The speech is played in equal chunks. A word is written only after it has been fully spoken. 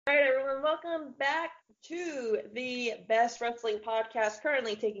All right, everyone, welcome back to the Best Wrestling Podcast,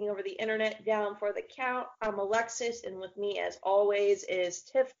 currently taking over the internet down for the count. I'm Alexis, and with me, as always, is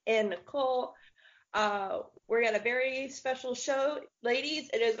Tiff and Nicole. We got a very special show,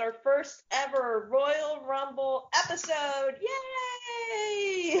 ladies. It is our first ever Royal Rumble episode.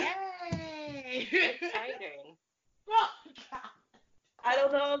 Yay! Yay! Exciting. Oh, God. I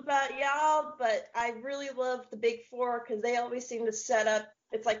don't know about y'all, but I really love the Big Four because they always seem to set up.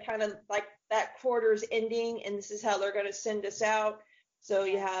 It's like kind of like that quarter's ending, and this is how they're going to send us out. So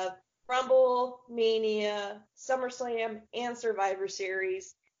you have Rumble, Mania, SummerSlam, and Survivor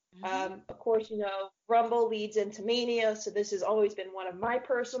Series. Of course, Rumble leads into Mania, so this has always been one of my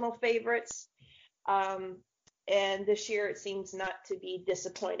personal favorites. And this year it seems not to be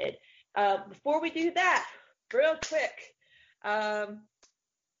disappointed. Before we do that, real quick, I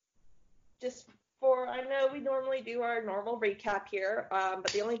know we normally do our normal recap here,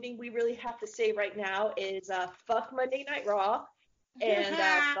 but the only thing we really have to say right now is fuck Monday Night Raw and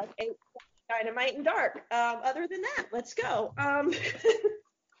fuck Dynamite and Dark. Other than that, let's go.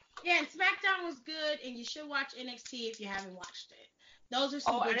 Yeah, and SmackDown was good, and you should watch NXT if you haven't watched it. Those are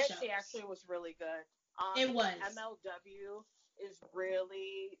some good shows. NXT actually was really good. It was. MLW is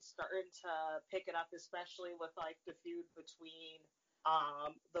really starting to pick it up, especially with like the feud between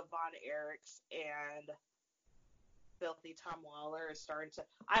the Von Erichs and Filthy Tom Lawler is starting to.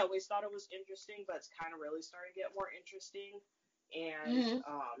 I always thought it was interesting, but it's kind of really starting to get more interesting. And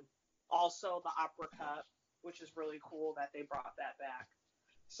also the Opera Cup, which is really cool that they brought that back.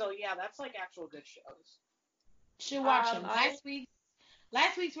 So yeah, that's like actual good shows. Should watch them. Last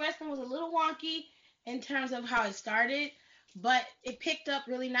week's wrestling was a little wonky in terms of how it started, but it picked up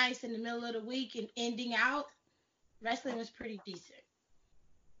really nice in the middle of the week and ending out. Wrestling was pretty decent.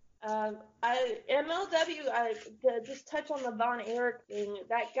 MLW, to just touch on the Von Erich thing,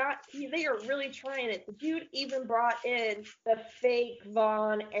 they are really trying it. The dude even brought in the fake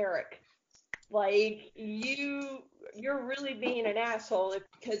Von Erich. Like, you're really being an asshole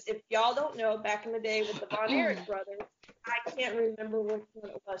because if y'all don't know, back in the day with the Von Erich brothers, I can't remember which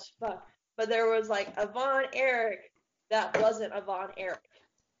one it was, but there was like a Von Erich that wasn't a Von Erich.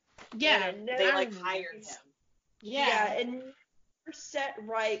 Yeah, they like hired him. Yeah, and set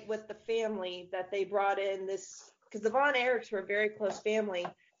right with the family that they brought in this, because the Von Erichs were a very close family,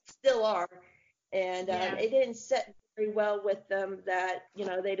 still are, and it didn't set very well with them that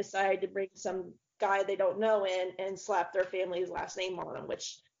they decided to bring some guy they don't know in and slap their family's last name on him,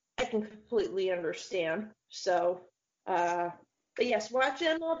 which I can completely understand. So, but yes, watch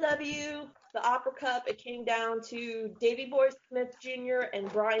MLW, the Opera Cup. It came down to Davey Boy Smith Jr.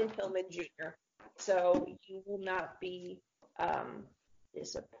 and Brian Pillman Jr. So you will not be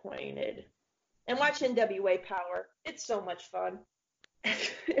disappointed. And watch NWA Power. It's so much fun.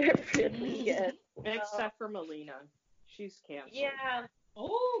 It really is. Except for Melina. She's canceled. Yeah.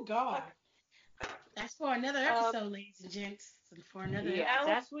 Oh, God. That's for another episode, ladies and gents. For another episode.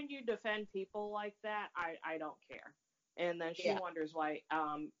 That's when you defend people like that. I don't care. And then she wonders why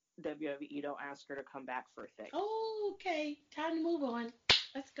WWE don't ask her to come back for a thing. Oh, okay. Time to move on.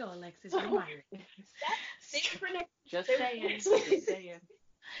 Let's go, Alexis. Just saying.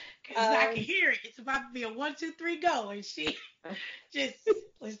 Because I can hear it. It's about to be a 1, 2, 3 go, and she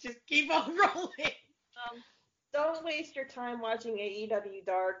let's just keep on rolling. Don't waste your time watching AEW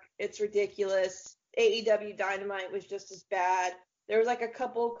Dark. It's ridiculous. AEW Dynamite was just as bad. There was like a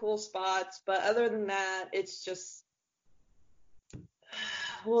couple cool spots, but other than that, it's just.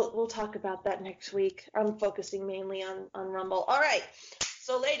 We'll talk about that next week. I'm focusing mainly on Rumble. All right.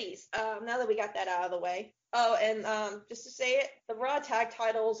 So, ladies, now that we got that out of the way. Oh, and just to say it, the Raw tag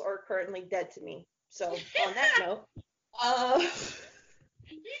titles are currently dead to me. So, on that note,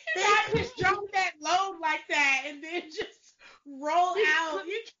 you cannot just drop that load like that and then just roll out.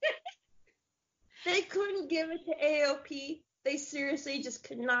 They couldn't give it to AOP. They seriously just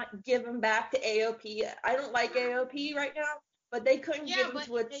could not give them back to AOP. I don't like AOP right now, but they couldn't give them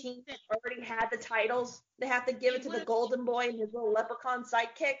to a team that already had the titles. They have to give it to the Golden Boy and his little leprechaun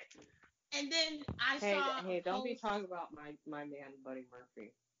sidekick. And then I saw. Hey, don't be talking about my man, Buddy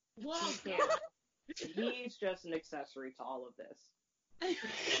Murphy. Well, he's just an accessory to all of this.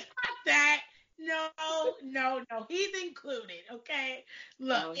 That no, he's included. Okay,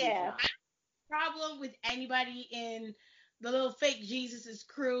 look, problem with anybody in the little fake Jesus's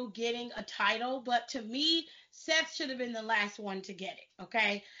crew getting a title, but to me, Seth should have been the last one to get it.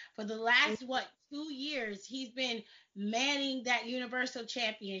 Okay, for the last 2 years, he's been manning that Universal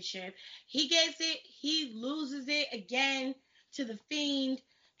Championship. He gets it, he loses it again to the Fiend,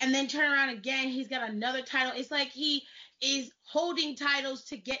 and then turn around again. He's got another title. It's like he is holding titles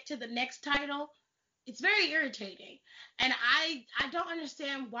to get to the next title. It's very irritating. And I don't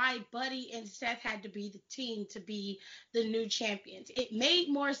understand why Buddy and Seth had to be the team to be the new champions. It made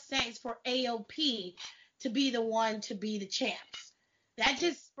more sense for AOP to be the one to be the champs. It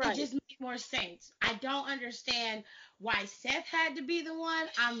just made more sense. I don't understand why Seth had to be the one.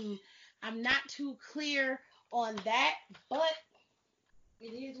 I'm not too clear on that, but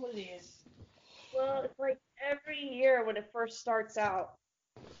it is what it is. Well, it's like every year when it first starts out,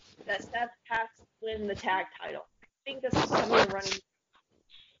 that Seth has to win the tag title. I think this is coming running.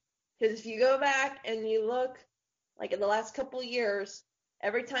 Because if you go back and you look, like in the last couple of years,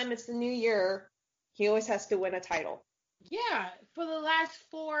 every time it's the new year, he always has to win a title. Yeah, for the last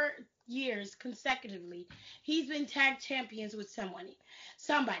 4 years consecutively, he's been tag champions with somebody.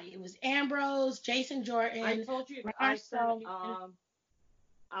 It was Ambrose, Jason Jordan. I told you. I said.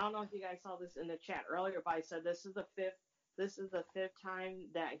 I don't know if you guys saw this in the chat earlier, but I said this is the fifth. This is the 5th time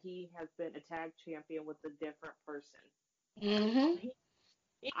that he has been a tag champion with a different person. Mm-hmm.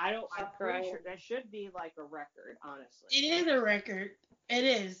 I'm pretty sure that should be like a record, honestly. It is a record. It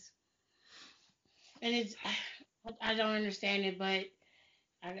is. And it's, I don't understand it, but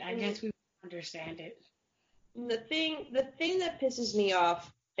I guess we understand it. The thing that pisses me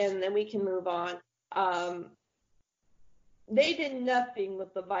off, and then we can move on, they did nothing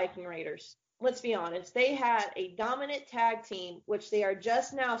with the Viking Raiders. Let's be honest. They had a dominant tag team, which they are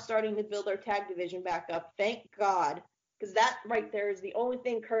just now starting to build their tag division back up. Thank God. Because that right there is the only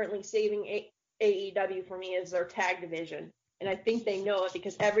thing currently saving AEW for me is their tag division. And I think they know it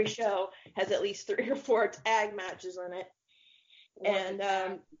because every show has at least 3 or 4 tag matches in it. And the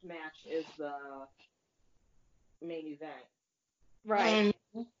tag match is the main event. Right.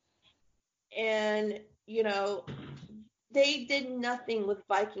 And, you know, they did nothing with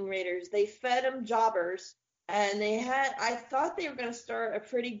Viking Raiders. They fed them jobbers. And I thought they were going to start a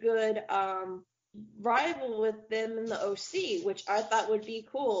pretty good rival with them in the OC, which I thought would be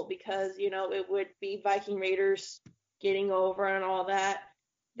cool because, you know, it would be Viking Raiders getting over and all that.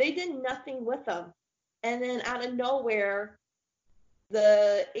 They did nothing with them. And then out of nowhere,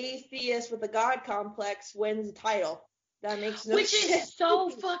 the atheist with the God complex wins the title. That makes no sense. Which is so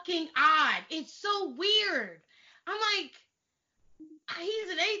fucking odd. It's so weird. I'm like,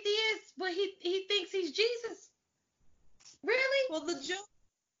 he's an atheist, but he thinks he's Jesus. Really? Well,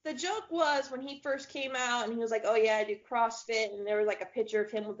 the joke was when he first came out and he was like, oh yeah, I do CrossFit, and there was like a picture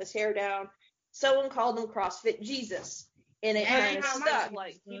of him with his hair down. Someone called him CrossFit Jesus, and it kind of stuck.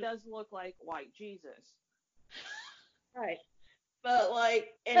 Like, he does look like white Jesus. Right. But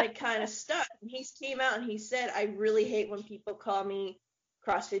and it kind of stuck. And he came out and he said, I really hate when people call me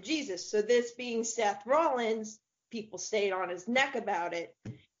CrossFit Jesus. So this being Seth Rollins, people stayed on his neck about it.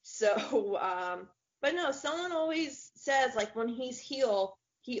 So, but no, someone always says, like, when he's heel,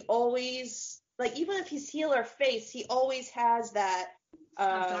 he always, like, even if he's heel or face, he always has that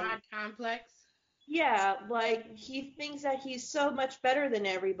God complex. Yeah, like, he thinks that he's so much better than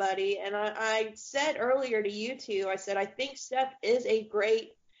everybody. And I said earlier to you two, I said, I think Seth is a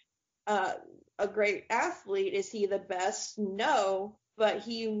great athlete. Is he the best? No, but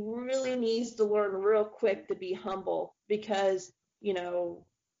he really needs to learn real quick to be humble because, you know,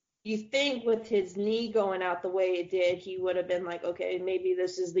 you think with his knee going out the way it did, he would have been like, okay, maybe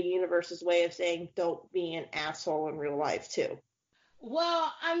this is the universe's way of saying don't be an asshole in real life too.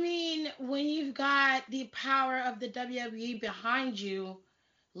 Well, I mean, when you've got the power of the WWE behind you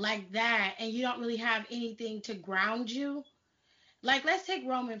like that, and you don't really have anything to ground you, like, let's take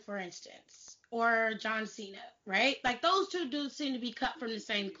Roman, for instance, or John Cena, right? Like, those two dudes seem to be cut from the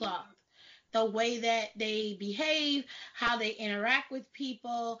same cloth. The way that they behave, how they interact with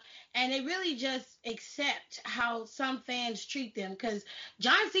people, and they really just accept how some fans treat them, because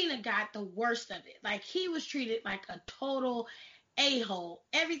John Cena got the worst of it. Like, he was treated like a total a-hole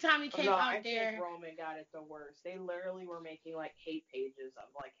every time he came out there. I think Roman got it the worst. They literally were making like hate pages of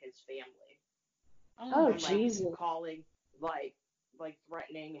like his family. Oh, Jesus. Like, calling, like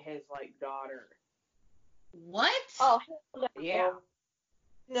threatening his like daughter. What? Oh, yeah.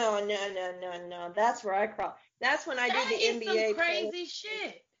 No. That's where I crawl. That's when I do the NBA. That is some crazy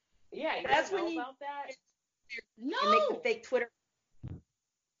shit. Yeah, that's when you know about that. No. And make the fake Twitter.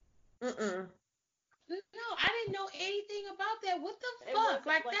 No, I didn't know anything about that. What the fuck?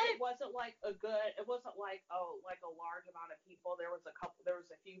 Like that? It wasn't like a large amount of people. There was a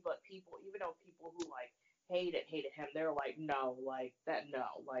few, but people, even though people who like hated him, they were like, no, like that,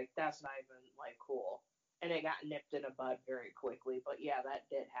 no, like that's not even like cool. And it got nipped in the bud very quickly. But yeah, that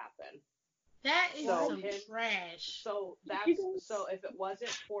did happen. That is some trash. So if it wasn't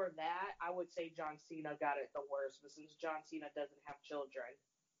for that, I would say John Cena got it the worst. But since John Cena doesn't have children.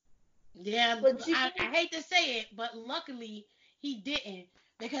 Yeah, I hate to say it, but luckily he didn't,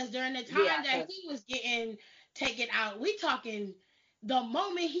 because during the time that he was getting taken out, we talking the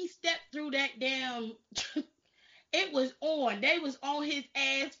moment he stepped through that damn, it was on. They was on his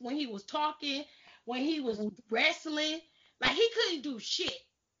ass when he was talking, when he was wrestling. Like, he couldn't do shit.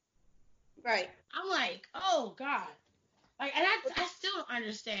 Right. I'm like, oh God. Like, and I still don't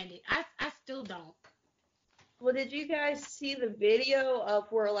understand it. I still don't. Well, did you guys see the video of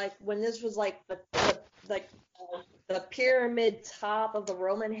where, like, when this was like the pyramid top of the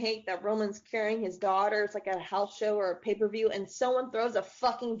Roman hate that Roman's carrying his daughter? It's like a house show or a pay-per-view, and someone throws a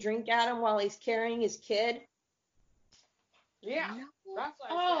fucking drink at him while he's carrying his kid. Yeah, that's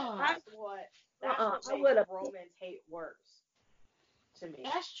what I said. That's what makes Roman's hate worse to me.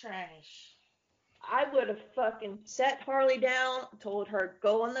 That's trash. I would have fucking set Harley down, told her,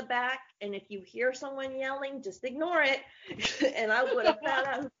 go in the back, and if you hear someone yelling, just ignore it. And I would have found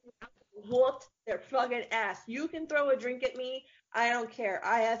out who whooped their fucking ass. You can throw a drink at me. I don't care.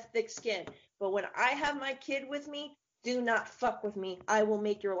 I have thick skin. But when I have my kid with me, do not fuck with me. I will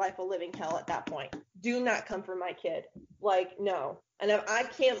make your life a living hell at that point. Do not come for my kid. Like, no. And I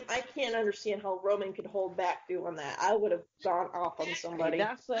can't understand how Roman could hold back doing that. I would have gone off on somebody.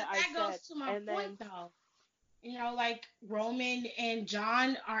 That's what I said. That goes to my point, though. You know, like, Roman and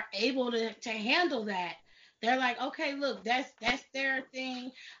John are able to handle that. They're like, okay, look, that's their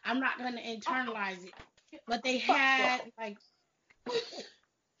thing. I'm not going to internalize it. But they have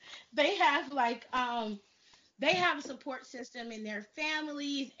a support system in their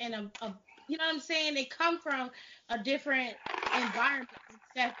families, and a you know what I'm saying? They come from a different environment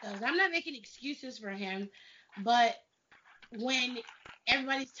than Seth does. I'm not making excuses for him, but when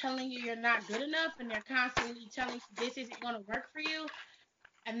everybody's telling you you're not good enough, and they're constantly telling you this isn't going to work for you,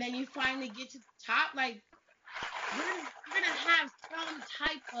 and then you finally get to the top, like, you're going to have some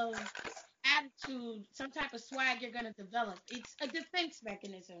type of attitude, some type of swag you're going to develop. It's a defense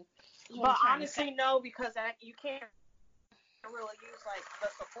mechanism. But honestly, no, because you can't really use, like, the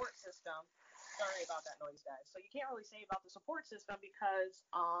support system. Sorry about that noise, guys. So you can't really say about the support system because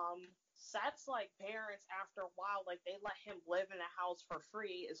Seth's, like, parents, after a while, like, they let him live in a house for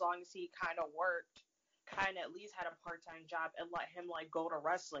free as long as he kind of worked, kind of at least had a part-time job, and let him, like, go to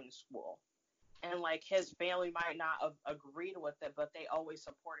wrestling school. And, like, his family might not have agreed with it, but they always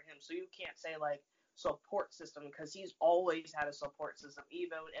supported him. So you can't say, like, support system, because he's always had a support system,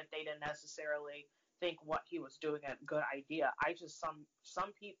 even if they didn't necessarily think what he was doing a good idea.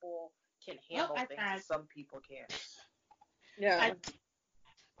 Some people can handle things and some people can't. Yeah.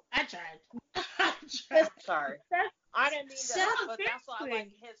 I tried. Sorry. I didn't mean that, but that's why,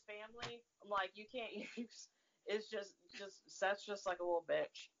 like, his family, I'm like, you can't use, it's just Seth's just like a little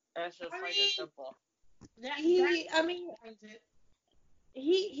bitch. That's just it's simple.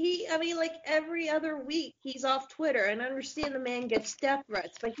 He, like, every other week he's off Twitter, and I understand the man gets death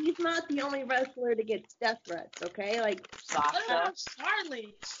threats, but he's not the only wrestler to get death threats, okay? Like, Sasha,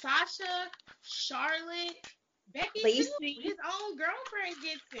 Charlotte, Becky Lacey. too. His own girlfriend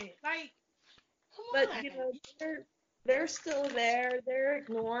gets it. Like, come on. But, you know, they're still there. They're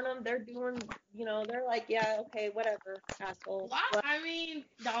ignoring them. They're doing, you know, they're like, yeah, okay, whatever, asshole. I mean,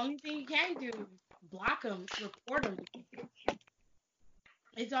 the only thing you can do is block them, report them.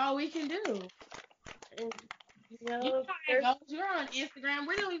 It's all we can do. And, you know, you're on Instagram.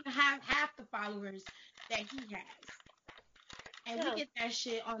 We don't even have half the followers that he has. And we get that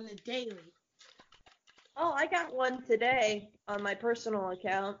shit on the daily. Oh, I got one today on my personal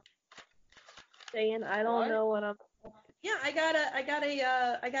account saying I don't know what I'm. Yeah, I got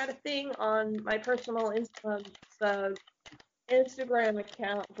a thing on my personal Instagram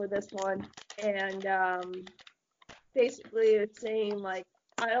account for this one, and basically it's saying, like,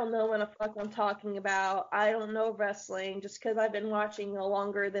 I don't know what the fuck I'm talking about. I don't know wrestling. Just because I've been watching no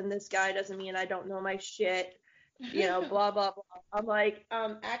longer than this guy doesn't mean I don't know my shit. You know, blah, blah, blah. I'm like,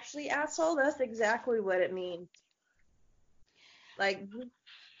 actually, asshole, that's exactly what it means. Like,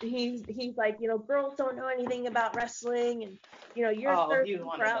 he's like, you know, girls don't know anything about wrestling, and, you know, you're thirsty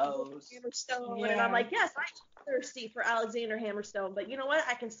for Alexander Hammerstone. Yeah. And I'm like, yes, I'm thirsty for Alexander Hammerstone, but you know what?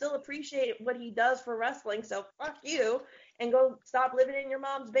 I can still appreciate what he does for wrestling, so fuck you, and go stop living in your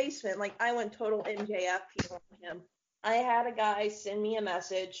mom's basement. Like, I went total MJF on him. I had a guy send me a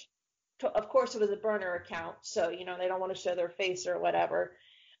message. Of course, it was a burner account, so, you know, they don't want to show their face or whatever.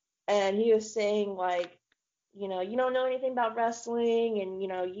 And he was saying, like, you know, you don't know anything about wrestling, and, you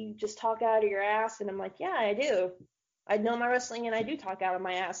know, you just talk out of your ass. And I'm like, yeah, I do. I know my wrestling and I do talk out of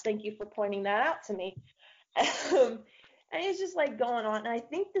my ass. Thank you for pointing that out to me. And he's just like going on. And I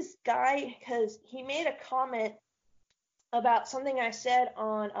think this guy, because he made a comment about something I said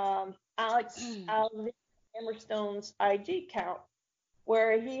on Alex Hammerstone's IG account,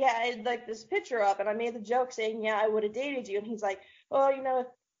 where he had like this picture up, and I made the joke saying, yeah, I would have dated you. And he's like, oh, you know, if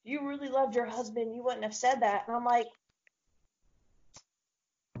you really loved your husband, you wouldn't have said that. And I'm like,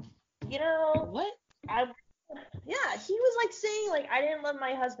 you know, what? Yeah, he was like saying like I didn't love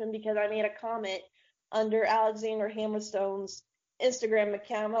my husband because I made a comment under Alexander Hammerstone's Instagram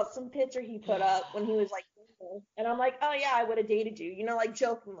account about some picture he put up when he was like single. And I'm like, oh yeah, I would have dated you, you know, like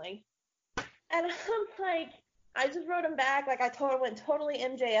jokingly. And I'm like, I just wrote him back, like I went totally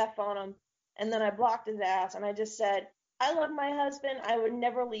MJF on him, and then I blocked his ass, and I just said, I love my husband, I would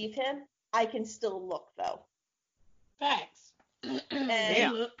never leave him, I can still look though. Facts.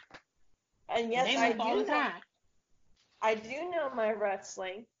 And, look. And yes, I do know my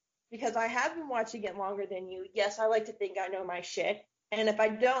wrestling because I have been watching it longer than you. Yes, I like to think I know my shit. And if I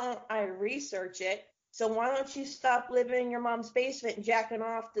don't, I research it. So why don't you stop living in your mom's basement and jacking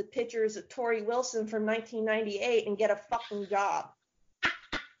off the pictures of Tori Wilson from 1998 and get a fucking job?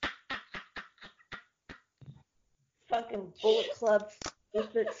 Fucking Bullet Club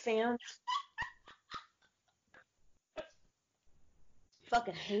fans.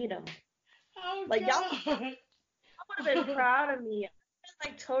 Fucking hate them. Oh, like, God. Y'all would have been proud of me. I was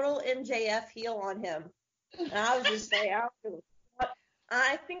like total MJF heel on him. And I was just like,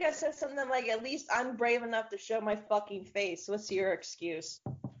 I think I said something like, at least I'm brave enough to show my fucking face. What's your excuse?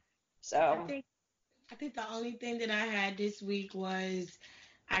 So I think the only thing that I had this week was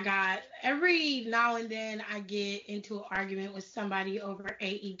I got every now and then I get into an argument with somebody over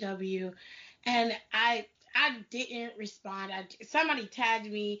AEW, and I didn't respond. Somebody tagged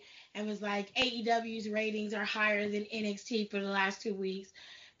me and was like, AEW's ratings are higher than NXT for the last 2 weeks.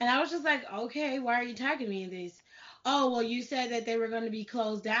 And I was just like, okay, why are you tagging me in this? Oh, well, you said that they were going to be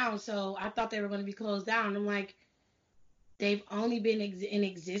closed down, so I thought they were going to be closed down. I'm like, they've only been in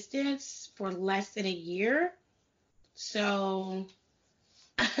existence for less than a year. So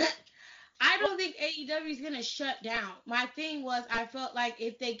I don't think AEW is going to shut down. My thing was I felt like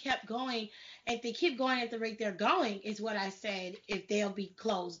if they keep going at the rate they're going, is what I said, if they'll be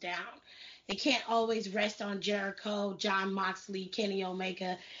closed down. They can't always rest on Jericho, Jon Moxley, Kenny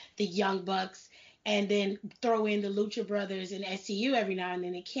Omega, the Young Bucks, and then throw in the Lucha Brothers and SCU every now and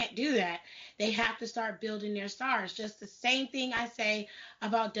then. They can't do that. They have to start building their stars. Just the same thing I say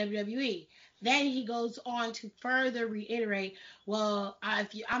about WWE. Then he goes on to further reiterate, well,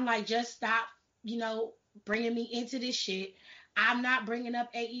 I'm like, just stop, bringing me into this shit. I'm not bringing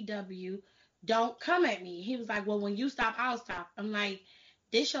up AEW. Don't come at me. He was like, well, when you stop, I'll stop. I'm like,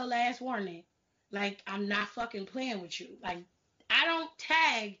 this your last warning. Like, I'm not fucking playing with you. Like, I don't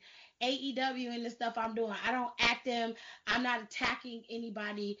tag AEW in the stuff I'm doing. I don't at them. I'm not attacking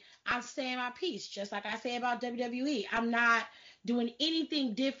anybody. I'm saying my piece, just like I say about WWE. I'm not doing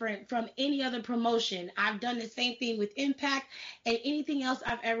anything different from any other promotion. I've done the same thing with Impact and anything else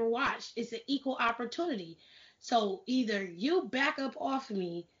I've ever watched. It's an equal opportunity. So either you back up off of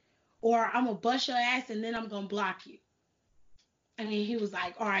me, or I'm going to bust your ass and then I'm going to block you. I mean, he was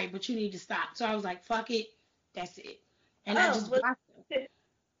like, all right, but you need to stop. So I was like, fuck it. That's it. And I just blocked him.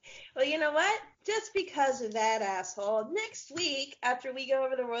 Well, you know what? Just because of that asshole, next week, after we go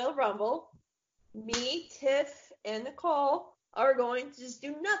over the Royal Rumble, me, Tiff, and Nicole are going to just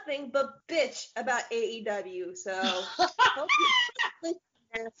do nothing but bitch about AEW. So, hope you listen,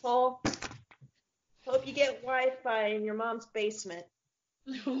 asshole. Hope you get Wi-Fi in your mom's basement.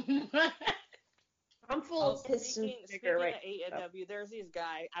 I'm full of piss and vinegar right now. AEW, there's this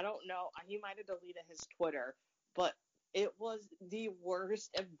guy, I don't know, he might have deleted his Twitter, but it was the worst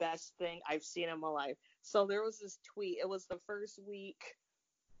and best thing I've seen in my life. So there was this tweet. It was the first week.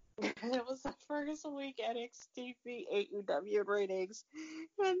 It was the first week NXT beat AEW ratings.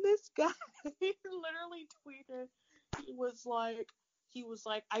 And this guy, he literally tweeted, he was like,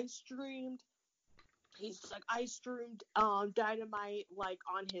 I streamed Dynamite, like,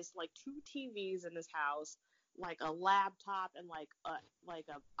 on his, like, 2 TVs in his house, like a laptop and like a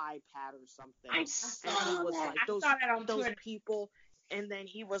iPad or something. I saw that. I saw that on those Twitter. people, and then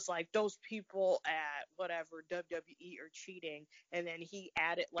he was like, those people at whatever WWE are cheating, and then he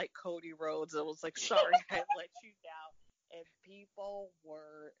added like Cody Rhodes. It was like, sorry, I let you down, and people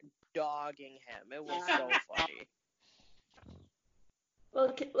were dogging him. It was so funny.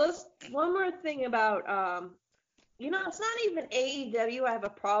 Well, one more thing about it's not even AEW I have a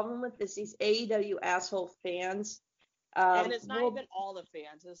problem with. It's these AEW asshole fans And it's not even all the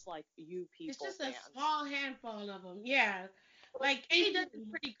fans. It's like you people. It's just fans. a small handful of them. Yeah. Like AEW is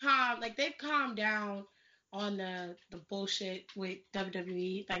pretty calm. Like they've calmed down on the bullshit with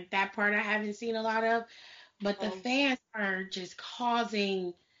WWE. Like that part I haven't seen a lot of. But the fans are just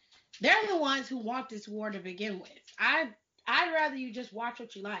causing. They're the ones who want this war to begin with. I'd rather you just watch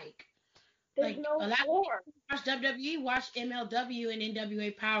what you like. There's no war. Watch WWE, watch MLW and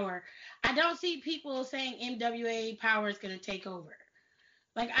NWA Power. I don't see people saying NWA Power is going to take over.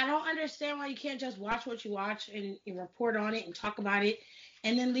 Like, I don't understand why you can't just watch what you watch and report on it and talk about it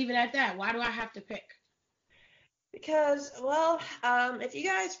and then leave it at that. Why do I have to pick? Because, well, if you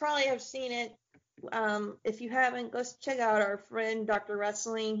guys probably have seen it, if you haven't, go check out our friend Dr.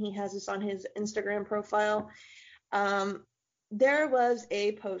 Wrestling. He has this on his Instagram profile. There was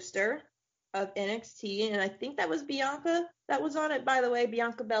a poster of NXT, and I think that was Bianca that was on it. By the way,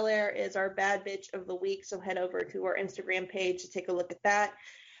 Bianca Belair is our bad bitch of the week, so head over to our Instagram page to take a look at that.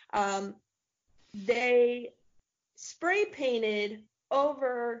 They spray painted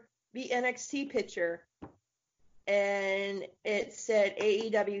over the NXT picture, and it said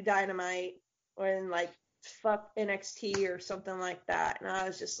AEW Dynamite or like fuck NXT or something like that, and I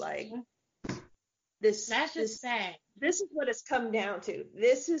was just like, That's just sad. This is what it's come down to.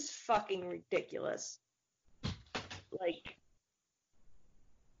 This is fucking ridiculous. Like,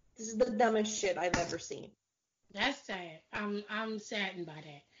 this is the dumbest shit I've ever seen. That's sad. I'm saddened by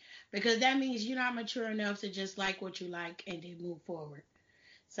that. Because that means you're not mature enough to just like what you like and then move forward.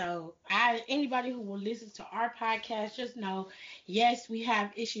 So anybody who will listen to our podcast, just know, yes, we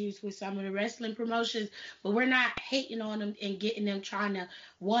have issues with some of the wrestling promotions, but we're not hating on them and getting them trying to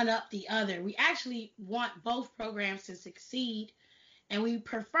one up the other. We actually want both programs to succeed, and we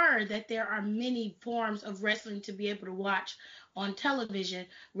prefer that there are many forms of wrestling to be able to watch on television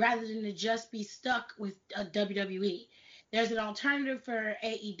rather than to just be stuck with WWE. There's an alternative for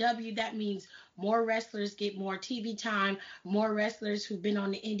AEW. That means more wrestlers get more TV time, more wrestlers who've been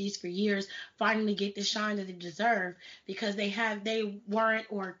on the indies for years finally get the shine that they deserve because they weren't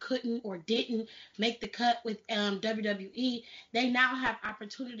or couldn't or didn't make the cut with WWE. They now have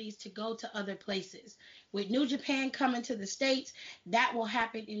opportunities to go to other places. With New Japan coming to the States, that will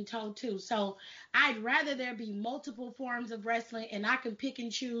happen in tow too. So I'd rather there be multiple forms of wrestling and I can pick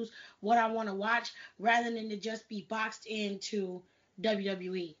and choose what I want to watch rather than to just be boxed into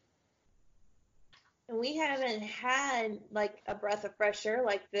WWE. And we haven't had like a breath of fresh air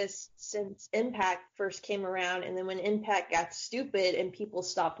like this since Impact first came around, and then when Impact got stupid and people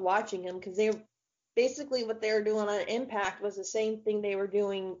stopped watching them because they basically what they were doing on Impact was the same thing they were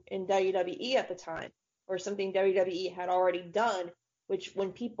doing in WWE at the time, or something WWE had already done, which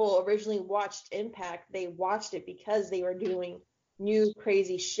when people originally watched Impact, they watched it because they were doing new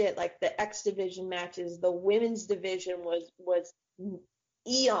crazy shit like the X Division matches. The women's division was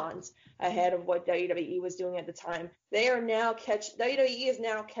eons ahead of what WWE was doing at the time. WWE is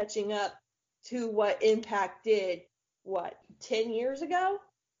now catching up to what Impact did 10 years ago.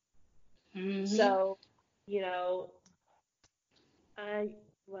 Mm-hmm. So,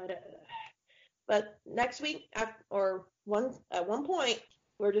 but next week at one point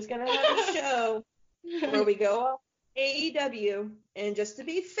we're just gonna have a show where we go off AEW, and just to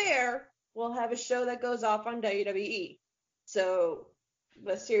be fair, we'll have a show that goes off on WWE. So,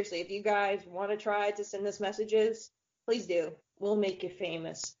 but seriously, if you guys want to try to send us messages, please do. We'll make you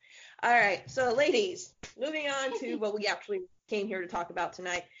famous. All right, so ladies, moving on to what we actually came here to talk about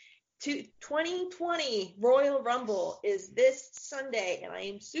tonight. 2020 Royal Rumble is this Sunday, and I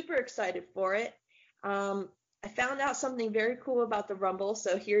am super excited for it. I found out something very cool about the Rumble,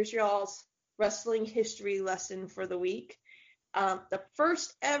 so here's y'all's wrestling history lesson for the week. The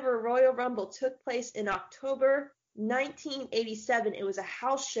first ever Royal Rumble took place in October 1987. It was a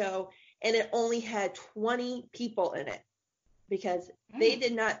house show, and it only had 20 people in it because they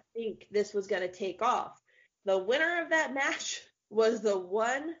did not think this was going to take off. The winner of that match was the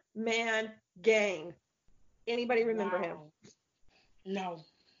One-Man Gang. Anybody remember him? No.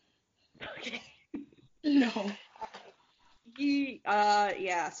 Okay. No.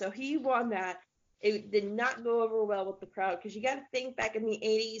 So he won that. It did not go over well with the crowd because you got to think back in the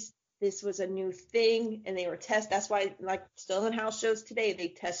 80s, this was a new thing, and they were that's why, like, still in house shows today, they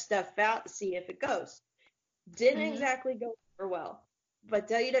test stuff out to see if it goes. Didn't exactly go over well, but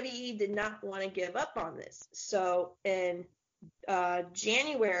WWE did not want to give up on this. So in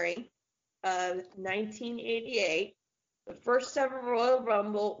January of 1988, the first ever Royal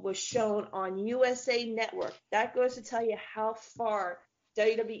Rumble was shown on USA Network. That goes to tell you how far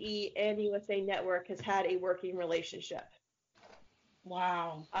WWE and USA Network has had a working relationship.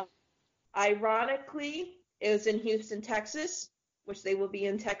 Wow. Ironically, It was in Houston, Texas, which they will be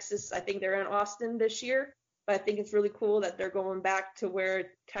in Texas. I think they're in Austin this year, but I think it's really cool that they're going back to where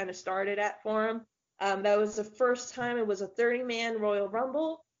it kind of started at for them. That was the first time it was a 30-man Royal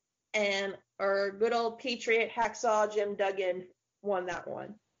Rumble, and our good old Patriot Hacksaw Jim Duggan won that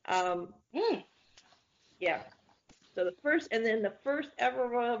one. Yeah. So the first ever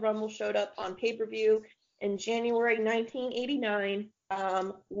Royal Rumble showed up on pay-per-view in January 1989,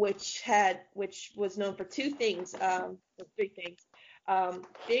 which was known for three things.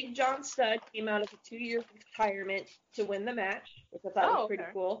 Big John Studd came out of a 2-year retirement to win the match, which I thought was pretty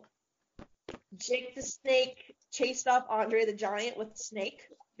cool. Jake the Snake chased off Andre the Giant with the snake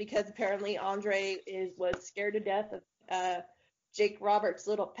because apparently Andre was scared to death of Jake Roberts'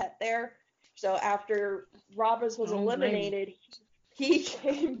 little pet there. So after Roberts was eliminated, he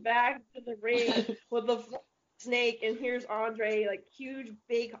came back to the ring with the snake, and here's Andre, like huge,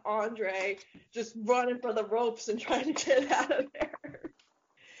 big Andre, just running for the ropes and trying to get out of there.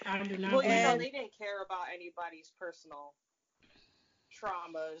 I do not. Well, they didn't care about anybody's personal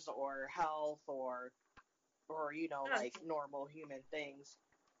traumas or health or like normal human things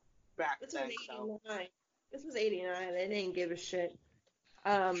back then. This was 89. They didn't give a shit.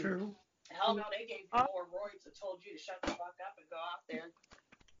 True. Hell no, they gave you more roids and told you to shut the fuck up and go out there.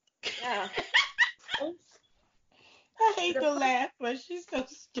 Yeah. I hate to laugh, but she's so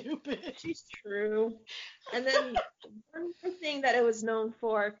stupid. She's true. And then one more thing that it was known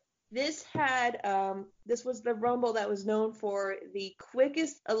for, this was the Rumble that was known for the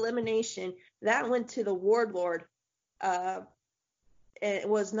quickest elimination. That went to the Warlord. And it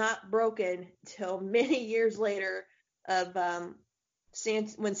was not broken till many years later of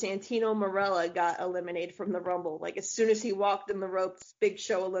when Santino Marella got eliminated from the Rumble. Like, as soon as he walked in the ropes, Big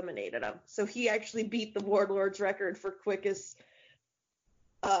Show eliminated him. So he actually beat the Warlord's record for quickest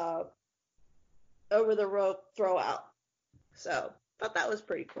over the rope throw out. So thought that was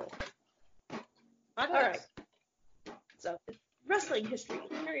pretty cool. All right. So wrestling history.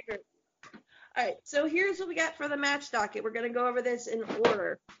 Very good. All right. So here's what we got for the match docket. We're going to go over this in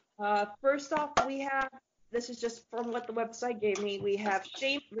order. First off, we have, this is just from what the website gave me, we have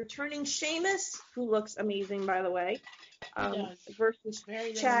returning Sheamus, who looks amazing, by the way, versus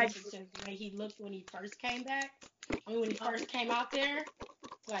very Chad. The way he looked when he first came back. I mean, when he first came out there,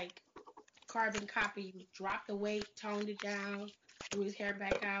 like carbon copy, dropped the weight, toned it down, threw his hair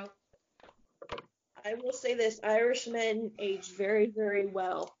back out. I will say this, Irishmen age very, very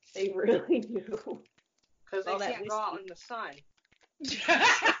well. They really do. Because they can't go out in the sun. Sorry.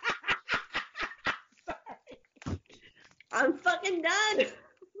 I'm fucking done.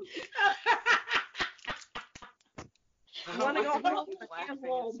 I want to go home.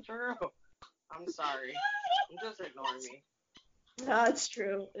 It's true. I'm sorry. Just ignore me. No, it's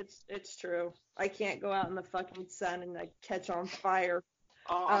true. It's true. I can't go out in the fucking sun and catch on fire.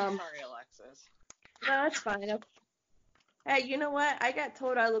 Oh, I'm sorry, Alexis. No, that's fine. Hey, you know what? I got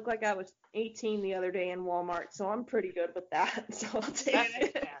told I looked like I was 18 the other day in Walmart, so I'm pretty good with that. So I'll take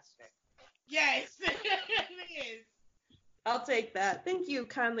it. Fantastic. Yes, it is. I'll take that. Thank you,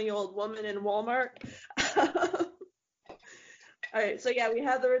 kindly old woman in Walmart. All right, so yeah, we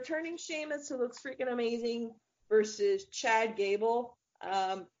have the returning Sheamus, who looks freaking amazing, versus Chad Gable.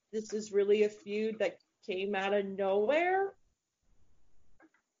 This is really a feud that came out of nowhere.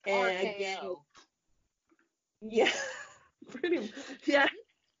 And again, yeah, pretty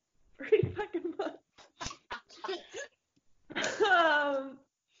fucking much.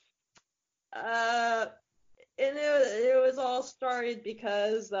 And it was all started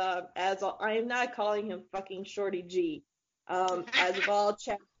because, I am not calling him fucking Shorty G. As of all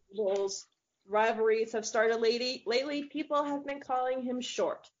Chad Gable's rivalries have started lately, people have been calling him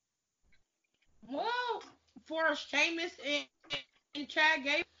Short. Well, for Sheamus and Chad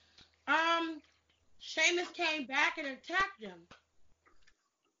Gable, Sheamus came back and attacked him. I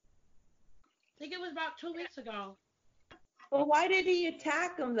think it was about 2 weeks ago. Well, why did he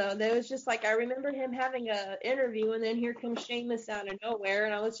attack him, though? There was just I remember him having an interview, and then here comes Sheamus out of nowhere,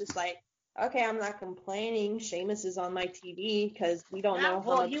 and I was just like, okay, I'm not complaining. Sheamus is on my TV because we don't know how much.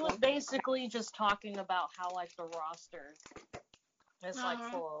 Well, he was basically just talking about how, the roster is, full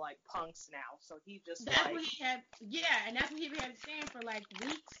of, punks now. So he just, what he had, and that's what he had saying for,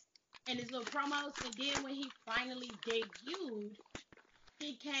 weeks in his little promos. And then when he finally debuted,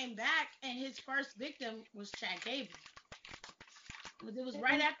 he came back, and his first victim was Chad Gable. It was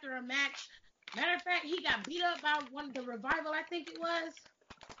right after a match. Matter of fact, he got beat up by the Revival, I think it was.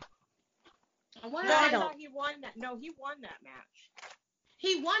 I thought he won that. No, he won that match.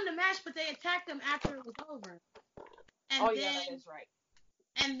 He won the match, but they attacked him after it was over. And yeah, that is right.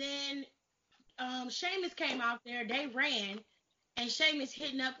 And then Sheamus came out there, they ran, and Sheamus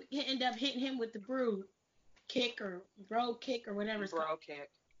ended up hitting him with the brogue kick or bro kick or whatever it's called. Bro kick.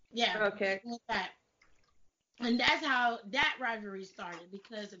 Yeah. Bro kick. That. And that's how that rivalry started,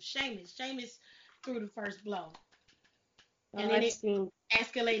 because of Sheamus. Sheamus threw the first blow. And then it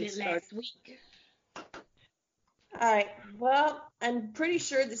escalated last week. All right. Well, I'm pretty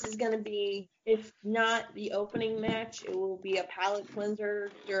sure this is going to be, if not the opening match, it will be a palate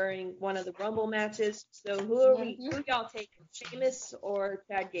cleanser during one of the Rumble matches. So who y'all taking, Sheamus or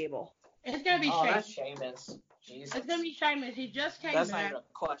Chad Gable? It's going to be Sheamus. That's Sheamus. Jesus. It's going to be Sheamus. He just came back. That's not even a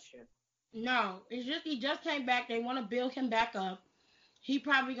question. No, he just came back. They want to build him back up. He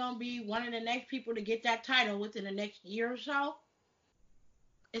probably going to be one of the next people to get that title within the next year or so.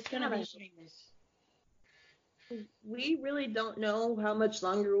 It's going to be Sheamus. We really don't know how much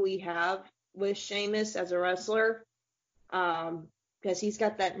longer we have with Sheamus as a wrestler, because he's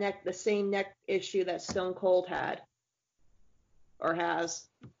got the same neck issue that Stone Cold had or has,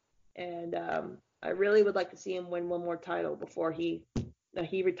 and I really would like to see him win one more title before he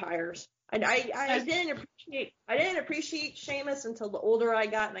retires. And I didn't appreciate Sheamus until the older I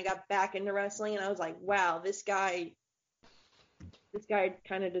got and I got back into wrestling, and I was like, wow, this guy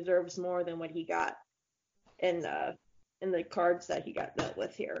kind of deserves more than what he got in the cards that he got dealt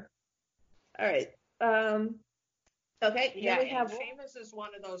with here. All right. Okay. Yeah, Sheamus is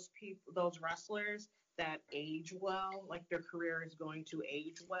one of those people, those wrestlers that age well, like their career is going to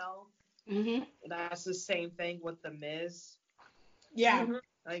age well. Mm-hmm. That's the same thing with The Miz. Yeah. Mm-hmm.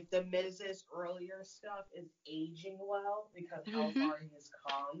 Like The Miz's earlier stuff is aging well because how far he has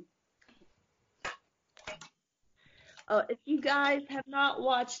come. If you guys have not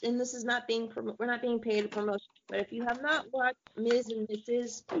watched, and this is not we're not being paid to promotion, but if you have not watched Miz and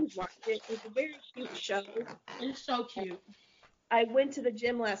Mrs., please watch it. It's a very cute show. It's so cute. I went to the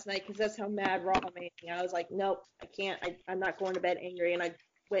gym last night because that's how mad Raw made me. I was like, nope, I can't. I'm not going to bed angry, and I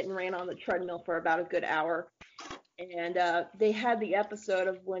went and ran on the treadmill for about a good hour. And they had the episode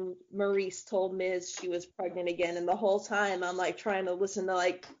of when Maurice told Miz she was pregnant again, and the whole time I'm like trying to listen to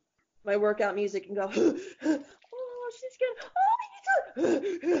like my workout music and go, she's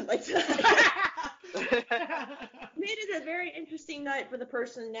gonna, like that. Made it a very interesting night for the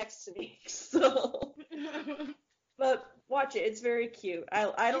person next to me. So, but watch it; it's very cute.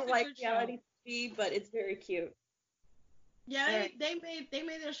 I don't like reality TV, but it's very cute. Yeah, they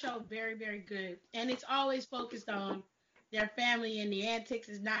made their show very, very good, and it's always focused on their family and the antics.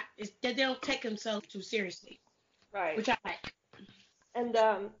 They don't take themselves too seriously, right? Which I like. And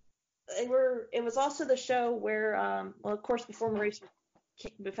it was also the show where, well, of course, before Maurice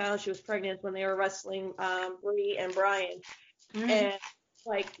found out she was pregnant, when they were wrestling Brie and Brian. Mm-hmm. And,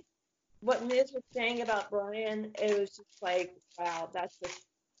 like, what Miz was saying about Brian, it was just like, wow, that's just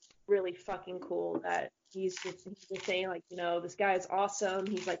really fucking cool that he's just saying, like, you know, this guy is awesome.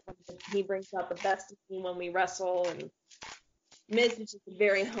 He's like, he brings out the best in me when we wrestle. And Miz is just a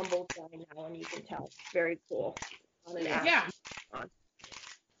very humble guy now, and you can tell. It's very cool. Yeah.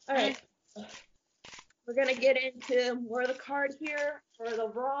 All right, we're going to get into more of the card here for the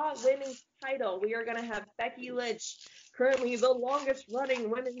Raw Women's title. We are going to have Becky Lynch, currently the longest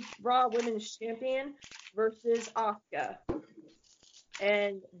running Raw Women's Champion, versus Asuka.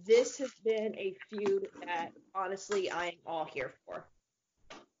 And this has been a feud that, honestly, I am all here for.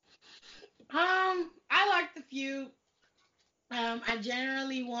 I like the feud. I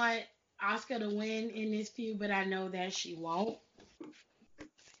generally want Asuka to win in this feud, but I know that she won't.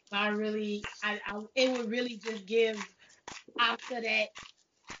 It would really just give Asuka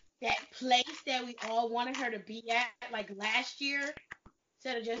that place that we all wanted her to be at, like last year,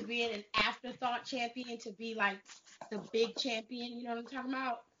 instead of just being an afterthought champion, to be like the big champion. You know what I'm talking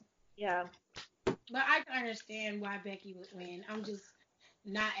about? Yeah. But I understand why Becky would win. I'm just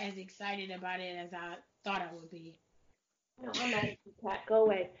not as excited about it as I thought I would be. No, I'm not. Pat, go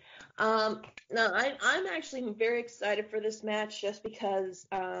away. No, I'm actually very excited for this match just because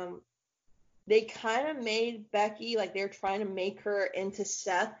they kind of made Becky, like they're trying to make her into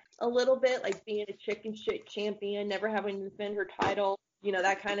Seth a little bit, like being a chicken shit champion, never having to defend her title, you know,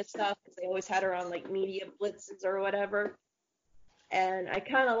 that kind of stuff, because they always had her on like media blitzes or whatever. And I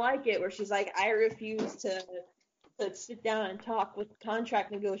kind of like it where she's like, I refuse to sit down and talk with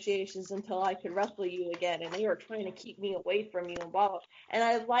contract negotiations until I could wrestle you again, and they were trying to keep me away from you and blah, blah. And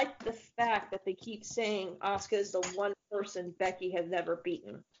I like the fact that they keep saying Asuka is the one person Becky has never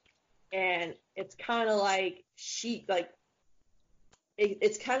beaten. And it's kind of like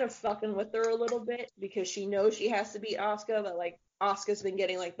it's kind of fucking with her a little bit because she knows she has to beat Asuka, but like Asuka's been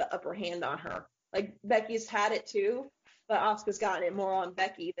getting like the upper hand on her. Like Becky's had it too, but Asuka's gotten it more on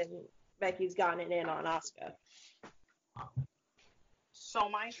Becky than Becky's gotten it in on Asuka. So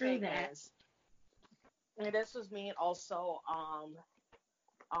my thing is, and this was me also,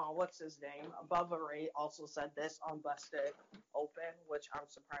 what's his name? Bubba Ray also said this on Busted Open, which I'm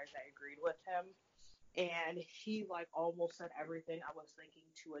surprised I agreed with him. And he like almost said everything I was thinking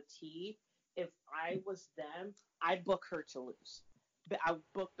to a T. If I was them, I'd book her to lose. But I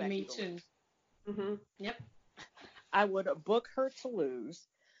would book Becky Me to too. lose. Mm-hmm. Yep. I would book her to lose,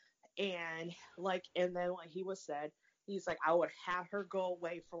 and then like he was said, he's like, I would have her go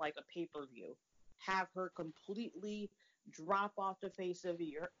away for like a pay-per-view, have her completely drop off the face of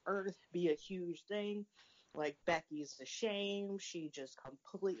the earth, be a huge thing. Like Becky's a shame. She just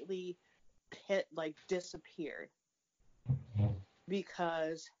completely disappeared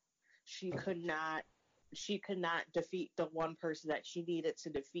because she could not defeat the one person that she needed to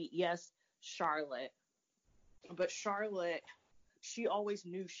defeat. Yes, Charlotte. But Charlotte, she always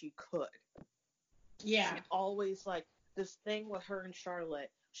knew she could. Yeah. She always, like, this thing with her and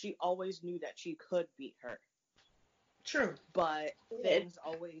Charlotte, she always knew that she could beat her. True. But things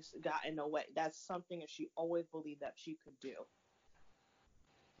always got in the way. That's something that she always believed that she could do.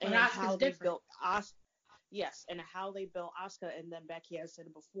 And how they built Asuka. Yes, and how they built Asuka, and then Becky has said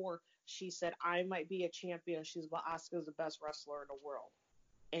before, she said, I might be a champion. She's, but Asuka's the best wrestler in the world.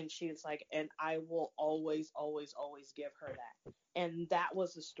 And she's like, and I will always, always, always give her that. And that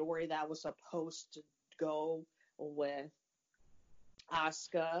was the story that was supposed to go with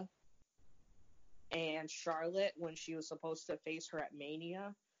Asuka and Charlotte when she was supposed to face her at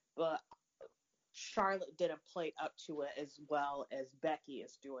Mania. But Charlotte didn't play up to it as well as Becky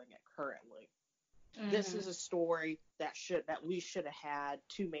is doing it currently. Mm-hmm. This is a story that we should have had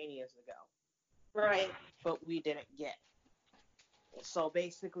 2 Manias ago. Right. But we didn't get. So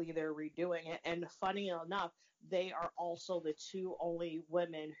basically they're redoing it, and funny enough, they are also the 2 only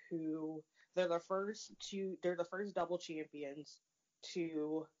women who they're the first double champions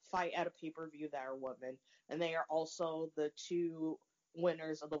to fight at a pay-per-view that are women, and they are also the 2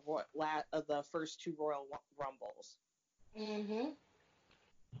 winners of the first 2 Royal Rumbles. Mhm.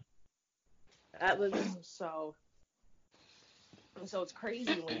 That was so it's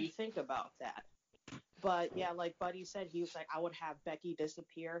crazy when you think about that. But yeah, like Buddy said, he was like, I would have Becky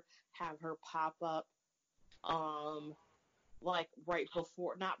disappear, have her pop up, like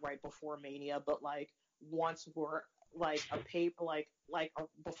not right before Mania, but like once we're like a paper,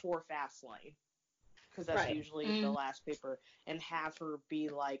 before Fastlane, because that's usually the last paper, and have her be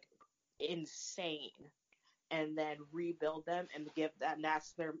like insane, and then rebuild them and give that, and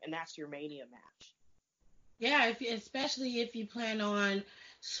that's your Mania match. Yeah, especially if you plan on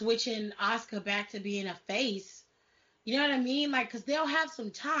switching Asuka back to being a face. You know what I mean? Like, because they'll have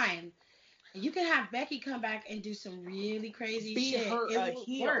some time. And you can have Becky come back and do some really crazy shit. Her it will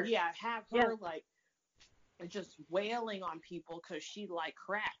heel. work. Yeah, have her, like, just wailing on people because she, like,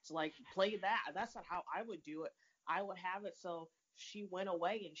 cracked. Like, play that. That's not how I would do it. I would have it so she went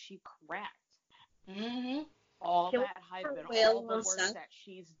away and she cracked. Mm-hmm. All that hype and all the work that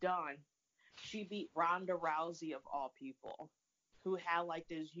she's done. She beat Ronda Rousey of all people, who had like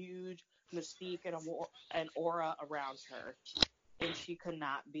this huge mystique and an aura around her, and she could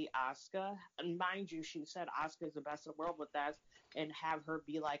not beat Asuka. And mind you, she said Asuka is the best in the world with that, and have her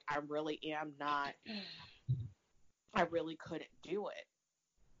be like, I really am not. I really couldn't do it,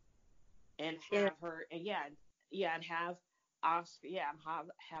 and have her, and and have Asuka,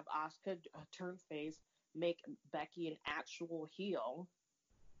 have Asuka turn face, make Becky an actual heel.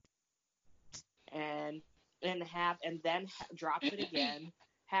 And then drop it again.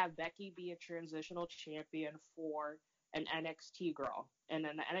 Have Becky be a transitional champion for an NXT girl, and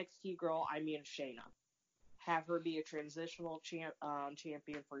an NXT girl, I mean Shayna. Have her be a transitional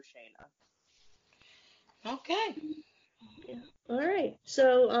champion for Shayna. Okay. Yeah. All right.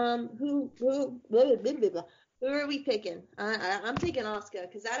 So who are we picking? I'm taking Asuka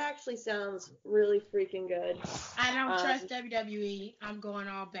because that actually sounds really freaking good. I don't trust WWE. I'm going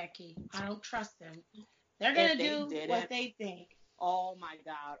all Becky. I don't trust them. They're gonna do what they think. Oh my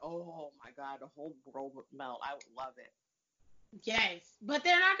god. The whole world would melt. I would love it. Yes, but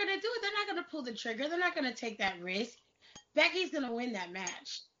they're not gonna do it. They're not gonna pull the trigger. They're not gonna take that risk. Becky's gonna win that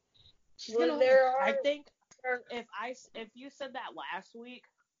match. She's gonna win. I think if you said that last week,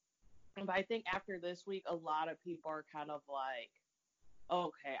 but I think after this week, a lot of people are kind of like,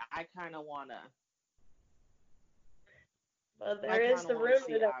 okay, I kind of want to. Well, there is the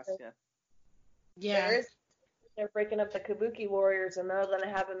rumor that they're breaking up the Kabuki Warriors, and they're going to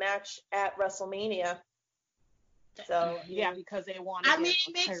have a match at WrestleMania. So yeah, because they want. I mean,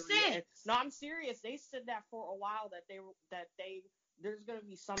 it makes sense. No, I'm serious. They said that for a while that they there's gonna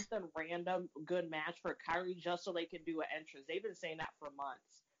be something random good match for Kyrie just so they can do an entrance. They've been saying that for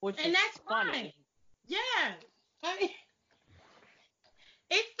months, which is that's funny. Fine. Yeah, I mean,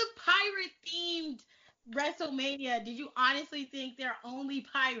 it's the pirate themed WrestleMania. Did you honestly think their only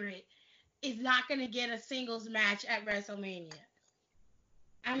pirate is not gonna get a singles match at WrestleMania?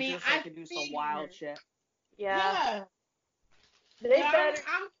 I mean, just so they can do some wild shit. Yeah. They I'm better.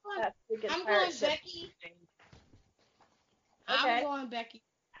 I'm going Becky. Okay. I'm going Becky.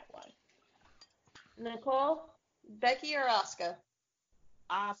 Nicole, Becky or Asuka?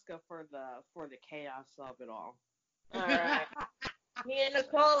 Asuka for the chaos of it all. All right. Me and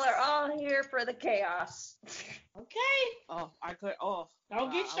Nicole are all here for the chaos. Okay. Oh, I could. Oh,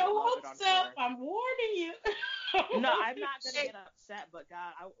 don't get your hopes up. I'm warning you. No, I'm not gonna get upset, but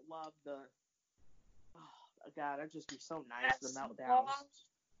God, I would love the. Oh God, that'd just be so nice. The meltdown.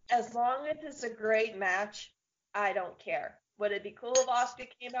 As long as it's a great match, I don't care. Would it be cool if Asuka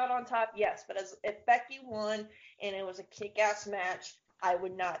came out on top? Yes, but if Becky won and it was a kick-ass match, I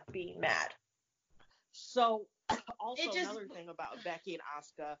would not be mad. So, also another thing about Becky and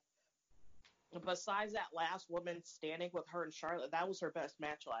Asuka, besides that last woman standing with her and Charlotte, that was her best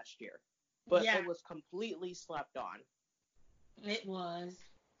match last year. But it was completely slept on. It was.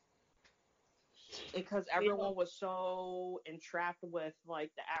 Because everyone was so entrapped with,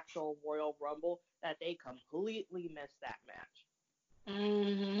 like, the actual Royal Rumble that they completely missed that match.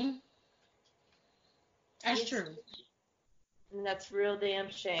 Mm-hmm. That's true. And that's real damn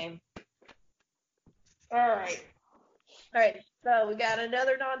shame. All right, so we got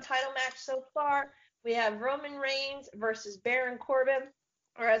another non-title match so far. We have Roman Reigns versus Baron Corbin,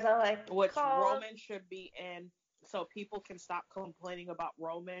 or as I like to call him. Roman should be in, so people can stop complaining about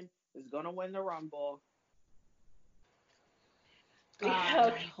Roman is going to win the Rumble.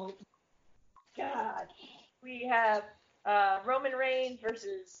 God. We have Roman Reigns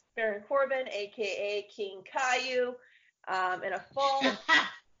versus Baron Corbin, a.k.a. King Caillou, in a fall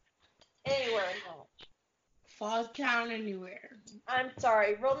anywhere match. Falls count anywhere. I'm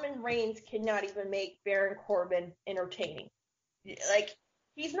sorry, Roman Reigns cannot even make Baron Corbin entertaining. Like,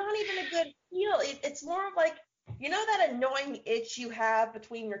 he's not even a good heel. It's more of like, you know that annoying itch you have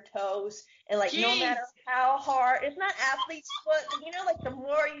between your toes? And, like, no matter how hard, it's not athlete's foot, but, you know, like, the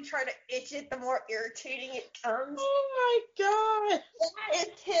more you try to itch it, the more irritating it comes. Oh, my God. That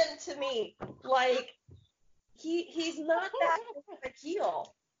is him to me. Like, he's not that a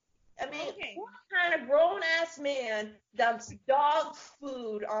heel. I mean, what kind of grown-ass man dumps dog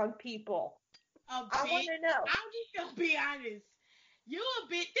food on people? I want to know. I'm just going to be honest. You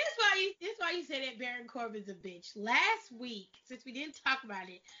a bitch. This why you say that Baron Corbin's a bitch. Last week, since we didn't talk about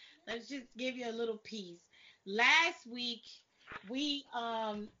it, let's just give you a little piece. Last week, we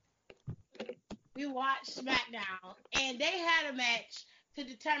watched SmackDown, and they had a match to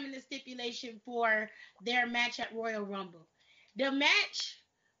determine the stipulation for their match at Royal Rumble. The match,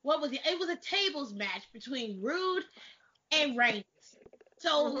 what was it? It was a tables match between Rude and Reigns.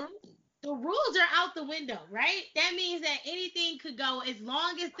 So the rules are out the window, right? That means that anything could go as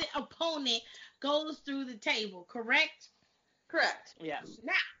long as the opponent goes through the table, correct? Correct. Yes.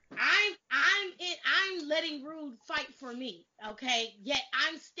 Now, I'm letting Rude fight for me, okay? Yet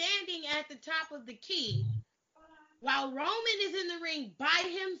I'm standing at the top of the key while Roman is in the ring by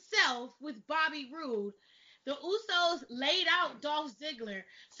himself with Bobby Roode. The Usos laid out Dolph Ziggler.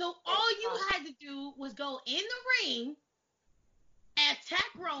 So all you had to do was go in the ring, attack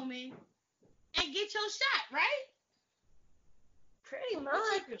Roman, and get your shot, right? Pretty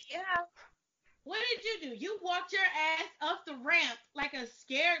much, yeah. What did you do? You walked your ass up the ramp like a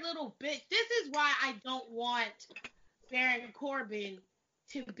scared little bitch. This is why I don't want Baron Corbin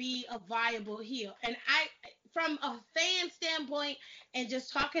to be a viable heel. And from a fan standpoint and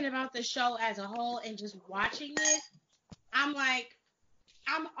just talking about the show as a whole and just watching it, I'm like,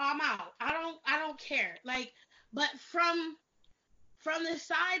 I'm out. I don't care. Like, but from the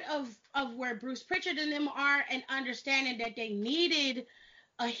side of where Bruce Pritchard and them are and understanding that they needed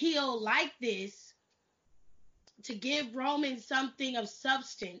a heel like this to give Roman something of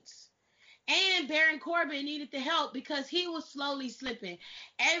substance. And Baron Corbin needed the help because he was slowly slipping.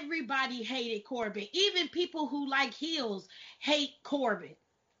 Everybody hated Corbin. Even people who like heels hate Corbin.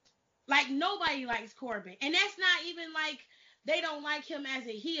 Like, nobody likes Corbin. And that's not even like they don't like him as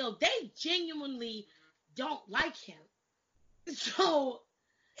a heel. They genuinely don't like him. So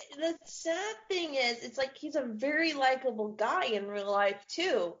the sad thing is, it's like he's a very likable guy in real life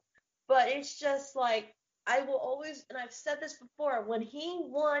too, but it's just like, I will always, and I've said this before, when he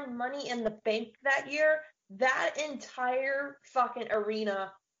won Money in the Bank that year, that entire fucking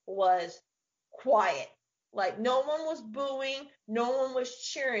arena was quiet. Like, no one was booing, no one was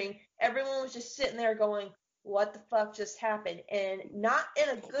cheering. Everyone was just sitting there going, what the fuck just happened? And not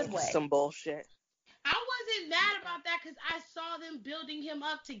in a good way. Some bullshit. I wasn't mad about that because I saw them building him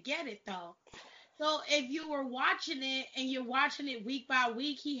up to get it, though. So if you were watching it and you're watching it week by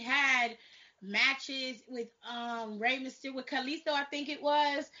week, he had matches with Rey Mysterio, with Kalisto, I think it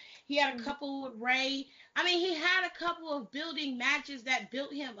was. He had a couple with Rey. I mean, he had a couple of building matches that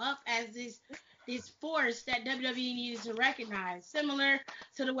built him up as this force that WWE needed to recognize, similar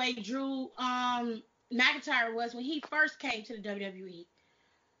to the way Drew McIntyre was when he first came to the WWE.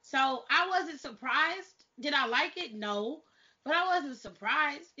 So I wasn't surprised. Did I like it? No. But I wasn't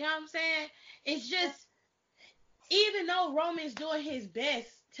surprised. You know what I'm saying? It's just, even though Roman's doing his best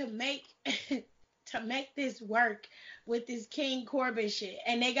to make this work with this King Corbin shit,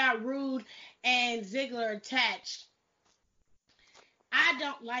 and they got Rude and Ziggler attached, I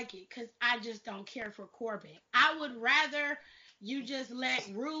don't like it because I just don't care for Corbin. I would rather you just let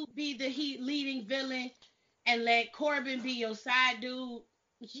Rude be the leading villain and let Corbin be your side dude.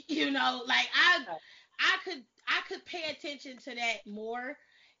 You know, like I could pay attention to that more,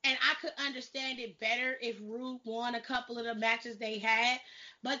 and I could understand it better if Rude won a couple of the matches they had.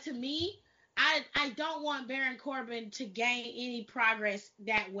 But to me, I don't want Baron Corbin to gain any progress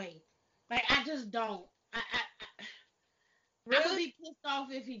that way. Like, I just don't. I would be pissed off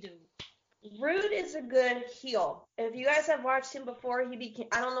if he do. Rude is a good heel. If you guys have watched him before, he became,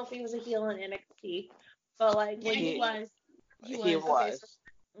 I don't know if he was a heel in NXT, but like when he was. Okay, so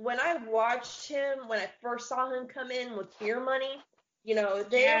when I watched him, when I first saw him come in with Beer Money, you know,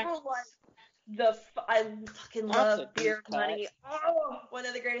 they were like I fucking love Beer Money. Oh, one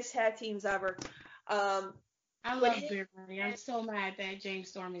of the greatest tag teams ever. I love Beer Money. I'm so mad that James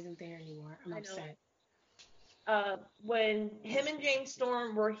Storm isn't there anymore. I'm upset. When him and James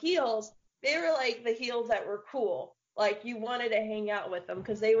Storm were heels, they were like the heels that were cool. Like, you wanted to hang out with them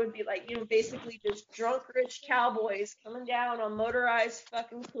because they would be like, you know, basically just drunk rich cowboys coming down on motorized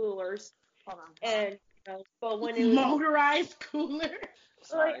fucking coolers. And but when it was motorized cooler,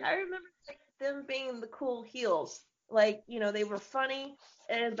 like, I remember like them being the cool heels. Like, you know, they were funny,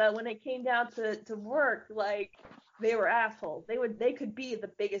 but when it came down to work, like, they were assholes. They could be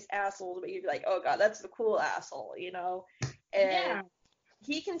the biggest assholes, but you'd be like, oh god, that's the cool asshole, you know. And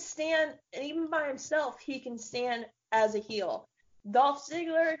he can stand, and even by himself, he can stand as a heel. Dolph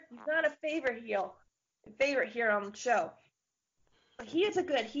Ziggler, he's not a favorite here on the show, but he is a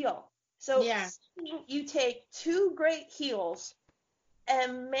good heel. So you take two great heels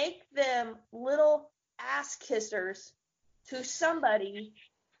and make them little ass kissers to somebody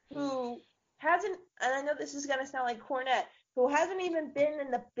who hasn't, and I know this is going to sound like Cornette, who hasn't even been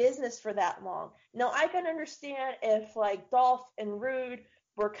in the business for that long. Now, I can understand if, like, Dolph and Rude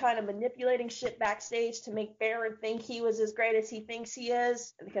were kind of manipulating shit backstage to make Baron think he was as great as he thinks he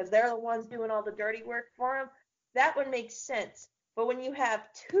is, because they're the ones doing all the dirty work for him. That would make sense. But when you have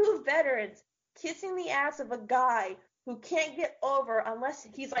two veterans kissing the ass of a guy who can't get over, unless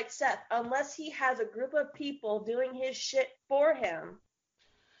he's like Seth, unless he has a group of people doing his shit for him.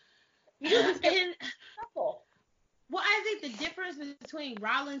 Well, I think the difference between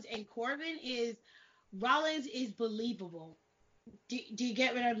Rollins and Corbin is Rollins is believable. Do you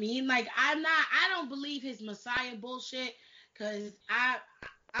get what I mean? Like, I don't believe his Messiah bullshit, because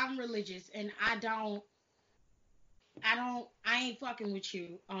I'm religious and I ain't fucking with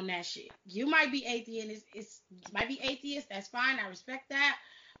you on that shit. You might be atheist, that's fine, I respect that,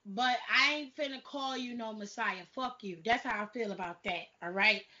 but I ain't finna call you no Messiah. Fuck you. That's how I feel about that,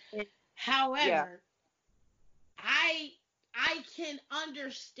 alright? However, I can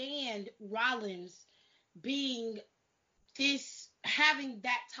understand Rollins being having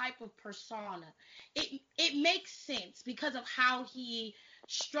that type of persona. It makes sense because of how he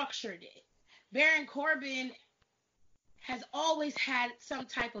structured it. Baron Corbin has always had some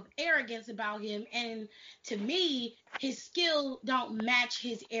type of arrogance about him, and to me, his skill don't match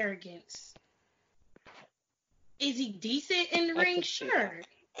his arrogance. Is he decent in the ring? Sure,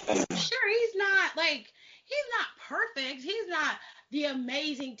 he's not perfect. He's not the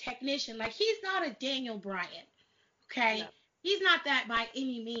amazing technician. Like, he's not a Daniel Bryan. Okay? No. He's not that by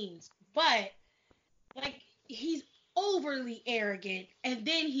any means. But, like, he's overly arrogant, and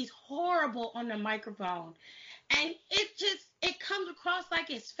then he's horrible on the microphone. And it comes across like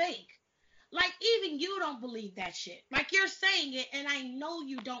it's fake. Like, even you don't believe that shit. Like, you're saying it, and I know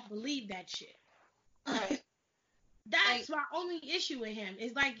you don't believe that shit. Right. That's my only issue with him.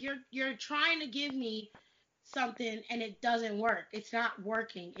 Is like, you're trying to give me something and it doesn't work. It's not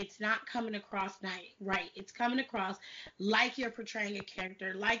working. It's not coming across right. It's coming across like you're portraying a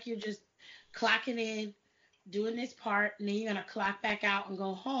character, like you're just clocking in, doing this part, and then you're gonna clock back out and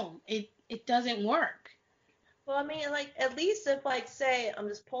go home. It doesn't work. Well, I mean, like, at least if, like, say, I'm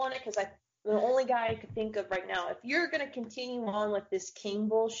just pulling it because the only guy I could think of right now, if you're going to continue on with this King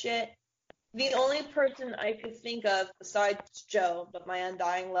bullshit, the only person I could think of besides Joe, but my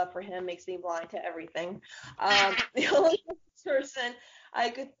undying love for him makes me blind to everything, the only person I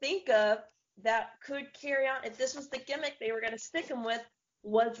could think of that could carry on, if this was the gimmick they were going to stick him with,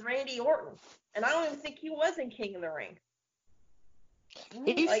 was Randy Orton. And I don't even think he was in King of the Ring.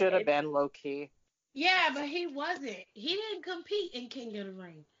 He should have been low-key. Yeah, but he wasn't. He didn't compete in King of the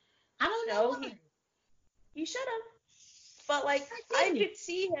Ring. I don't know why. He should have. But, like, I could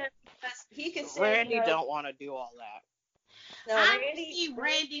see him because he could say, Randy don't want to do all that. No, I see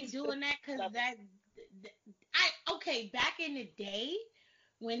Randy doing that because okay, back in the day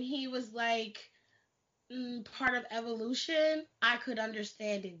when he was, like, part of Evolution, I could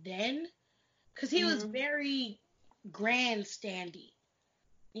understand it then because he was very grandstandy.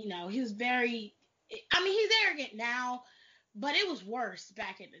 You know, he was very... I mean, he's arrogant now, but it was worse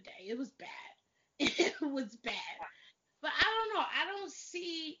back in the day. It was bad. It was bad. But I don't know. I don't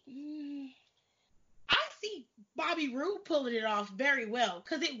see... I see Bobby Roode pulling it off very well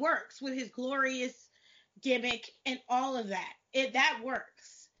because it works with his glorious gimmick and all of that. That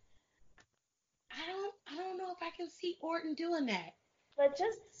works. I don't know if I can see Orton doing that. But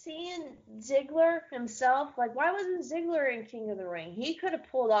just seeing Ziggler himself, like, why wasn't Ziggler in King of the Ring? He could have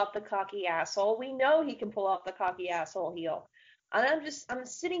pulled off the cocky asshole. We know he can pull off the cocky asshole heel. And I'm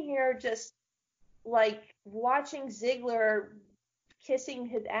sitting here just, like, watching Ziggler kissing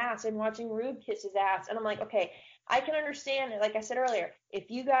his ass and watching Roode kiss his ass. And I'm like, okay, I can understand it. Like I said earlier,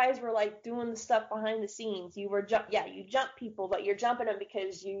 if you guys were, like, doing the stuff behind the scenes, you jump people, but you're jumping them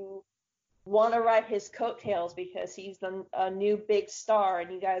because you want to ride his coattails because he's a new big star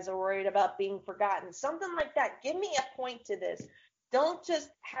and you guys are worried about being forgotten. Something like that. Give me a point to this. Don't just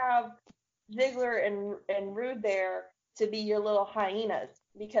have Ziggler and Roode there to be your little hyenas.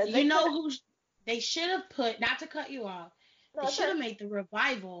 Because you know who they should have put, not to cut you off, they should have made the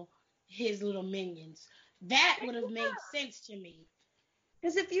Revival his little minions. That would have made sense to me.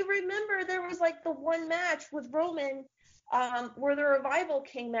 Because if you remember, there was, like, the one match with Roman where the Revival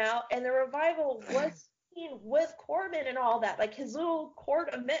came out, and the Revival was seen with Corbin and all that. Like, his little court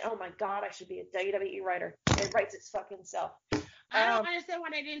event. Oh, my God, I should be a WWE writer. It writes its fucking self. I don't understand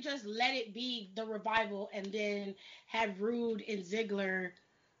why they didn't just let it be the Revival and then have Roode and Ziggler,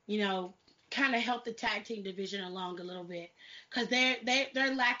 you know, kind of help the tag team division along a little bit. Because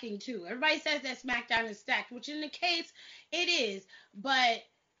they're lacking, too. Everybody says that SmackDown is stacked, which in the case, it is. But...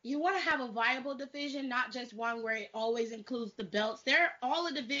 you want to have a viable division, not just one where it always includes the belts. All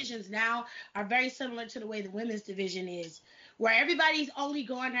the divisions now are very similar to the way the women's division is, where everybody's only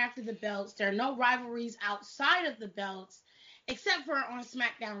going after the belts. There are no rivalries outside of the belts, except for on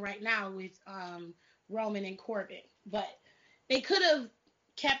SmackDown right now with Roman and Corbin. But they could have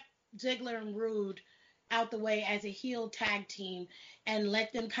kept Ziggler and Roode out the way as a heel tag team and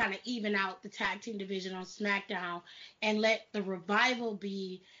let them kind of even out the tag team division on SmackDown and let the Revival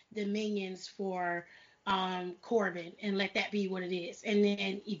be the minions for Corbin and let that be what it is. And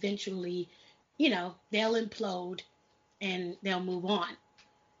then eventually, you know, they'll implode and they'll move on.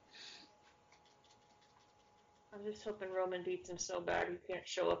 I'm just hoping Roman beats him so bad he can't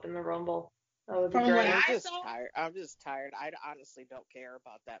show up in the Rumble. That would be From great. I'm just tired. I honestly don't care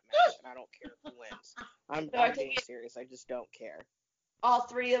about that match, and I don't care who wins. I'm being serious. I just don't care. All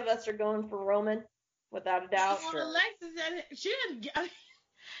three of us are going for Roman, without a doubt. Well, sure. Alexis said she doesn't. I mean,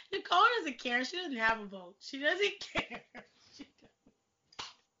 Nicole doesn't care. She doesn't have a vote. She doesn't care. She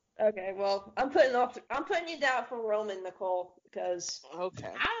doesn't. Okay, well, I'm putting you down for Roman, Nicole, because.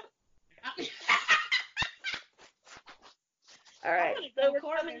 Okay. All right. I'm gonna go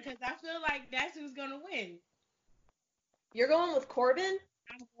Corbin because I feel like that's who's gonna win. You're going with Corbin?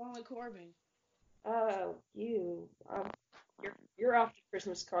 I'm going with Corbin. Oh, you're off the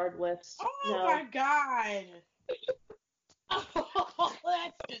Christmas card list. Oh my God. Oh,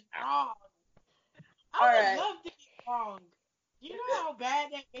 that's just wrong. I would love to be wrong. You know how bad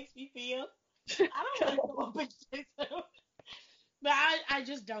that makes me feel? I don't want to go up against him. But I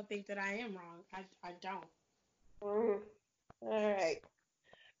just don't think that I am wrong. I don't. All right.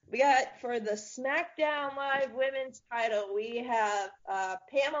 We got for the SmackDown Live Women's title, we have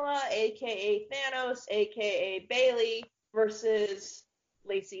Pamela, a.k.a. Thanos, a.k.a. Bayley, versus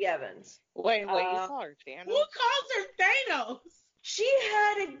Lacey Evans. Wait, you call her Thanos? Who calls her Thanos? She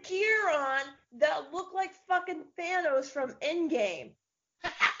had a gear on that looked like fucking Thanos from Endgame.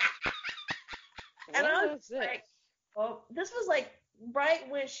 And I was like, oh, this was like right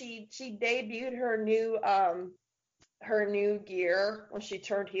when she debuted her new gear when she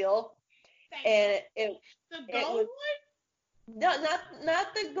turned heel, and it gold was, one? No,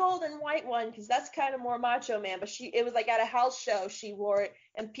 not the gold and white one, because that's kind of more Macho Man. But it was like at a house show she wore it,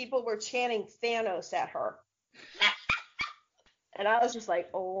 and people were chanting Thanos at her. And I was just like,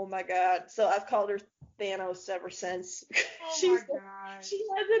 oh my god. So I've called her Thanos ever since. Oh my god. She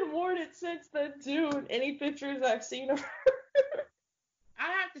hasn't worn it since then, too. Any pictures I've seen of her.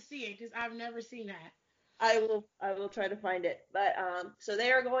 I have to see it because I've never seen that. I will try to find it. But so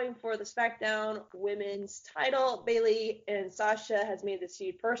they are going for the SmackDown Women's title. Bayley and Sasha has made this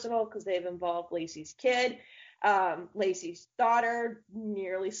feud personal because they've involved Lacey's kid. Lacey's daughter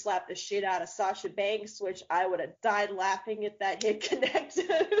nearly slapped the shit out of Sasha Banks, which I would have died laughing if that hit connected.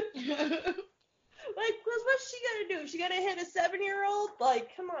 Like, what's she gonna do? She gonna hit a 7-year-old?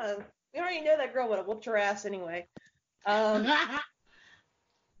 Like, come on. We already know that girl would have whooped her ass anyway.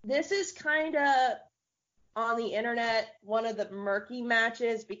 This is kind of, on the internet, one of the murky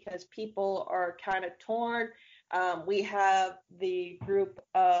matches because people are kind of torn. We have the group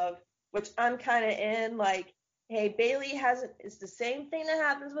of, which I'm kind of in, like, hey, Bayley hasn't, it's the same thing that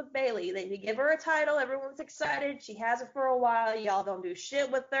happens with Bayley. They give her a title, everyone's excited, she has it for a while, y'all don't do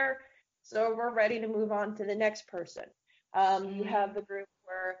shit with her, so we're ready to move on to the next person. You have the group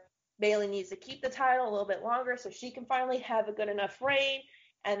where Bayley needs to keep the title a little bit longer so she can finally have a good enough reign,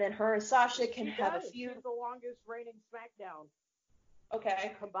 and then her and Sasha can have a feud. She's the longest reigning SmackDown.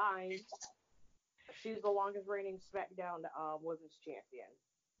 Okay. Combined. She's the longest reigning SmackDown Women's Champion.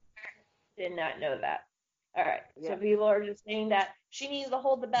 Did not know that. All right. Yeah. So people are just saying that she needs to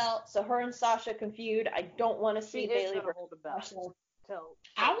hold the belt so her and Sasha can feud. I don't want to see Bayley hold the belt.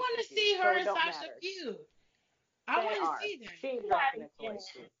 I want to see her and Sasha feud. I want to see that. She's dropping it to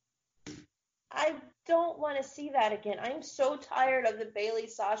Lacey. I don't want to see that again. I'm so tired of the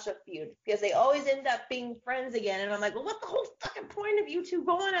Bayley-Sasha feud because they always end up being friends again. And I'm like, well, what's the whole fucking point of you two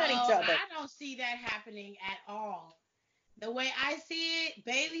going at each other? I don't see that happening at all. The way I see it,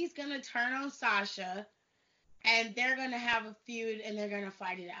 Bayley's going to turn on Sasha, and they're going to have a feud, and they're going to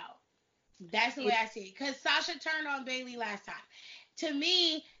fight it out. That's the way I see it. Because Sasha turned on Bayley last time. To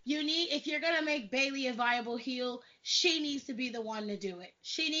me, if you're going to make Bayley a viable heel, she needs to be the one to do it.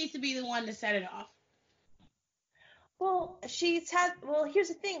 She needs to be the one to set it off. Well, here's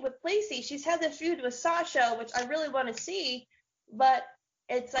the thing with Lacey. She's had this feud with Sasha, which I really want to see, but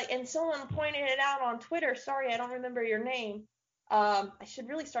it's like, and someone pointed it out on Twitter. Sorry, I don't remember your name. I should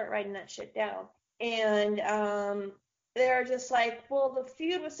really start writing that shit down. And they're just like, well, the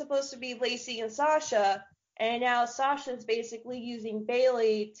feud was supposed to be Lacey and Sasha, and now Sasha's basically using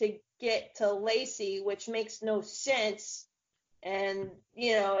Bayley to get to Lacey, which makes no sense. And,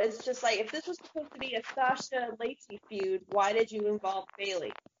 it's just like, if this was supposed to be a Sasha-Lacey feud, why did you involve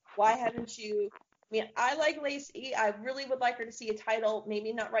Bayley? Why haven't you... I mean, I like Lacey. I really would like her to see a title,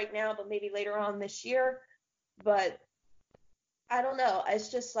 maybe not right now, but maybe later on this year. But I don't know. It's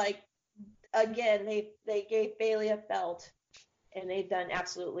just like, again, they gave Bayley a belt, and they've done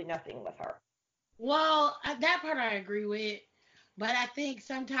absolutely nothing with her. Well, that part I agree with, but I think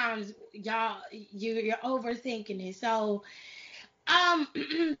sometimes you're overthinking it. So,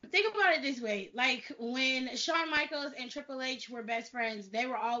 think about it this way: like when Shawn Michaels and Triple H were best friends, they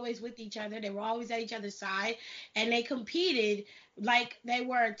were always with each other. They were always at each other's side, and they competed like they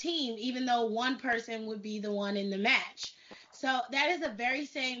were a team, even though one person would be the one in the match. So that is the very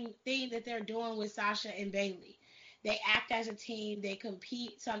same thing that they're doing with Sasha and Bayley. They act as a team. They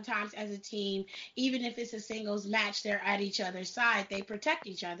compete sometimes as a team. Even if it's a singles match, they're at each other's side. They protect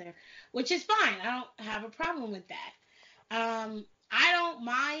each other, which is fine. I don't have a problem with that. I don't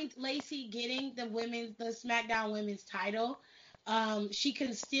mind Lacey getting the SmackDown Women's title. She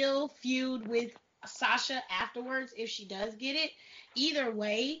can still feud with Sasha afterwards if she does get it. Either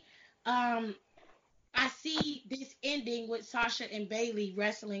way, I see this ending with Sasha and Bayley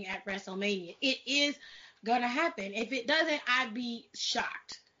wrestling at WrestleMania. It is gonna happen. If it doesn't, I'd be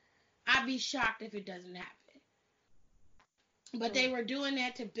shocked. I'd be shocked if it doesn't happen. But they were doing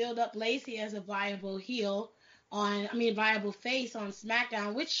that to build up Lacey as a viable viable face on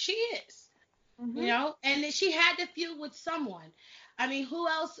SmackDown, which she is. Mm-hmm. And then she had to feud with someone. I mean, who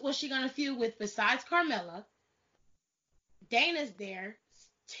else was she gonna feud with besides Carmella? Dana's there,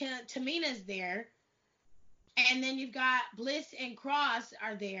 Tamina's there, and then you've got Bliss and Cross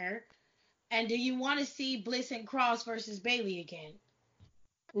are there. And do you want to see Bliss and Cross versus Bayley again?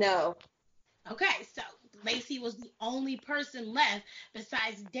 No. Okay, so Lacey was the only person left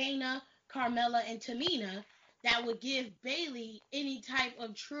besides Dana, Carmella, and Tamina that would give Bayley any type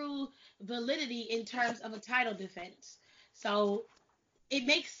of true validity in terms of a title defense. So it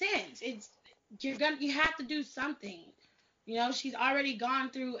makes sense. You have to do something. You know, she's already gone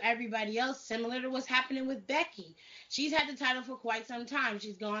through everybody else, similar to what's happening with Becky. She's had the title for quite some time.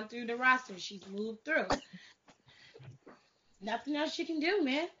 She's gone through the roster. She's moved through. Nothing else she can do,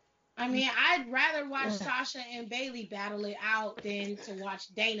 man. I mean, I'd rather watch Sasha and Bayley battle it out than to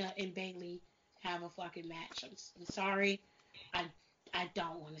watch Dana and Bayley have a fucking match. I'm sorry. I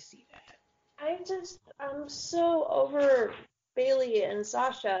don't want to see that. I'm so over Bayley and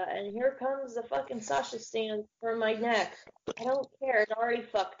Sasha, and here comes the fucking Sasha stand for my neck. I don't care. It's already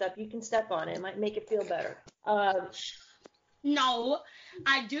fucked up. You can step on it. It might make it feel better. No,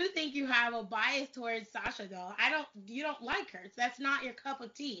 I do think you have a bias towards Sasha, though. You don't like her. That's not your cup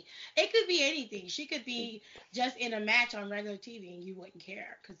of tea. It could be anything. She could be just in a match on regular TV and you wouldn't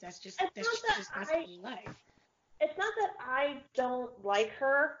care, because that's just not something you like. It's not that I don't like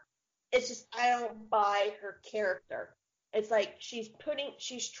her. It's just I don't buy her character. It's like she's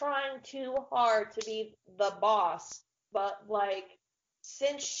trying too hard to be the boss, but like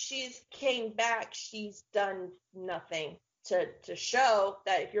since she's came back, she's done nothing to show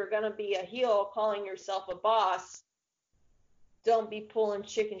that if you're gonna be a heel calling yourself a boss, don't be pulling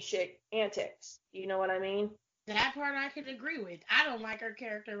chicken shit antics. You know what I mean? That part I could agree with. I don't like her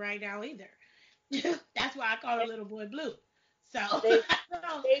character right now either. That's why I call her Little Boy Blue. So I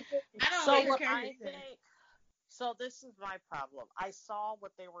don't like her character. So this is my problem. I saw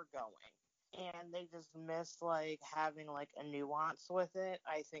what they were going, and they just missed like having like a nuance with it.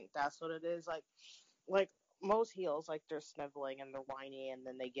 I think that's what it is. Like most heels, like they're sniveling and they're whiny, and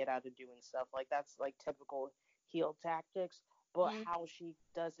then they get out of doing stuff. Like that's like typical heel tactics. But how she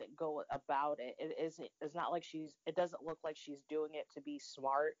doesn't go about it, it's not like it doesn't look like she's doing it to be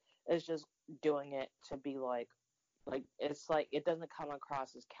smart. It's just doing it to be like it's like it doesn't come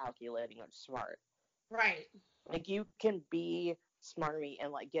across as calculating or smart. Right. Like you can be smarmy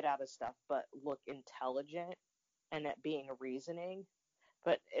and like get out of stuff, but look intelligent and it being reasoning.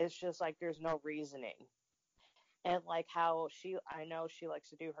 But it's just like there's no reasoning. And like how I know she likes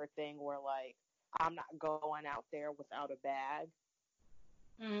to do her thing where like I'm not going out there without a bag.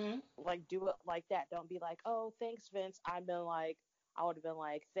 Mm-hmm. Like do it like that. Don't be like, oh, thanks, Vince. I would have been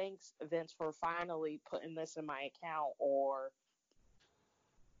like, thanks, Vince, for finally putting this in my account, or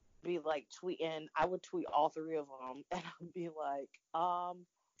be like tweeting. I would tweet all three of them, and I'd be like,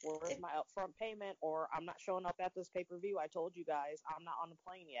 where's my upfront payment? Or I'm not showing up at this pay-per-view. I told you guys I'm not on the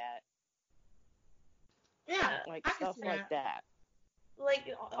plane yet. Yeah, like stuff like that. Like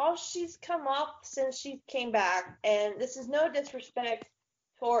all she's come off since she came back, and this is no disrespect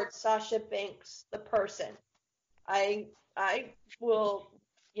towards Sasha Banks, the person. I will,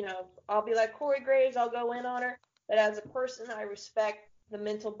 I'll be like Corey Graves, I'll go in on her, but as a person, I respect the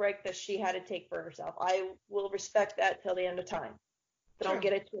mental break that she had to take for herself. I will respect that till the end of time. Sure. Don't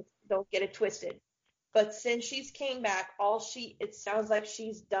get it twisted. But since she's came back, it sounds like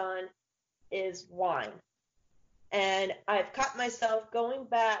she's done is whine. And I've caught myself going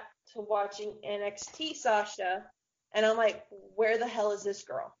back to watching NXT Sasha, and I'm like, where the hell is this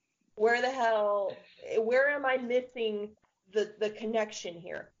girl? Where am I missing the connection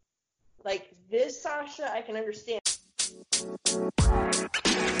here? Like this Sasha, I can understand.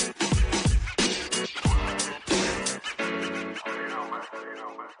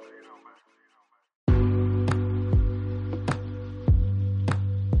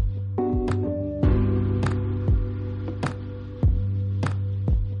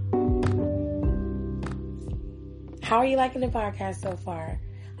 How are you liking the podcast so far?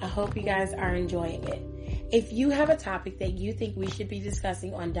 I hope you guys are enjoying it. If you have a topic that you think we should be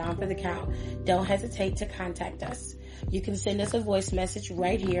discussing on Down for the Count, don't hesitate to contact us. You can send us a voice message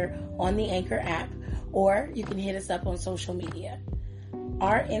right here on the Anchor app, or you can hit us up on social media.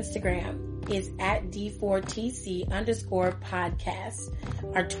 Our Instagram is at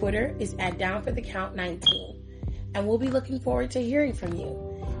D4TC_podcast. Our Twitter is at DownForTheCount19. And we'll be looking forward to hearing from you.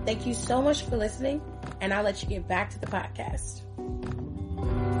 Thank you so much for listening, and I'll let you get back to the podcast.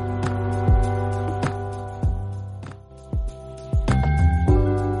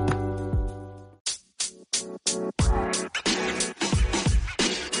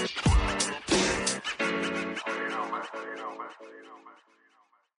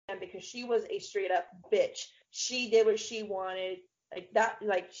 Because she was a straight up bitch. She did what she wanted.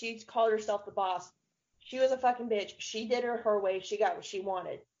 She called herself the boss. She was a fucking bitch. She did her way. She got what she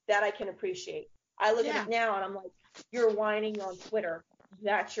wanted. That I can appreciate. I look at it now and I'm like, you're whining on Twitter.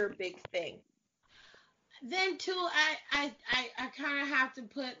 That's your big thing. Then too, I kind of have to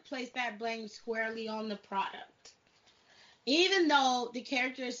place that blame squarely on the product. even though the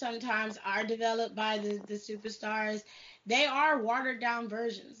characters sometimes are developed by the superstars, they are watered down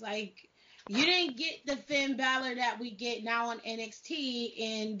versions. Like, you didn't get the Finn Balor that we get now on NXT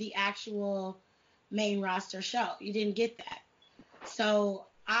in the actual main roster show. You didn't get that. So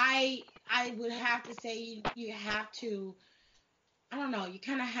I would have to say you have to, I don't know, you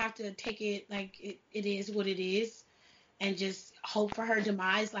kind of have to take it like it is what it is, and just hope for her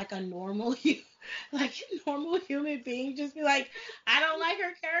demise like a normal human being. Just be like, I don't like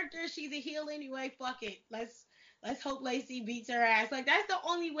her character. She's a heel anyway. Fuck it. Let's hope Lacey beats her ass. Like, that's the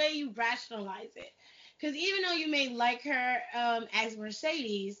only way you rationalize it. Because even though you may like her as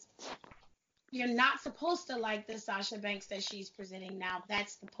Mercedes, you're not supposed to like the Sasha Banks that she's presenting now.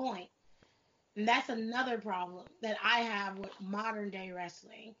 That's the point. And that's another problem that I have with modern day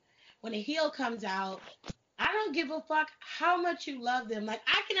wrestling. When a heel comes out, I don't give a fuck how much you love them. Like,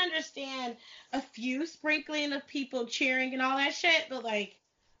 I can understand a few sprinkling of people cheering and all that shit, but, like,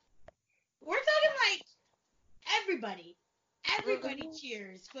 we're talking, like, everybody. Everybody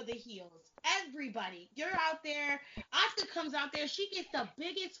cheers for the heels. Everybody. You're out there. Asuka comes out there. She gets the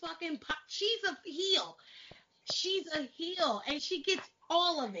biggest fucking pop. She's a heel. She's a heel, and she gets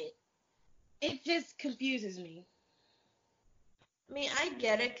all of it. It just confuses me. I mean, I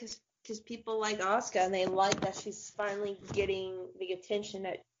get it, because people like Asuka, and they like that she's finally getting the attention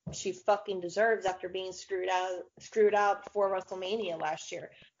that she fucking deserves after being screwed out before WrestleMania last year.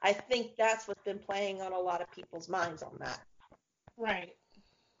 I think that's what's been playing on a lot of people's minds on that. Right.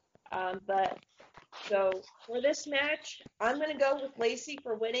 But so for this match, I'm going to go with Lacey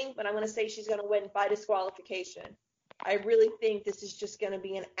for winning, but I'm going to say she's going to win by disqualification. I really think this is just going to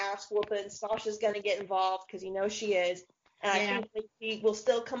be an ass whooping. Sasha's going to get involved because you know she is. And I think Lacey will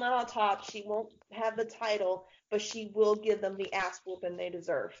still come out on top. She won't have the title, but she will give them the ass whooping they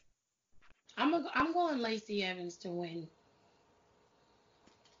deserve. I'm going Lacey Evans to win.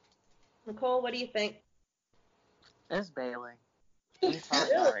 Nicole, what do you think? It's Bayley. He's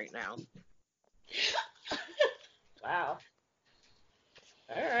talking right now. Wow.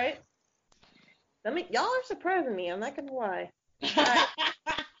 All right. Y'all are surprising me. I'm not gonna lie.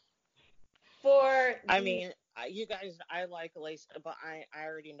 You guys, I like Lacey, but I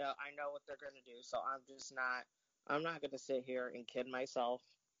already know. I know what they're gonna do, so I'm not gonna sit here and kid myself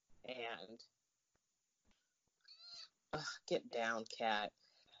and get down, Kat.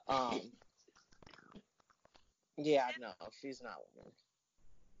 Yeah, no, she's not winning.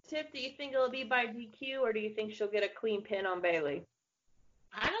 Tiff, do you think it'll be by DQ, or do you think she'll get a clean pin on Bayley?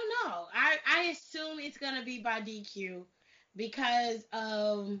 I don't know. I assume it's going to be by DQ because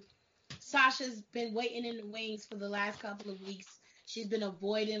Sasha's been waiting in the wings for the last couple of weeks. She's been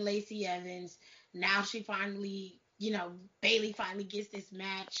avoiding Lacey Evans. Now she finally, Bayley finally gets this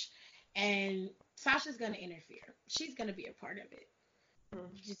match, and Sasha's going to interfere. She's going to be a part of it.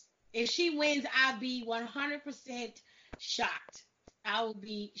 Just, if she wins, I'll be 100% shocked. I will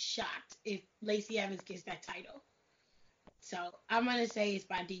be shocked if Lacey Evans gets that title. So I'm going to say it's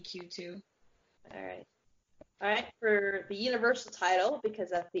by DQ too. All right. For the Universal title, because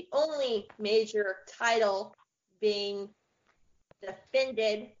that's the only major title being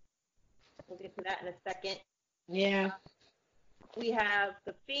defended. We'll get to that in a second. Yeah. We have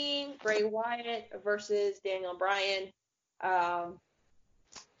The Fiend, Bray Wyatt versus Daniel Bryan.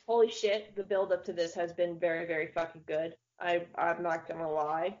 Holy shit, the build up to this has been very, very fucking good. I'm not going to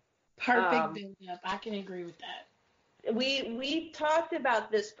lie. Perfect build up. I can agree with that. We talked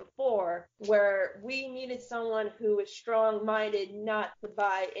about this before, where we needed someone who was strong-minded not to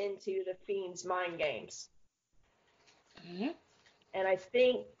buy into the Fiend's mind games. Mm-hmm. And I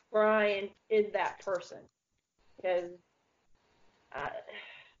think Bryan is that person. Because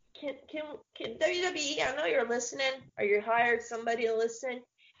can WWE, I know you're listening, or you hired somebody to listen,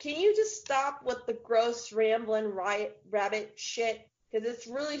 can you just stop with the gross rambling rabbit shit? Because it's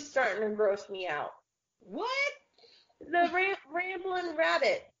really starting to gross me out. What? The rambling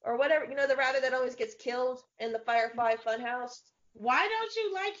rabbit, or whatever, the rabbit that always gets killed in the Firefly Funhouse. Why don't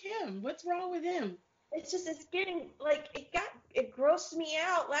you like him? What's wrong with him? It's getting, it grossed me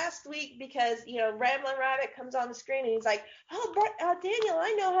out last week because, Rambling Rabbit comes on the screen and he's like, Daniel,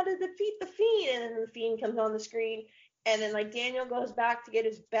 I know how to defeat the Fiend. And then the Fiend comes on the screen. And then, Daniel goes back to get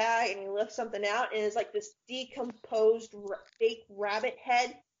his bag and he lifts something out. And it's this decomposed fake rabbit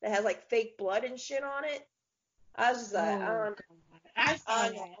head that has, fake blood and shit on it. I was just I saw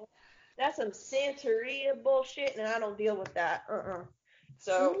that. That's some Santeria bullshit, and I don't deal with that.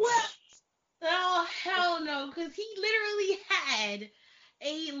 So. What? Oh, hell no, because he literally had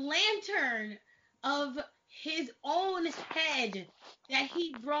a lantern of his own head that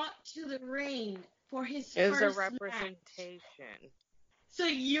he brought to the ring for his It's first a representation. Match. So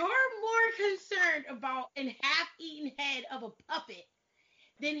you're more concerned about an half-eaten head of a puppet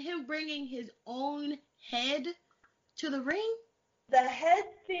than him bringing his own head to the ring? The head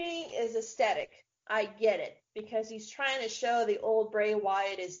thing is aesthetic. I get it, because he's trying to show the old Bray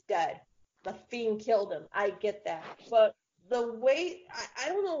Wyatt is dead. The Fiend killed him. I get that. But the way, I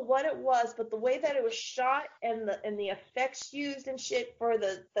don't know what it was, but the way that it was shot and the effects used and shit for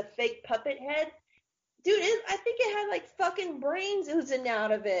the fake puppet head, dude, I think it had like fucking brains oozing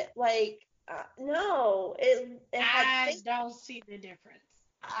out of it. Like, no. I don't see the difference.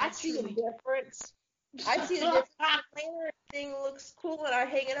 I see the difference. I see the difference. The Lantern thing looks cool and I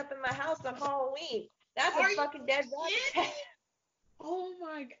hang it up in my house on Halloween. That's a fucking dead rabbit. Oh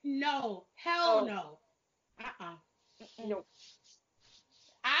my god. No. Hell no. No.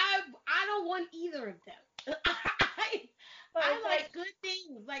 I don't want either of them. I like good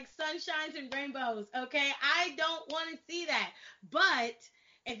things like sunshines and rainbows, okay? I don't want to see that. But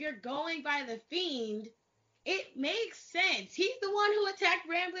if you're going by the Fiend, it makes sense. He's the one who attacked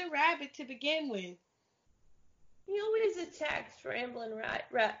Ramblin' Rabbit to begin with. He always attacks Ramblin' Rabbit.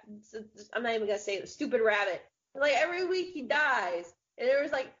 I'm not even going to say it. Stupid rabbit. Like, every week he dies. And there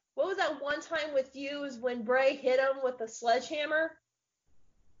was like, what was that one time with you is when Bray hit him with a sledgehammer?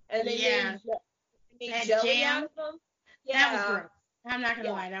 And they made jelly jam out of him? Yeah. That was gross. I'm not going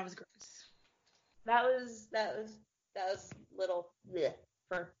to lie. That was gross. That was little bleh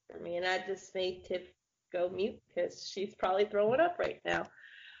for me. And I just made Tiff go mute because she's probably throwing up right now.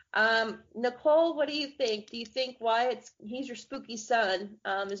 Nicole, what do you think? Do you think he's your spooky son?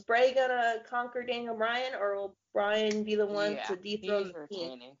 Is Bray gonna conquer Daniel Bryan, or will Bryan be the one to dethrone the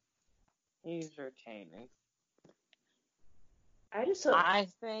Fiend? He's retaining. I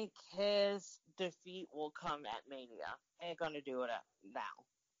think his defeat will come at Mania. Ain't gonna do it now.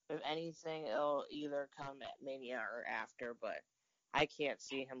 If anything, it'll either come at Mania or after, but I can't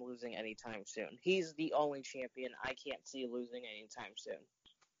see him losing anytime soon. He's the only champion I can't see losing anytime soon.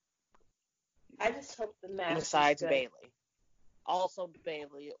 I just hope the match besides Bayley. Also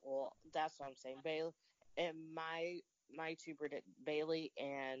Bayley, well, that's what I'm saying. Bayley and my two predict Bayley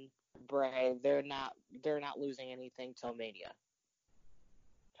and Bray, they're not losing anything till Mania.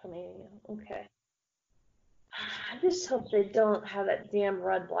 Okay. I just hope they don't have that damn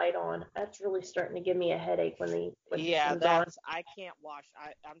red light on. That's really starting to give me a headache when they I can't watch.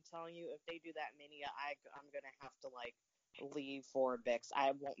 I'm telling you, if they do that Mania, I'm gonna have to like leave for a bit.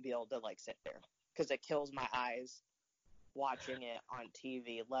 I won't be able to like sit there because it kills my eyes watching it on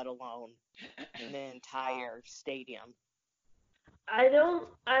TV, let alone an entire stadium. I don't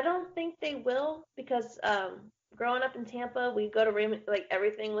think they will, because growing up in Tampa, we go to Raymond, like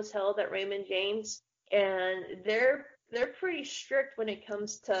everything was held at Raymond James, and they're pretty strict when it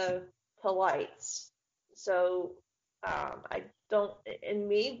comes to lights. So I don't, and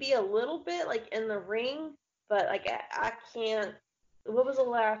maybe a little bit like in the ring, but like I can't. What was the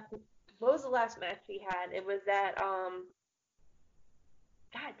last match he had? It was that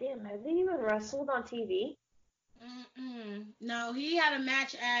God damn, has he even wrestled on TV? No, he had a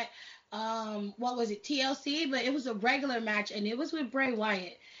match at what was it, TLC, but it was a regular match and it was with Bray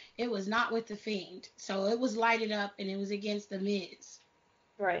Wyatt. It was not with the Fiend, so it was lighted up and it was against the Miz.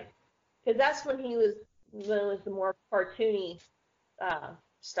 Right, because that's when it was the more cartoony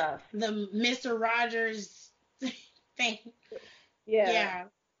stuff. The Mr. Rogers thing. Yeah.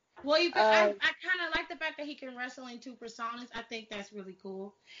 Well, I kind of like the fact that he can wrestle in two personas. I think that's really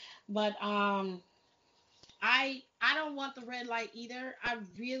cool. But I don't want the red light either. I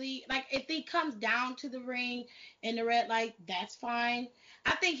really like if he comes down to the ring in the red light, that's fine.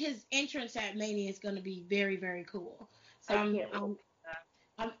 I think his entrance at Mania is going to be very, very cool. So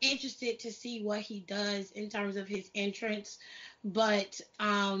I'm interested to see what he does in terms of his entrance, but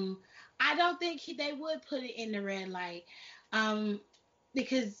I don't think they would put it in the red light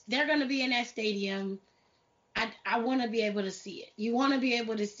because they're going to be in that stadium. I want to be able to see it. You want to be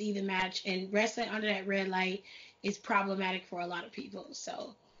able to see the match, and wrestling under that red light is problematic for a lot of people.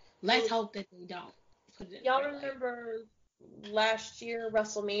 So let's hope that they don't put it in Y'all the red remember last year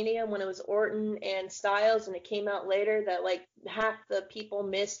WrestleMania when it was Orton and Styles, and it came out later that like half the people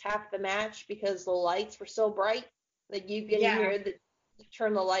missed half the match because the lights were so bright that you can hear that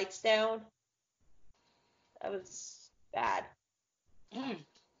turn the lights down. That was bad.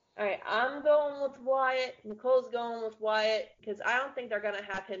 All right, I'm going with Wyatt. Nicole's going with Wyatt because I don't think they're gonna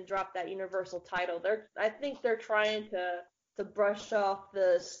have him drop that Universal title. I think they're trying to brush off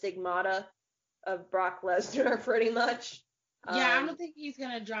the stigmata of Brock Lesnar pretty much. Yeah, I don't think he's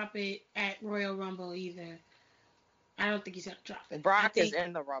gonna drop it at Royal Rumble either. I don't think he's gonna drop it. Brock is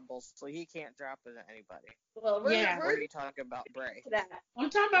in the Rumble, so he can't drop it to anybody. Well, what are you talking about, Bray? I'm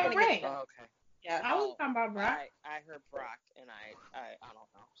talking about Bray. Oh, okay. Yeah. I was talking about Brock. I heard Brock, and I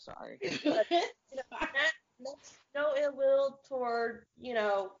don't know. Sorry. That's no ill will toward,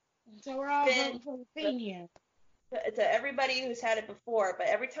 So we're all voting for the Fiend here. To everybody who's had it before, but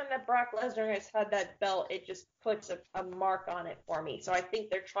every time that Brock Lesnar has had that belt, it just puts a mark on it for me. So I think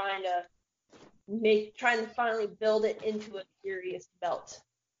they're trying to finally build it into a serious belt.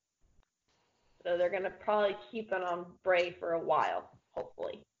 So they're gonna probably keep it on Bray for a while,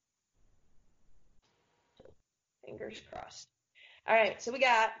 hopefully. So, fingers crossed. All right, so we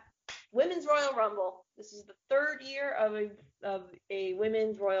got Women's Royal Rumble. This is the third year of a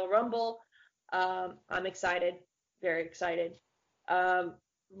Women's Royal Rumble. I'm excited. Very excited.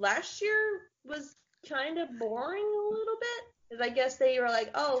 Last year was kind of boring a little bit, because I guess they were like,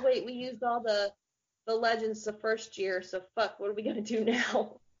 oh, wait, we used all the legends the first year, so fuck, what are we going to do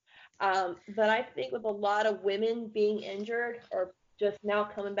now? But I think with a lot of women being injured or just now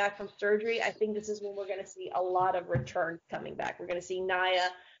coming back from surgery, I think this is when we're going to see a lot of returns coming back. We're going to see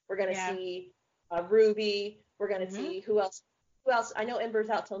Nia. We're going to see Ruby. We're going to see who else. I know Ember's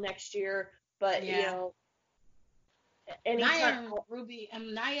out till next year, but, anytime.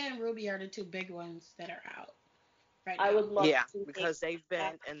 Nia and Ruby are the two big ones that are out right now. I would love to because they've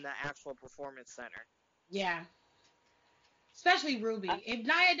been in the actual performance center. Yeah. Especially Ruby. If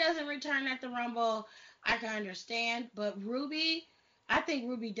Nia doesn't return at the Rumble, I can understand. But Ruby, I think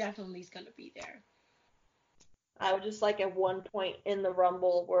Ruby definitely is going to be there. I would just like at one point in the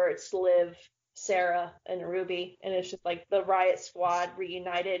Rumble where it's Liv, Sarah, and Ruby, and it's just like the Riot Squad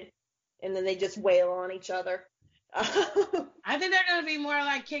reunited, and then they just wail on each other. I think they're going to be more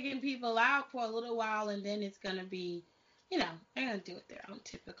like kicking people out for a little while, and then it's going to be, they're going to do it their own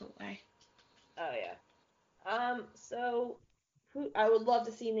typical way. Oh, yeah. So I would love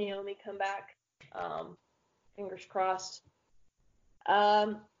to see Naomi come back. Fingers crossed.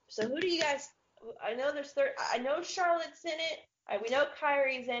 So who do you guys? I know I know Charlotte's in it. We know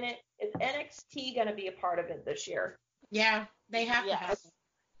Kyrie's in it. Is NXT gonna be a part of it this year? Yeah, they have to have it.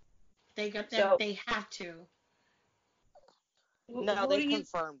 They have to. No, they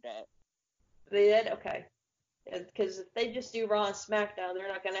confirmed it. They did? Okay. Because if they just do Raw and SmackDown, they're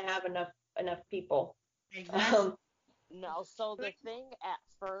not gonna have enough people. Exactly. No, so the thing at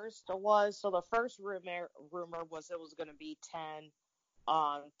first was, the first rumor was it was going to be 10,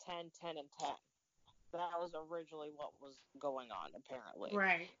 10, and 10. That was originally what was going on, apparently.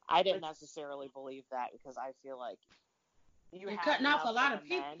 Right. I didn't necessarily believe that, because I feel like you're cutting off a lot of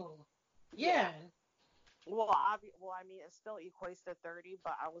people. Yeah. Well, I mean, it still equates to 30,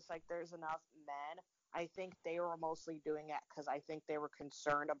 but I was like, there's enough men. I think they were mostly doing it because I think they were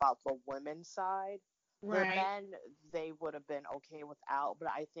concerned about the women's side. Right. The men, they would have been okay without, but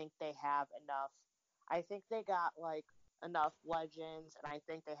I think they have enough. I think they got, enough legends, and I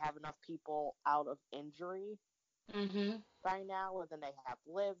think they have enough people out of injury by now, and then they have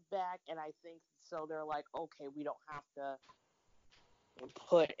Liv back, and I think so they're like, okay, we don't have to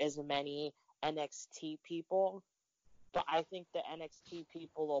put as many NXT people, but I think the NXT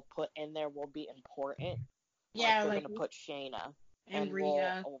people they'll put in there will be important. Yeah, they're going to put Shayna. And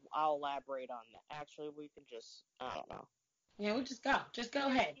Rhea. I'll elaborate on that. Actually, we can just, I don't know. Yeah, we'll just go. Just go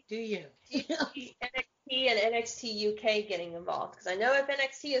ahead. Do you. NXT and NXT UK getting involved. Because I know if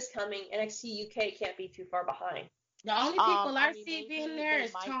NXT is coming, NXT UK can't be too far behind. The only people I see being there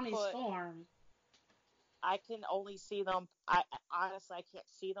is Toni Storm. I can only see them, honestly, I can't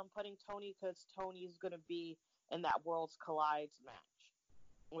see them putting Toni, because Toni's going to be in that Worlds Collides match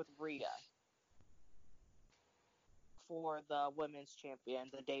with Rhea for the women's champion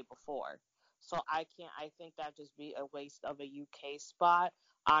the day before. So I think that'd just be a waste of a UK spot.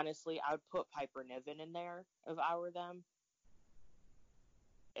 Honestly, I would put Piper Niven in there if I were them.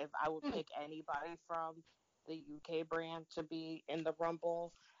 If I would pick anybody from the UK brand to be in the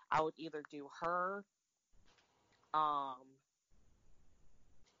Rumble, I would either do her, Kaylee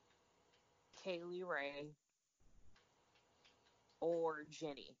Ray, or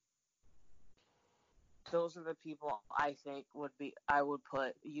Jinny. Those are the people I think I would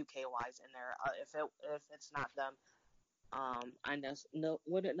put UK wise in there. If it's not them, I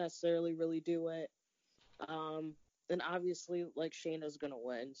wouldn't necessarily really do it. And obviously, Shayna's gonna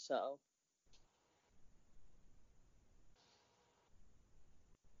win, so.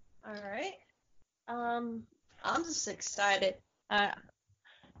 All right. I'm just excited.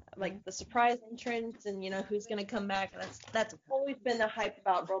 The surprise entrance and who's gonna come back. That's always been the hype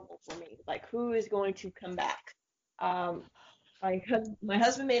about Rumble for me. Who is going to come back? My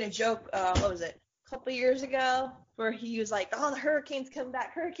husband made a joke. What was it? couple years ago where he was like, "Oh, the hurricane's coming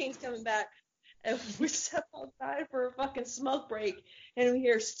back, and we step outside for a fucking smoke break, and we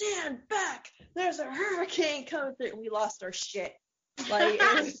hear, "Stand back! There's a hurricane coming through," and we lost our shit. Like,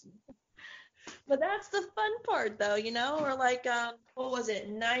 but that's the fun part, though, you know? Or like, what was it,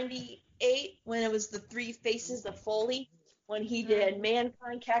 98, when it was the Three Faces of Foley, when he did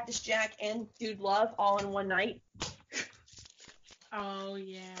Mankind, Cactus Jack, and Dude Love all in one night. Oh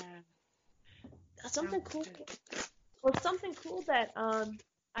yeah. Something cool. Well, something cool that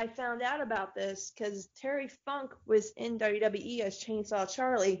I found out about this, because Terry Funk was in WWE as Chainsaw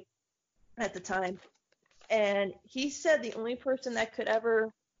Charlie at the time, and he said the only person that could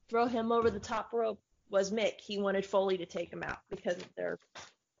ever throw him over the top rope was Mick. He wanted Foley to take him out because they're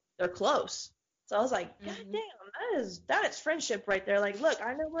close. So I was like, God damn, that is friendship right there. Like, look,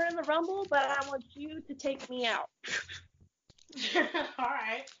 I know we're in the Rumble, but I want you to take me out. All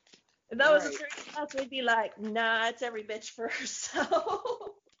right. If that was a straight match, we'd be like, nah, it's every bitch for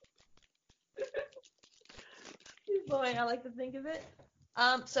herself. Boy, I like to think of it.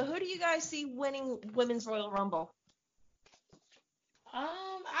 So who do you guys see winning Women's Royal Rumble?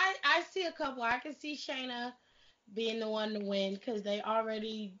 I see a couple. I can see Shayna being the one to win, because they're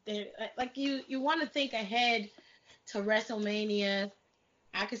like, you want to think ahead to WrestleMania.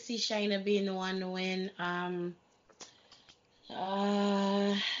 I could see Shayna being the one to win.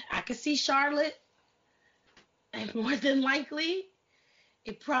 I could see Charlotte, and more than likely,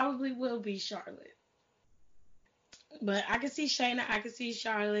 it probably will be Charlotte. But I could see Shayna, I could see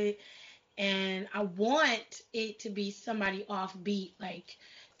Charlotte, and I want it to be somebody offbeat, like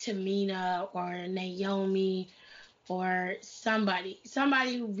Tamina or Naomi, or somebody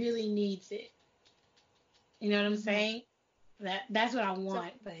who really needs it. You know what I'm saying? That's what I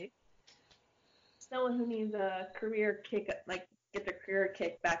want. But someone who needs a career kick, like get their career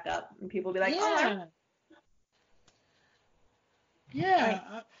kick back up, and people be like, yeah. Yeah.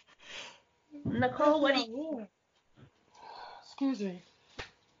 Right. Nicole, what do you? Excuse me.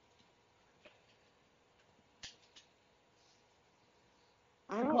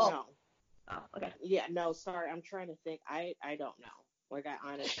 I don't know. Oh, okay. Yeah, no, sorry. I'm trying to think. I don't know. Like, I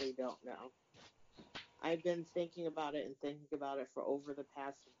honestly don't know. I've been thinking about it for over the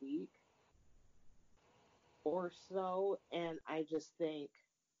past week or so, and I just think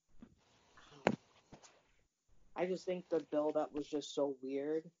the build-up was just so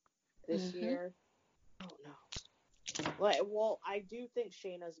weird this year. I don't know. Well, I do think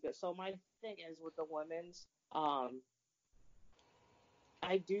Shayna's good. So my thing is with the women's,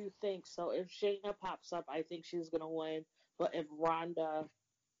 I do think so. If Shayna pops up, I think she's gonna win. But if Ronda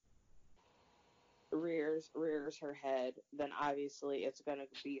rears her head, then obviously it's gonna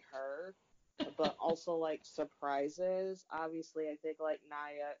be her. But also, like, surprises, obviously I think like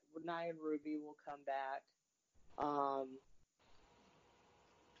Nia and Ruby will come back.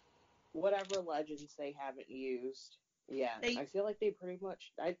 Whatever legends they haven't used. Yeah, I feel like they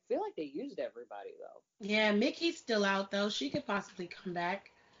used everybody, though. Yeah, Mickey's still out, though. She could possibly come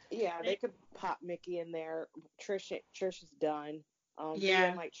back. Yeah, they could pop Mickey in there. Trish is done. Yeah.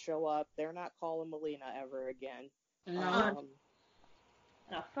 They might show up. They're not calling Melina ever again. No.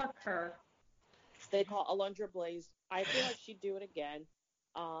 No, fuck her. They call Alundra Blaze. I feel like she'd do it again.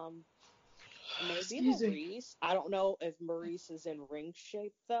 Maybe Maurice. I don't know if Maurice is in ring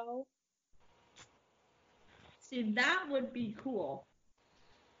shape, though. See, that would be cool.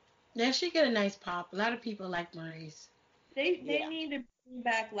 Yeah, she get a nice pop. A lot of people like Maurice. They need to bring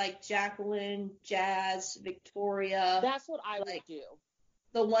back, like, Jacqueline, Jazz, Victoria. That's what I would do.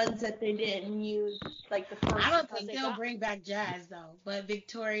 The ones that they didn't use, like the first. I don't think they'll bring back Jazz, though. But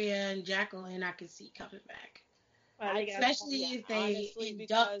Victoria and Jacqueline, I could see coming back. Especially if they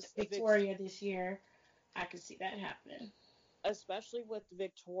induct Victoria this year. I could see that happening. Especially with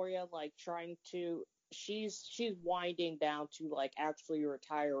Victoria, like, trying to... She's winding down to, like, actually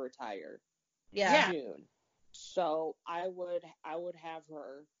retire. Yeah. Soon. So I would have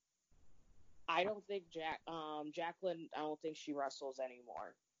her. I don't think Jacqueline. I don't think she wrestles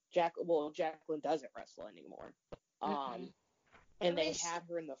anymore. Jacqueline doesn't wrestle anymore. And they had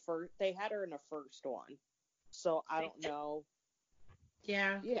her in the first. They had her in the first one. So I don't know.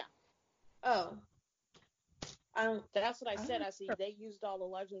 Yeah. Yeah. Oh. That's what I said. I see they used all the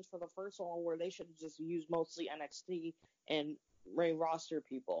legends for the first one, where they should have just used mostly NXT and main roster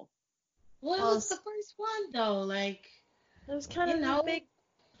people. Well, it was the first one, though. Like, it was kind of big.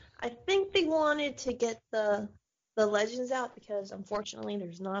 I think they wanted to get the legends out because, unfortunately,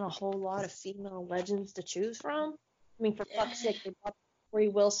 there's not a whole lot of female legends to choose from. I mean, for fuck's sake, they brought Brie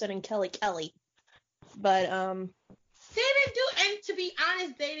Wilson and Kelly. But they didn't do, and to be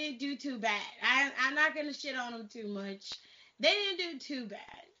honest, they didn't do too bad. I'm not gonna shit on them too much. They didn't do too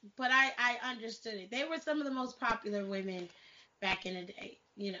bad, but I understood it. They were some of the most popular women back in the day,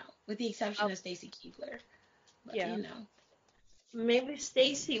 with the exception of Stacy Keibler. But, yeah. Maybe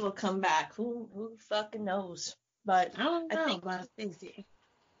Stacy will come back. Who fucking knows? But I don't know about Stacy.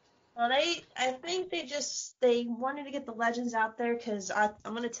 Well, I think they wanted to get the legends out there because I'm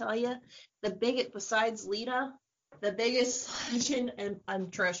gonna tell you, besides Lita, the biggest legend, and I'm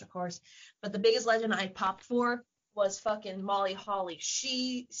Trish, of course, but the biggest legend I popped for was fucking Molly Holly.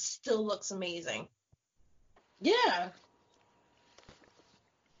 She still looks amazing. Yeah.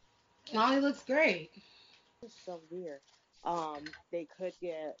 Molly looks great. It's so weird. They could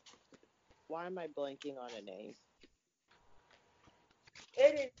get. Why am I blanking on a name?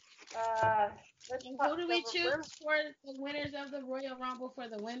 It is. Who do we choose for the winners of the Royal Rumble for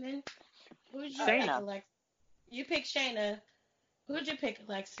the women? Who'd you pick, Alexis? You pick Shayna. Who'd you pick,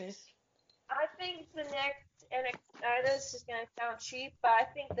 Alexis? I think the next NXT. I know this is gonna sound cheap, but I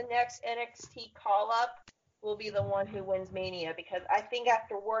think the next NXT call-up will be the one who wins Mania, because I think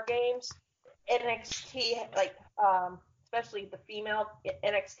after War Games, NXT, especially the female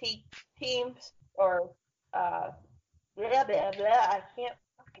NXT teams, or blah blah blah. I can't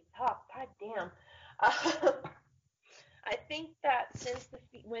fucking talk. God damn. I think that since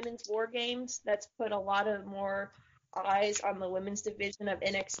the women's War Games, that's put a lot of more eyes on the women's division of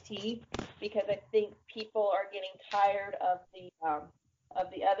NXT, because I think people are getting tired of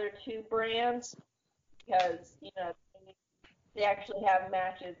the other two brands, because they actually have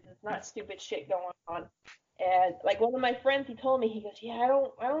matches. It's not stupid shit going on. And like one of my friends, he told me, he goes, yeah, I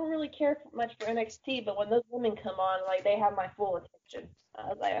don't really care much for NXT, but when those women come on, like, they have my full attention. I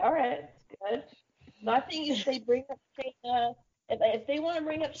was like, all right, that's good. So I think if they bring up Shayna, if they want to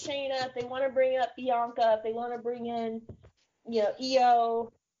bring up Shayna, if they want to bring up Bianca, if they want to bring in,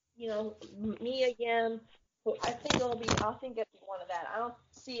 Io, me again, I think it'll be one of that. I don't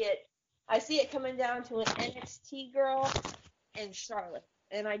see it. I see it coming down to an NXT girl and Charlotte,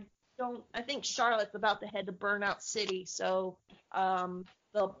 and I think Charlotte's about to head to Burnout City, so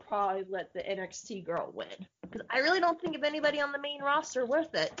they'll probably let the NXT girl win. Because I really don't think of anybody on the main roster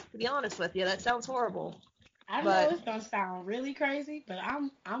worth it, to be honest with you. That sounds horrible. I know it's gonna sound really crazy, but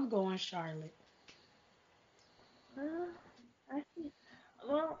I'm going Charlotte.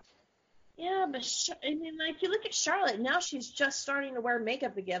 Yeah, but if you look at Charlotte now, she's just starting to wear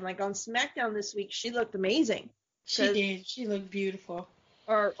makeup again. Like on SmackDown this week, she looked amazing. She did. She looked beautiful.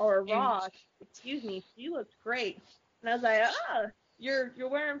 Or Raw, excuse me, she looked great. And I was like, you're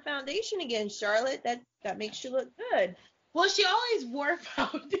wearing foundation again, Charlotte. That makes you look good. Well, she always wore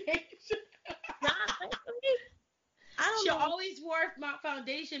foundation. She always wore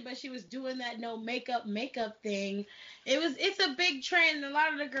foundation, but she was doing that no makeup thing. It's a big trend. A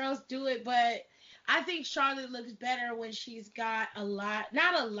lot of the girls do it, but I think Charlotte looks better when she's got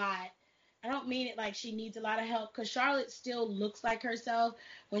not a lot. I don't mean it like she needs a lot of help, because Charlotte still looks like herself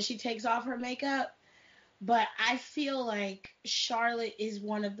when she takes off her makeup. But I feel like Charlotte is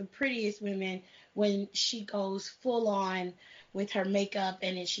one of the prettiest women when she goes full on with her makeup,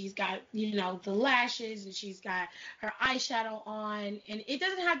 and then she's got, the lashes, and she's got her eyeshadow on, and it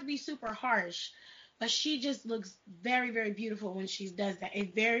doesn't have to be super harsh, but she just looks very, very beautiful when she does that.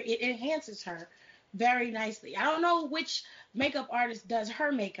 It enhances her very nicely. I don't know which makeup artist does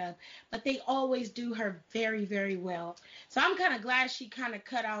her makeup, but they always do her very, very well. So I'm kind of glad she kind of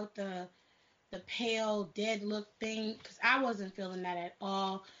cut out the pale, dead look thing, because I wasn't feeling that at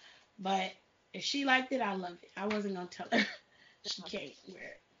all. But if she liked it, I love it. I wasn't going to tell her she can't wear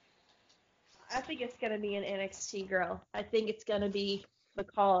it. I think it's going to be an NXT girl. I think it's going to be the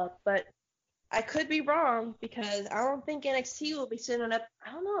call-up, but I could be wrong, because I don't think NXT will be sending up.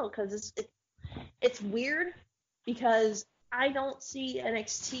 I don't know, because it's weird, because I don't see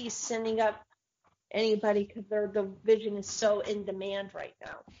NXT sending up anybody, because their division is so in demand right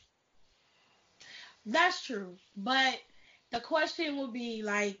now. That's true, but the question would be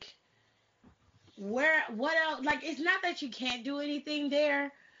like, what else? Like, it's not that you can't do anything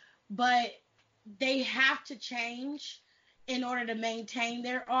there, but they have to change in order to maintain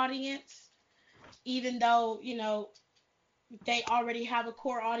their audience, even though, they already have a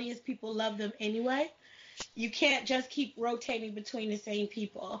core audience. People love them anyway. You can't just keep rotating between the same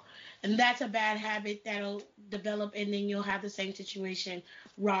people, and that's a bad habit that'll develop, and then you'll have the same situation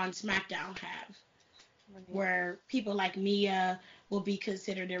Raw and SmackDown have, where people like Mia will be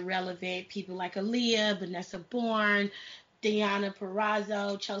considered irrelevant. People like Aaliyah, Vanessa Bourne, Deonna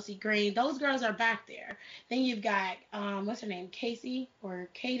Purrazzo, Chelsea Green, those girls are back there. Then you've got, what's her name, Casey or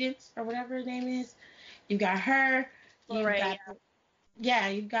Cadence or whatever her name is. You've got her. You've got Yeah,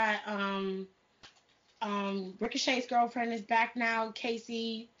 you've got Ricochet's girlfriend is back now,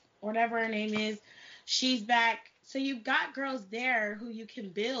 Casey, whatever her name is. She's back. So you've got girls there who you can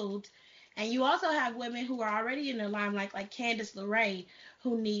build. And you also have women who are already in the limelight, like Candice LeRae,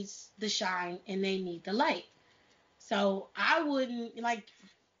 who needs the shine and they need the light. So I would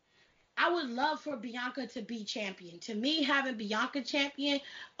love for Bianca to be champion. To me, having Bianca champion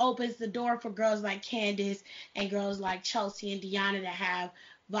opens the door for girls like Candice and girls like Chelsea and Deonna to have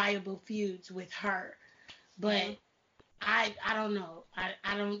viable feuds with her. But I don't know.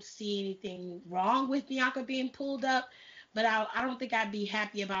 I don't see anything wrong with Bianca being pulled up, but I don't think I'd be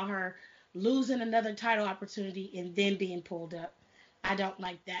happy about her losing another title opportunity and then being pulled up. I don't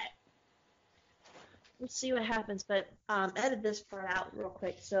like that. Let's see what happens, but edit this part out real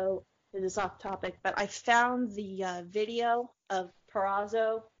quick so it is off topic. But I found the video of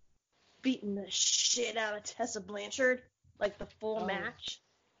Purrazzo beating the shit out of Tessa Blanchard, like the full match.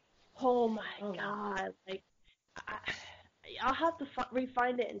 Oh my god! Like, I'll have to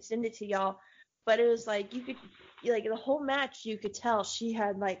re-find it and send it to y'all. But it was like you could, like the whole match, you could tell she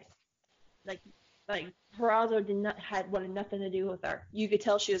had like Purrazzo wanted nothing to do with her. You could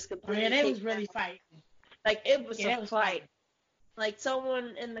tell she was completely. Yeah, they was really fighting. Like it was a fight. Like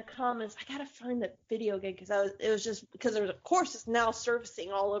someone in the comments, I gotta find the video again because it was just because there was, of course, it's now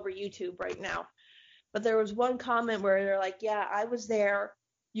surfacing all over YouTube right now. But there was one comment where they're like, "Yeah, I was there.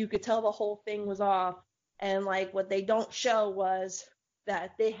 You could tell the whole thing was off." And like what they don't show was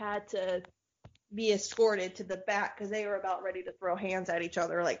that they had to be escorted to the back because they were about ready to throw hands at each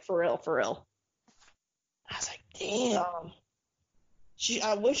other, like for real, for real. I was like, damn.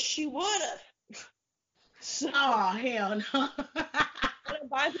 I wish she would have. Oh, hell no. I'm gonna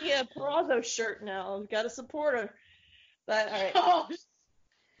buy me a Purrazzo shirt now. I've got to support her. But all right. Oh.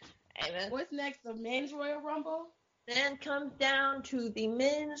 Amen. What's next? The men's Royal Rumble? Then comes down to the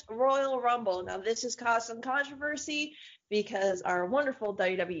men's Royal Rumble. Now this has caused some controversy because our wonderful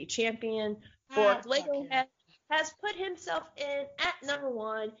WWE champion, Bork Legohead, has put himself in at number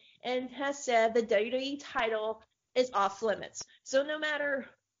 1 and has said the WWE title is off limits. So no matter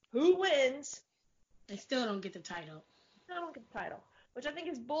who wins, they still don't get the title. They don't get the title, which I think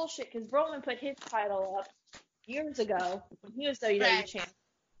is bullshit because Roman put his title up years ago when he was WWE champion.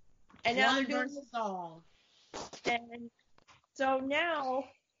 And now they're doing this all. And so now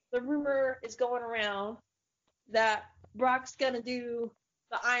the rumor is going around that Brock's going to do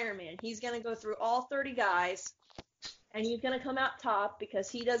the Iron Man. He's going to go through all 30 guys, and he's going to come out top because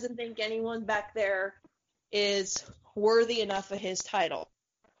he doesn't think anyone back there is worthy enough of his title.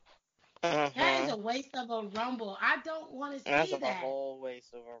 That is a waste of a Rumble. I don't want to see that. That's a whole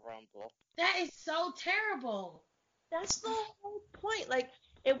waste of a Rumble. That is so terrible. That's the whole point. Like,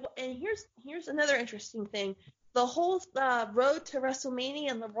 and here's another interesting thing. The whole road to WrestleMania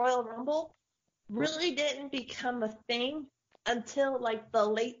and the Royal Rumble really didn't become a thing until like the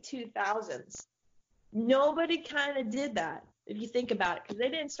late 2000s. Nobody kind of did that, if you think about it, because they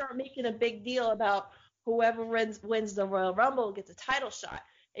didn't start making a big deal about whoever wins the Royal Rumble gets a title shot.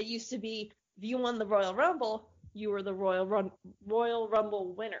 It used to be if you won the Royal Rumble, you were the Royal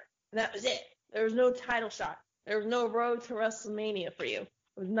Rumble winner. And that was it. There was no title shot. There was no road to WrestleMania for you.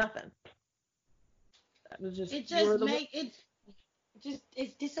 There was nothing. That was just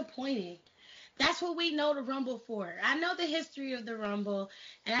it's disappointing. That's what we know the Rumble for. I know the history of the Rumble,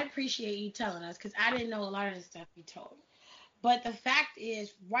 and I appreciate you telling us because I didn't know a lot of the stuff you told. But the fact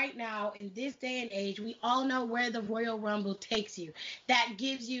is, right now, in this day and age, we all know where the Royal Rumble takes you. That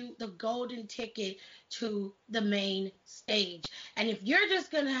gives you the golden ticket to the main stage. And if you're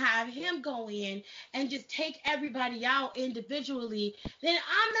just going to have him go in and just take everybody out individually, then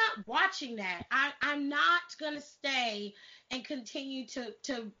I'm not watching that. I'm not going to stay and continue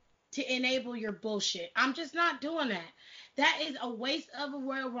to enable your bullshit. I'm just not doing that. That is a waste of a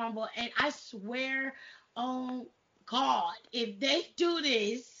Royal Rumble. And I swear on God, if they do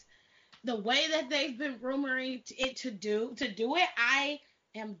this the way that they've been rumoring it to do it, I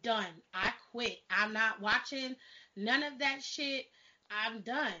am done. I quit. I'm not watching none of that shit. I'm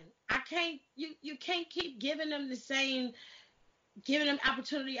done. I can't. You can't keep giving them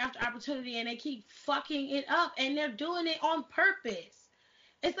opportunity after opportunity, and they keep fucking it up, and they're doing it on purpose.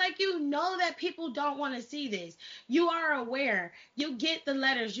 It's like you know that people don't want to see this. You are aware. You get the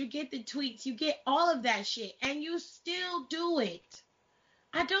letters. You get the tweets. You get all of that shit. And you still do it.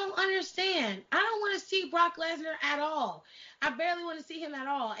 I don't understand. I don't want to see Brock Lesnar at all. I barely want to see him at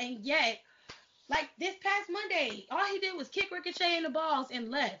all. And yet, like this past Monday, all he did was kick Ricochet in the balls and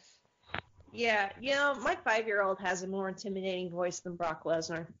left. Yeah, my 5-year-old has a more intimidating voice than Brock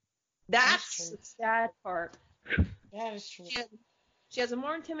Lesnar. That's the sad part. That is true. She has a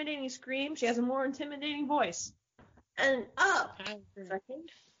more intimidating scream. She has a more intimidating voice. And second,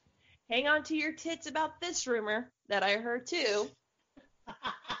 hang on to your tits about this rumor that I heard too.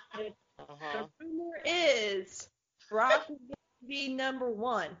 The rumor is Brock is going to be number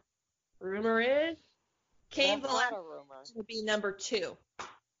 1. Rumor is Cain Velasquez will be number 2.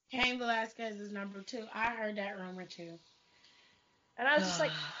 Cain Velasquez is number 2. I heard that rumor too. And I was just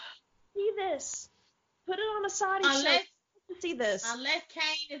like, see this. Put it on a Saudi show. See this. Unless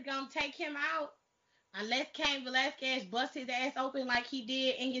Cain is going to take him out. Unless Cain Velasquez busts his ass open like he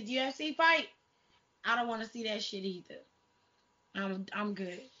did in his UFC fight. I don't want to see that shit either. I'm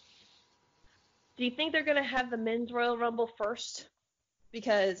good. Do you think they're going to have the men's Royal Rumble first?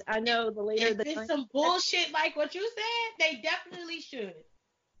 Because I know the later the it's some bullshit like what you said, they definitely should.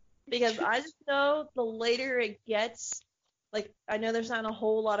 Because I just know the later it gets, like, I know there's not a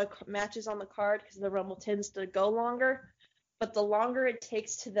whole lot of matches on the card because the Rumble tends to go longer, but the longer it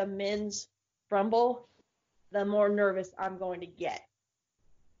takes to the men's Rumble, the more nervous I'm going to get.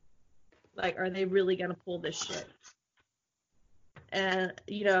 Like, are they really going to pull this shit? And,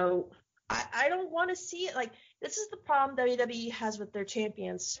 you know, I don't want to see it. Like, this is the problem WWE has with their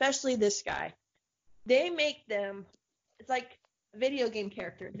champions, especially this guy. They make them, it's like a video game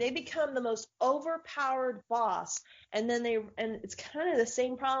character. They become the most overpowered boss, and it's kind of the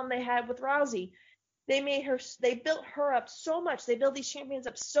same problem they had with Rousey. They built her up so much. They build these champions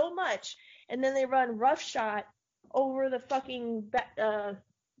up so much, and then they run roughshod over the fucking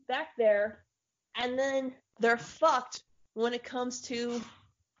back there, and then they're fucked when it comes to,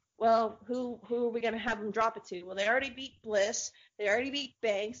 well, who are we going to have them drop it to? Well, they already beat Bliss. They already beat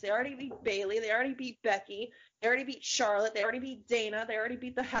Banks. They already beat Bayley. They already beat Becky. They already beat Charlotte. They already beat Dana. They already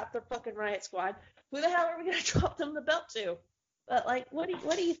beat half the fucking Riot Squad. Who the hell are we going to drop them the belt to? But, like, what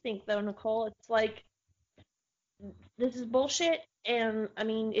do you think, though, Nicole? It's like, this is bullshit, and, I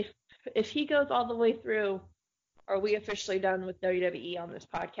mean, if he goes all the way through, are we officially done with WWE on this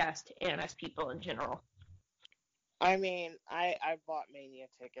podcast and as people in general? I mean, I bought Mania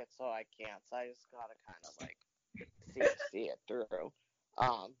tickets, so I can't. So I just gotta kind of like see it through.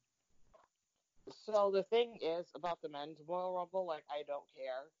 So the thing is about the men's Royal Rumble, like, I don't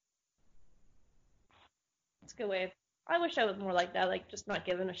care. It's a good way. I wish I was more like that, like just not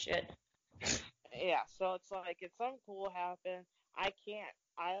giving a shit. Yeah, so it's like if something cool happen, I can't.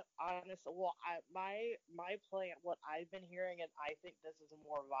 I honestly, well, my plan, what I've been hearing, and I think this is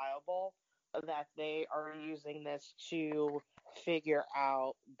more viable, that they are using this to figure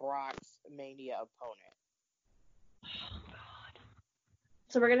out Brock's Mania opponent. Oh, God.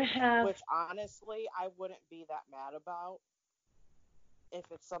 So we're going to have... Which, honestly, I wouldn't be that mad about if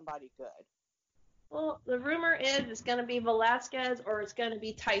it's somebody good. Well, the rumor is it's going to be Velasquez or it's going to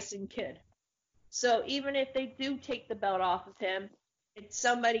be Tyson Kidd. So even if they do take the belt off of him, it's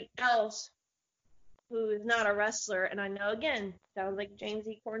somebody else who is not a wrestler, and I know, again, sounds like James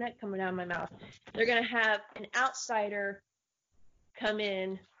E. Cornette coming out of my mouth. They're going to have an outsider come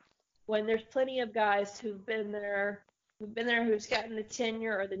in when there's plenty of guys who've been there, who's gotten the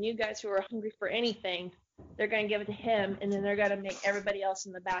tenure, or the new guys who are hungry for anything. They're going to give it to him, and then they're going to make everybody else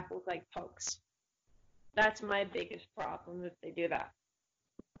in the back look like punks. That's my biggest problem if they do that.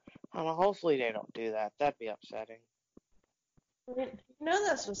 Hopefully they don't do that. That'd be upsetting. You know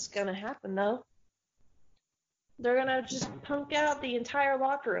that's what's going to happen, though. They're going to just punk out the entire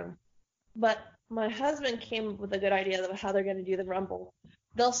locker room. But my husband came up with a good idea of how they're going to do the Rumble.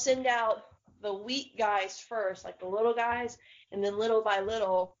 They'll send out the weak guys first, like the little guys, and then little by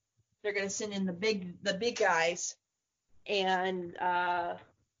little, they're going to send in the big guys and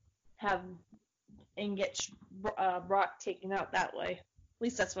get Brock taken out that way. At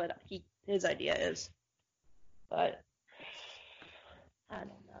least that's what his idea is. But I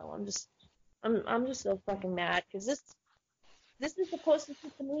don't know. I'm just so fucking mad because this is supposed to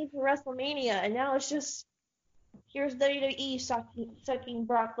set the mood for WrestleMania, and now it's just here's WWE sucking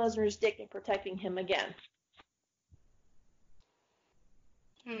Brock Lesnar's dick and protecting him again.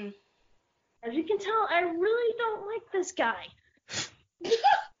 As you can tell, I really don't like this guy.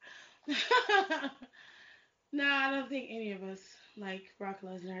 No, I don't think any of us like Brock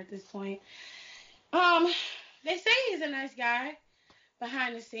Lesnar at this point. They say he's a nice guy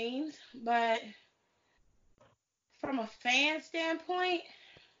behind the scenes, but from a fan standpoint,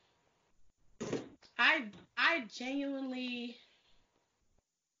 I genuinely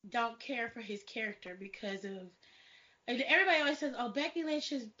don't care for his character because of everybody always says, "Oh, Becky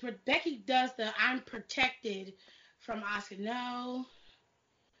does the I'm protected from Asuka." No,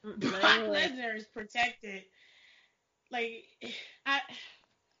 Brock Lesnar is protected. Like, I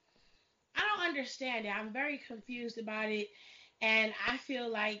don't understand it. I'm very confused about it. And I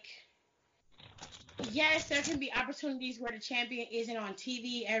feel like, yes, there can be opportunities where the champion isn't on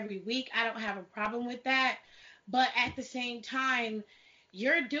TV every week. I don't have a problem with that. But at the same time,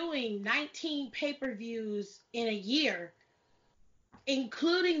 you're doing 19 pay-per-views in a year,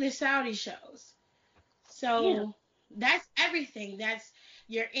 including the Saudi shows. So that's everything. That's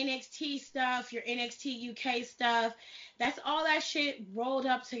your NXT stuff, your NXT UK stuff. That's all that shit rolled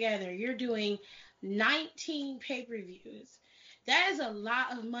up together. You're doing 19 pay-per-views. That is a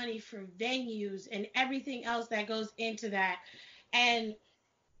lot of money for venues and everything else that goes into that. And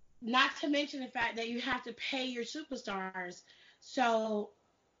not to mention the fact that you have to pay your superstars. So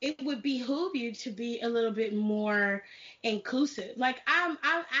it would behoove you to be a little bit more inclusive. Like I'm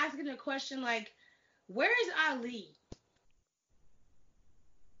asking a question like, where is Ali?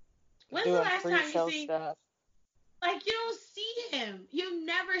 When's the last time you see stuff? Like, you don't see him. You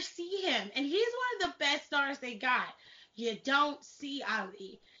never see him. And he's one of the best stars they got. You don't see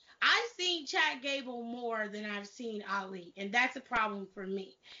Ali. I've seen Chad Gable more than I've seen Ali, and that's a problem for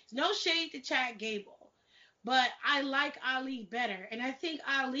me. It's no shade to Chad Gable, but I like Ali better. And I think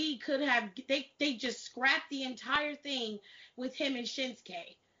Ali could have, they just scrapped the entire thing with him and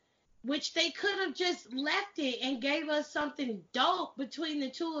Shinsuke, which they could have just left it and gave us something dope between the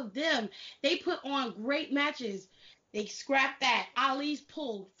two of them. They put on great matches. They scrapped that. Ali's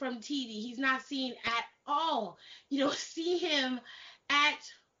pulled from TV. He's not seen at all. You don't see him at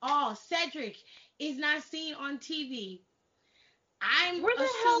all. Cedric is not seen on TV. I'm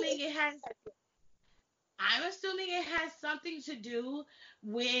assuming it has something to do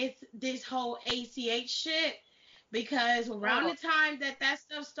with this whole ACH shit, because around the time that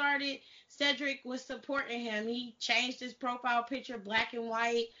stuff started, Cedric was supporting him. He changed his profile picture black and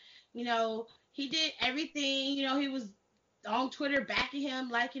white. You know, he did everything. You know, he was on Twitter backing him,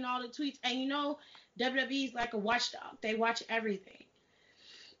 liking all the tweets. And you know, WWE's like a watchdog. They watch everything.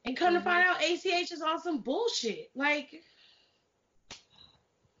 And come to find out, ACH is on some bullshit. Like,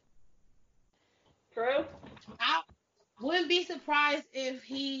 true. I wouldn't be surprised if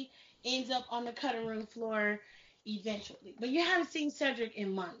he ends up on the cutting room floor eventually. But you haven't seen Cedric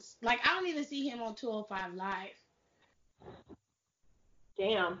in months. Like, I don't even see him on 205 Live.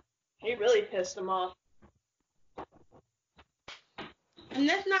 Damn. He really pissed him off. And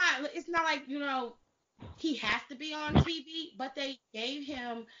it's not like, you know, he has to be on TV, but they gave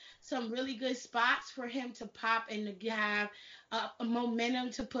him some really good spots for him to pop and to have a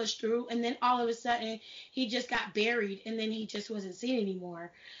momentum to push through. And then all of a sudden, he just got buried, and then he just wasn't seen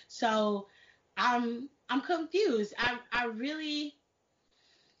anymore. So I'm confused. I really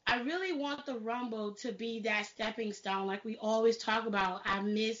want the Rumble to be that stepping stone, like we always talk about. I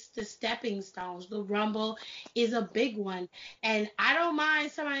miss the stepping stones. The Rumble is a big one, and I don't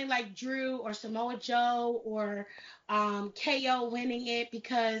mind somebody like Drew or Samoa Joe or KO winning it,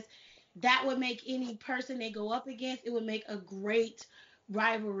 because that would make any person they go up against, it would make a great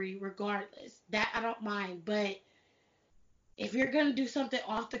rivalry regardless. That I don't mind, but if you're going to do something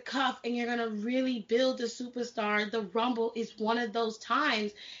off the cuff and you're going to really build a superstar, the Rumble is one of those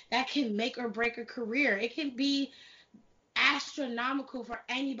times that can make or break a career. It can be astronomical for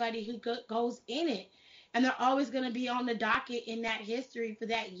anybody who goes in it. And they're always going to be on the docket in that history for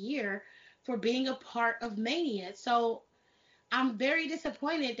that year for being a part of Mania. So I'm very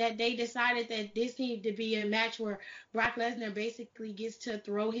disappointed that they decided that this needed to be a match where Brock Lesnar basically gets to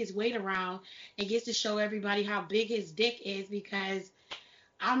throw his weight around and gets to show everybody how big his dick is, because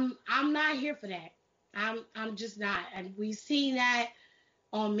I'm not here for that. I'm just not. And we've seen that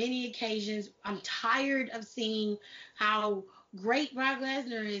on many occasions. I'm tired of seeing how great Brock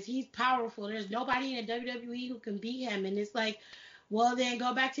Lesnar is. He's powerful. There's nobody in the WWE who can beat him. And it's like, well, then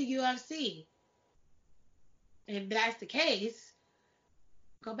go back to UFC. If that's the case,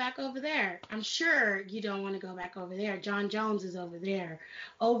 go back over there. I'm sure you don't want to go back over there. John Jones is over there.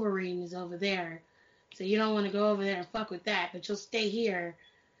 Overeem is over there. So you don't want to go over there and fuck with that. But you'll stay here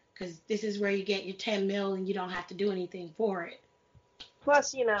because this is where you get your 10 mil and you don't have to do anything for it.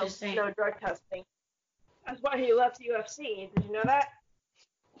 Plus, you know, no drug testing. That's why he left UFC. Did you know that?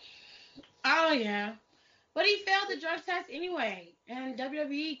 Oh, yeah. But he failed the drug test anyway. And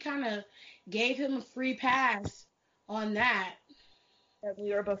WWE kind of gave him a free pass on that. Yeah,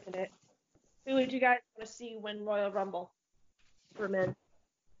 we were both in it. Who would you guys want to see win Royal Rumble for men?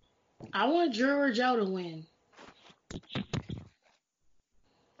 I want Drew or Joe to win.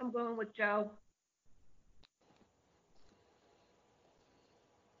 I'm going with Joe.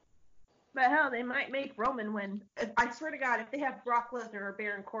 But hell, they might make Roman win. I swear to God, if they have Brock Lesnar or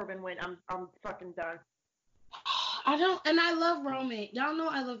Baron Corbin win, I'm fucking done. I love Roman. Y'all know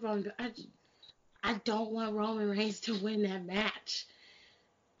I love Roman, but I don't want Roman Reigns to win that match.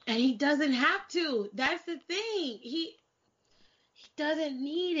 And he doesn't have to. That's the thing. He doesn't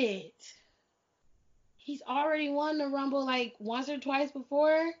need it. He's already won the Rumble like once or twice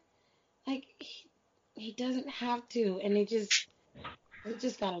before. Like he doesn't have to. And they just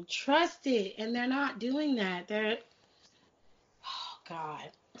gotta trust it. And they're not doing that. Oh God.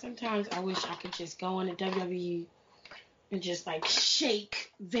 Sometimes I wish I could just go into WWE and just like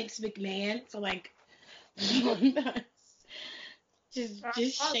shake Vince McMahon for like 1 month. Just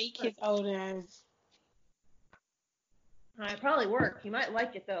shake his old ass. It probably work. You might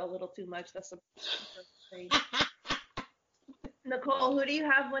like it though a little too much. That's the thing. Nicole, who do you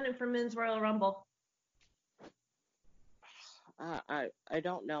have winning for Men's Royal Rumble? I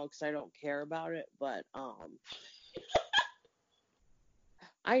don't know because I don't care about it, but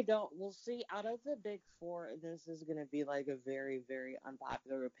I don't. We'll see. Out of the big four, this is gonna be like a very, very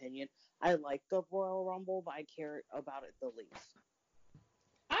unpopular opinion. I like the Royal Rumble, but I care about it the least.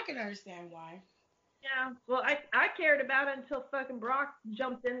 I can understand why. Yeah, well, I cared about it until fucking Brock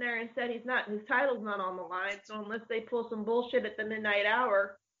jumped in there and said his title's not on the line. So unless they pull some bullshit at the midnight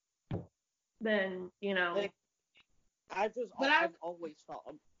hour, then Like, I've always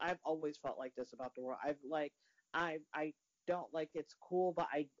felt like this about the Royal. I don't like it's cool, but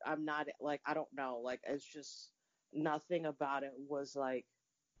I'm not like I don't know. Like it's just nothing about it was like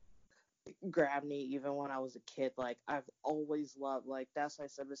grabbed me even when I was a kid. Like I've always loved, like that's why I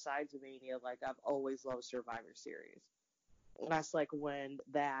said besides Mania, like I've always loved Survivor Series. And that's like when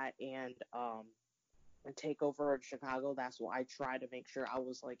that and Takeover in Chicago, that's why I try to make sure I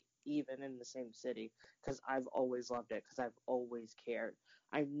was like even in the same city because I've always loved it because I've always cared.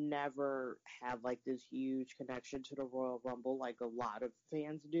 I've never had like this huge connection to the Royal Rumble like a lot of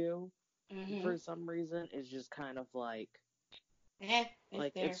fans do. Mm-hmm. For some reason. It's just kind of like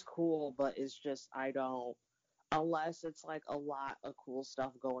it's cool, but it's just I don't, unless it's like a lot of cool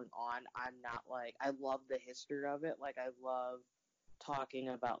stuff going on, I'm not like, I love the history of it, like I love talking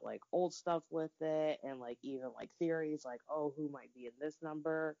about like old stuff with it and like even like theories like, oh, who might be in this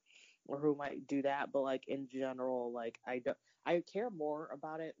number or who might do that, but like in general, like I care more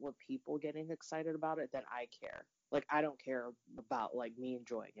about it with people getting excited about it than I care. Like I don't care about like me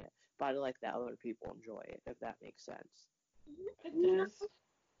enjoying it, but I like that other people enjoy it, if that makes sense. It does.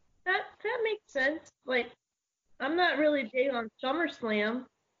 That makes sense. Like, I'm not really big on SummerSlam,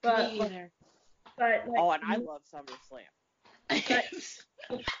 but me either. But like, oh, and I love SummerSlam. But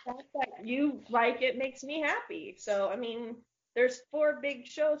the fact that you like it makes me happy. So I mean, there's 4 big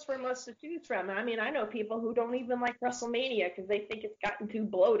shows for us to choose from. I mean, I know people who don't even like WrestleMania because they think it's gotten too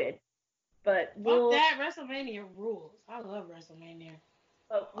bloated. But that WrestleMania rules. I love WrestleMania.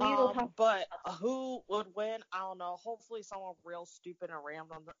 But who would win? I don't know. Hopefully someone real stupid and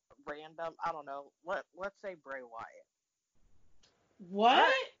random. I don't know. Let's say Bray Wyatt.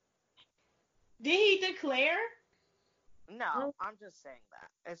 What? Did he declare? No, I'm just saying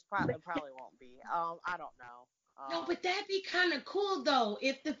that. It probably won't be. I don't know. No, but that'd be kind of cool though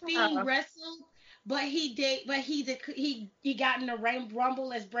if the Fiend wrestled, but he got in the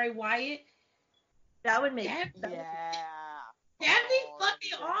Rumble as Bray Wyatt. That would make That'd be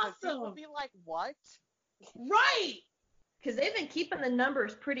fucking awesome. People would be like, what? Right. Because they've been keeping the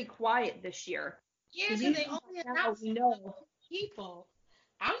numbers pretty quiet this year. Yeah, because they only announced people.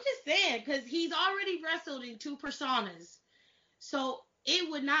 I'm just saying, because he's already wrestled in 2 personas. So it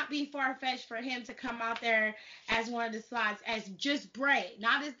would not be far-fetched for him to come out there as one of the slots as just Bray.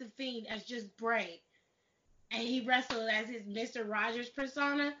 Not as the Fiend, as just Bray. And he wrestled as his Mr. Rogers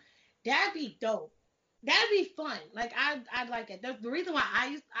persona. That'd be dope. That'd be fun. Like I'd like it. The reason why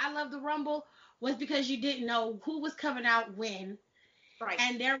I love the Rumble was because you didn't know who was coming out when. Right.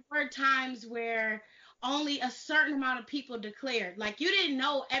 And there were times where only a certain amount of people declared. Like you didn't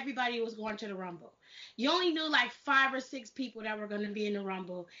know everybody was going to the Rumble. You only knew like 5 or 6 people that were going to be in the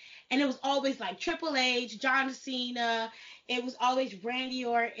Rumble. And it was always like Triple H, John Cena. It was always Randy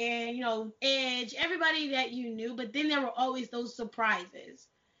Orton, Edge, everybody that you knew. But then there were always those surprises.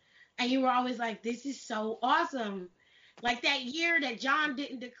 And you were always like, this is so awesome. Like that year that John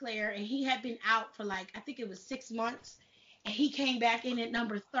didn't declare and he had been out for like, I think it was 6 months. And he came back in at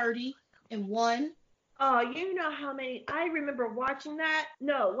number 30 and won. Oh, you know how many, I remember watching that.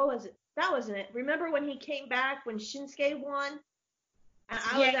 No, what was it? That wasn't it. Remember when he came back when Shinsuke won? And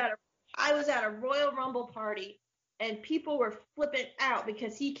I was at a Royal Rumble party and people were flipping out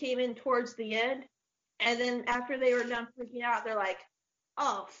because he came in towards the end. And then after they were done freaking out, they're like,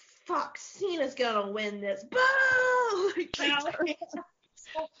 oh, fuck, Cena's gonna win this. Boo! They supposed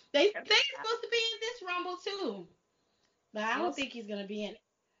to be in this Rumble too. But I don't think he's gonna be in it.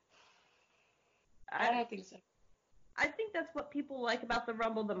 I don't think so. I think that's what people like about the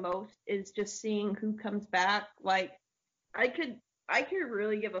Rumble the most is just seeing who comes back. Like, I could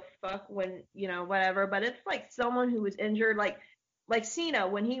really give a fuck when, whatever, but it's like someone who was injured, like Cena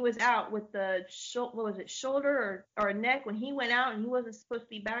when he was out with the shoulder or neck, when he went out and he wasn't supposed to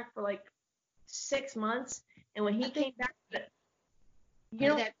be back for like 6 months, and when he came back, that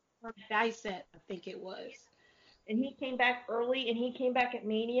bicep, I think it was. And he came back early, and he came back at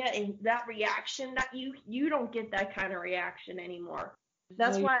Mania, and that reaction, that you don't get that kind of reaction anymore.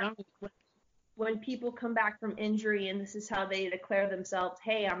 That's why when people come back from injury and this is how they declare themselves,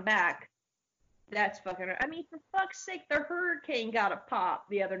 hey, I'm back, that's fucking. I mean, for fuck's sake, the Hurricane got a pop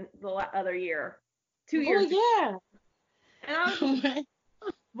the other year, 2 years. Oh yeah. And I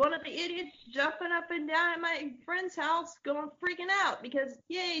was one of the idiots jumping up and down at my friend's house, freaking out because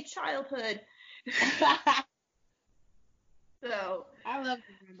yay, childhood. So I love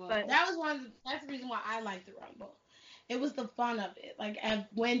the Rumble. That's the reason why I like the Rumble. It was the fun of it. Like,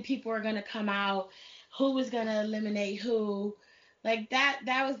 when people are gonna come out, who was gonna eliminate who, like that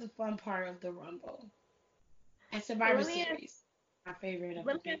was the fun part of the Rumble. And Survivor Series, my favorite of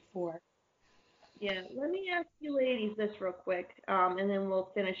the big four. Yeah, let me ask you ladies this real quick, and then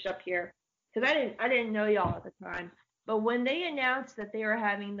we'll finish up here. Because I didn't know y'all at the time, but when they announced that they were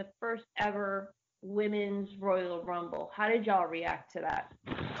having the first ever Women's Royal Rumble, how did y'all react to that?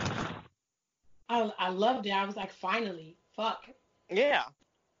 I loved it. I was like, finally, fuck. Yeah.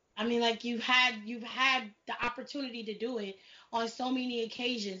 I mean, like, you've had the opportunity to do it on so many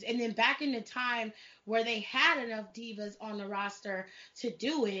occasions, and then back in the time where they had enough divas on the roster to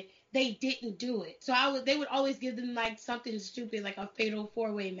do it, they didn't do it. So they would always give them like something stupid, like a fatal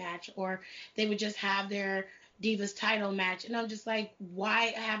 4-way match, or they would just have their Divas title match, and I'm just like,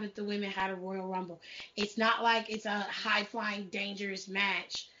 why haven't the women had a Royal Rumble? It's not like it's a high-flying, dangerous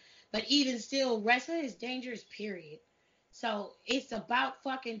match, but even still, wrestling is dangerous, period. So it's about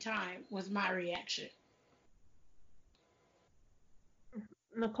fucking time was my reaction.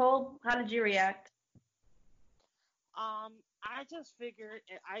 Nicole, how did you react? I just figured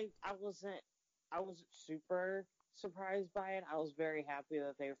I wasn't super surprised by it. I was very happy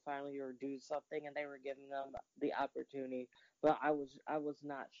that they finally were doing something and they were giving them the opportunity. But I was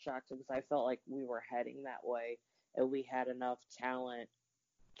not shocked because I felt like we were heading that way and we had enough talent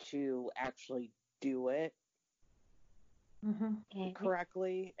to actually do it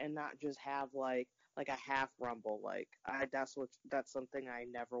correctly and not just have like a half Rumble. Like that's something I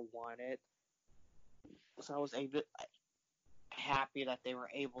never wanted. So I was happy that they were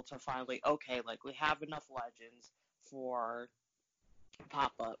able to finally, okay, like we have enough legends for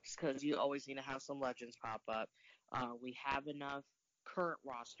pop-ups because you always need to have some legends pop up. We have enough current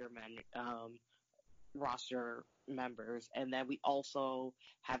roster members, and then we also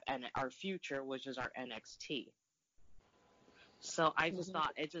have our future, which is our NXT. So I just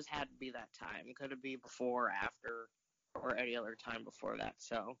thought it just had to be that time. It couldn't be before, after, or any other time before that.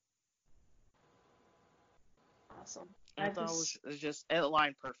 So awesome. I thought it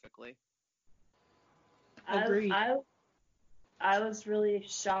aligned perfectly. Agreed. I was really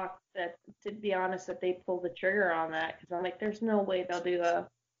shocked that, to be honest, that they pulled the trigger on that, because I'm like, there's no way they'll do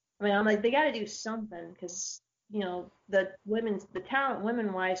I'm like, they got to do something, because, the talent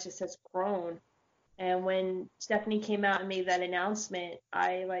women-wise just has grown. And when Stephanie came out and made that announcement,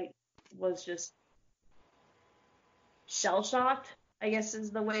 I, was just shell-shocked, I guess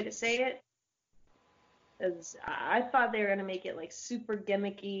is the way to say it. Because I thought they were going to make it, super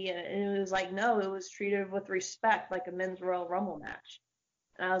gimmicky, and it was like, no, it was treated with respect, like a men's Royal Rumble match.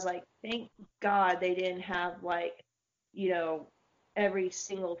 And I was like, thank God they didn't have, every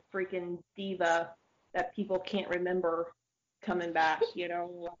single freaking diva that people can't remember coming back,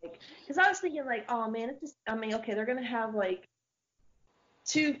 because I was thinking, oh, man, okay, they're going to have,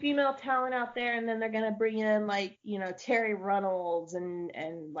 2 female talent out there, and then they're going to bring in, Terry Runnels and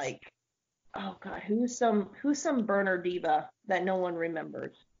oh God, who's some burner diva that no one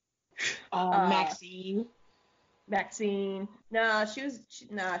remembers? Maxine. No,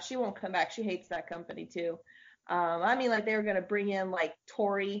 she won't come back. She hates that company too. They were gonna bring in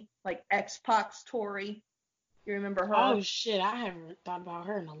Tori, X-Pac's Tori. You remember her? Oh shit, I haven't thought about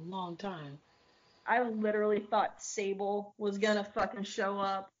her in a long time. I literally thought Sable was gonna fucking show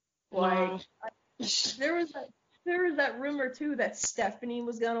up. There was that rumor too that Stephanie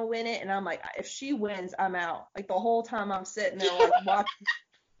was gonna win it, and I'm like, if she wins, I'm out. The whole time I'm sitting there watching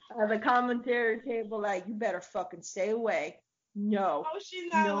at the commentary table, you better fucking stay away. No. Oh,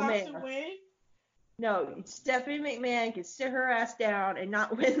 she's not allowed to win? No, Stephanie McMahon can sit her ass down and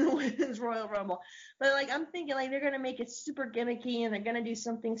not win the Women's Royal Rumble. But, like, I'm thinking, like, they're going to make it super gimmicky and they're going to do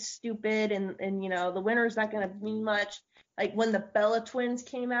something stupid and, you know, the winner's not going to mean much. Like, when the Bella Twins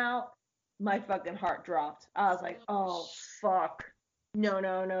came out, my fucking heart dropped. I was like, oh, fuck. No.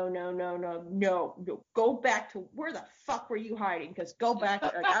 Go back to where the fuck were you hiding? Because go back.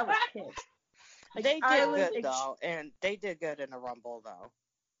 Like, I was pissed. Like, they did good, though. And they did good in the Rumble, though.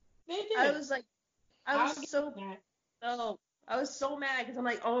 They did. I was so mad because I'm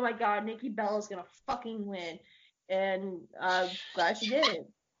like, oh my god, Nikki Bella's gonna fucking win, and glad she didn't.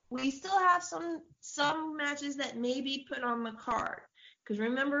 We still have some matches that may be put on the card because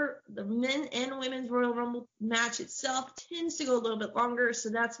remember the men and women's Royal Rumble match itself tends to go a little bit longer, so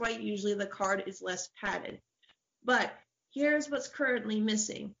that's why usually the card is less padded. But here's what's currently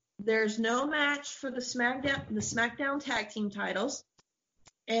missing: there's no match for the SmackDown tag team titles,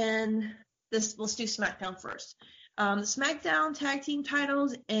 and let's do SmackDown first. The SmackDown tag team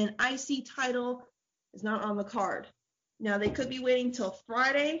titles and IC title is not on the card. Now, they could be waiting till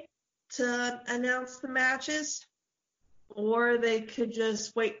Friday to announce the matches, or they could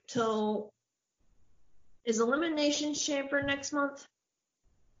just wait till... Is Elimination Chamber next month?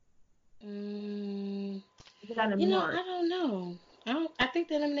 March? I don't know. I think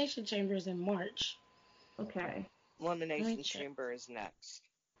the Elimination Chamber is in March. Okay. Elimination Chamber is next.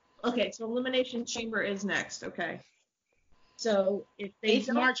 Okay, so Elimination Chamber is next. Okay. So if they it's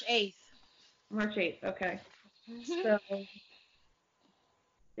March 8th. March 8th. Okay. Mm-hmm. So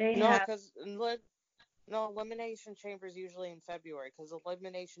they Elimination Chamber is usually in February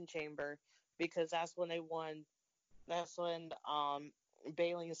because that's when they won. That's when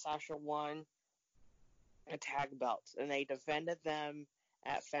Bayley and Sasha won a tag belts, and they defended them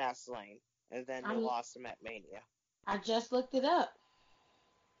at Fastlane, and then they lost them at Mania. I just looked it up.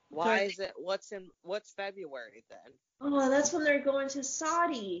 Why is it? What's February then? Oh, that's when they're going to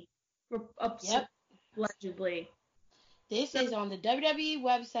Saudi. Allegedly. This is on the WWE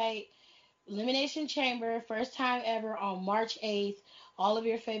website. Elimination Chamber, first time ever on March 8th. All of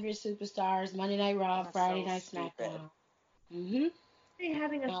your favorite superstars: Monday Night Raw, Friday Night SmackDown. Mm-hmm. They're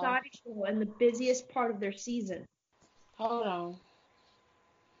having a Saudi show in the busiest part of their season. Hold on.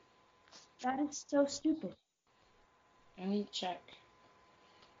 That is so stupid. Let me check.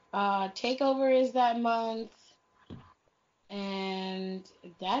 Takeover is that month, and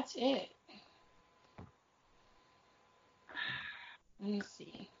that's it. Let me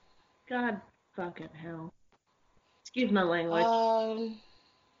see. God fucking hell. Excuse my language.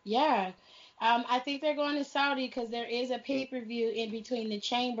 Yeah. I think they're going to Saudi because there is a pay-per-view in between the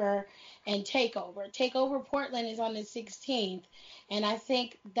Chamber and Takeover. Takeover Portland is on the 16th, and I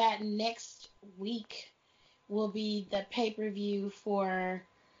think that next week will be the pay-per-view for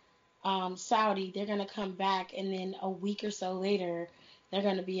Saudi. They're going to come back, and then a week or so later, they're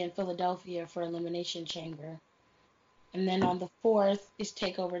going to be in Philadelphia for Elimination Chamber. And then on the 4th is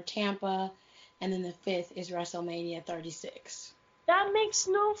TakeOver Tampa, and then the 5th is WrestleMania 36. That makes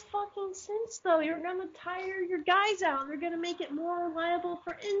no fucking sense, though. You're going to tire your guys out. They're going to make it more liable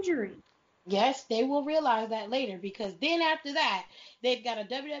for injury. Yes, they will realize that later, because then after that, they've got a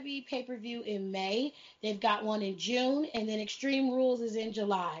WWE pay-per-view in May, they've got one in June, and then Extreme Rules is in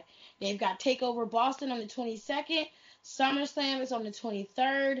July. They've got TakeOver Boston on the 22nd, SummerSlam is on the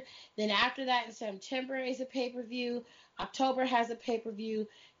 23rd, then after that in September is a pay-per-view, October has a pay-per-view,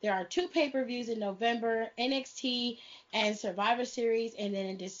 there are 2 pay-per-views in November, NXT and Survivor Series, and then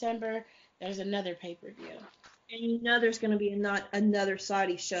in December, there's another pay-per-view. And you know there's going to be another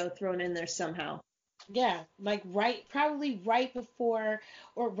Saudi show thrown in there somehow. Yeah, like probably right before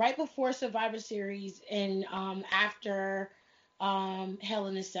Survivor Series and after Hell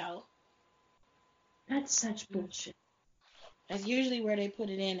in a Cell. That's such bullshit. That's usually where they put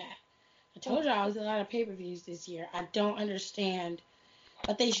it in at. I told y'all it was a lot of pay-per-views this year. I don't understand,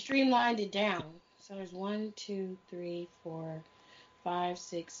 but they streamlined it down. So there's 1, 2, 3, 4, 5,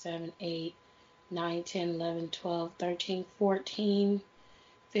 6, 7, 8, 9, 10, 11, 12, 13, 14,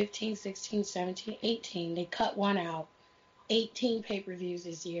 15, 16, 17, 18. They cut one out. 18 pay-per-views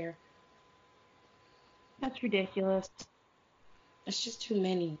this year. That's ridiculous. It's just too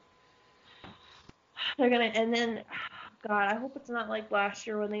many. And then, God, I hope it's not like last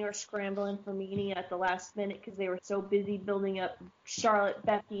year when they were scrambling for Mania at the last minute because they were so busy building up Charlotte,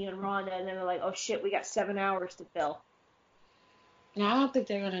 Becky, and Ronda, and then they're like, oh shit, we got 7 hours to fill. No, I don't think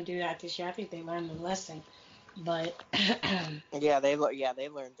they're gonna do that this year. I think they learned the lesson, but yeah, they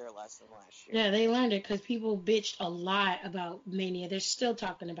learned their lesson last year. Yeah, they learned it because people bitched a lot about Mania. They're still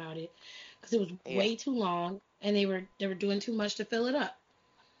talking about it because it was way too long and they were doing too much to fill it up.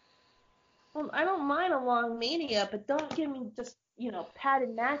 Well, I don't mind a long Mania, but don't give me just,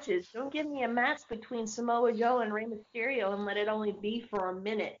 padded matches. Don't give me a match between Samoa Joe and Rey Mysterio and let it only be for a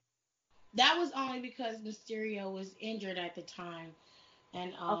minute. That was only because Mysterio was injured at the time,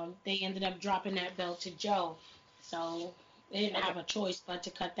 and they ended up dropping that belt to Joe. So they didn't have a choice but to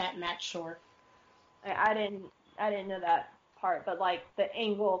cut that match short. I didn't know that part, but like the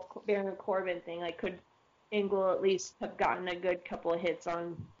Angle Baron Corbin thing, like could Angle at least have gotten a good couple of hits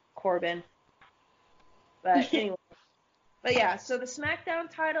on Corbin? But anyway, but yeah, so the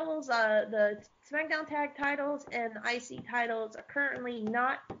SmackDown titles, the SmackDown Tag titles and the IC titles are currently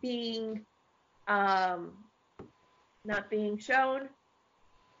not being shown.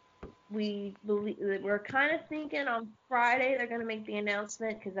 We're kind of thinking on Friday they're going to make the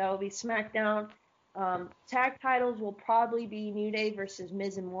announcement because that will be SmackDown. Tag titles will probably be New Day versus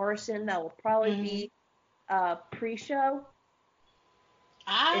Miz and Morrison. That will probably be pre-show.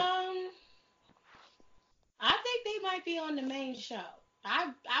 I think they might be on the main show.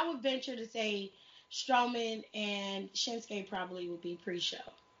 I would venture to say Strowman and Shinsuke probably would be pre-show.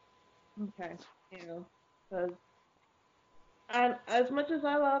 Okay. Because as much as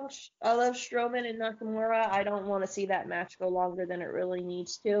I love Strowman and Nakamura, I don't want to see that match go longer than it really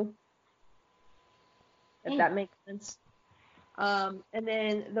needs to. If that makes sense. And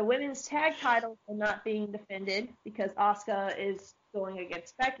then the women's tag titles are not being defended because Asuka is going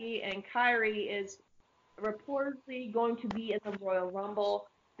against Becky and Kairi is reportedly going to be in the Royal Rumble.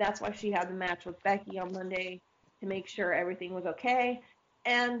 That's why she had the match with Becky on Monday to make sure everything was okay.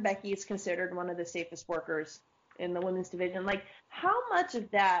 And Becky is considered one of the safest workers in the women's division. Like, how much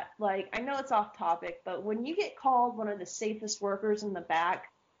of that, like, I know it's off topic, but when you get called one of the safest workers in the back,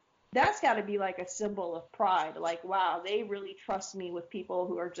 that's got to be like a symbol of pride. Like, wow, they really trust me with people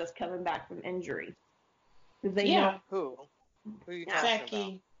who are just coming back from injury. They know who are you talking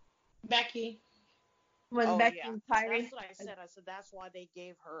about? Becky. When Becky and Kairi. That's what I said. I said that's why they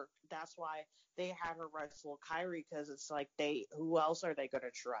gave her. That's why they had her wrestle Kairi because it's like who else are they going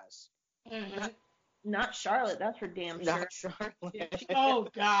to trust? Mm-hmm. Not Charlotte. That's for damn sure. Not Charlotte. Oh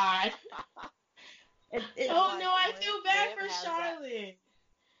God. No, I feel bad for Charlotte.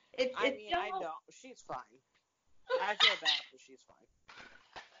 I don't. She's fine. I feel bad, but she's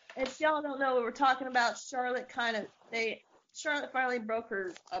fine. If y'all don't know what we're talking about, Charlotte Charlotte finally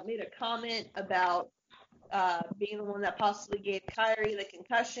made a comment about being the one that possibly gave Kairi the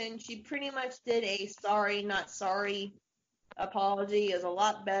concussion. She pretty much did a sorry, not sorry apology. Is a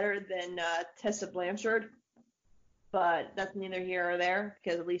lot better than Tessa Blanchard, but that's neither here or there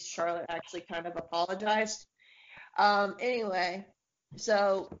because at least Charlotte actually kind of apologized. Anyway,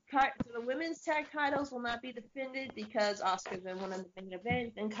 so the women's tag titles will not be defended because Asuka's in one of the main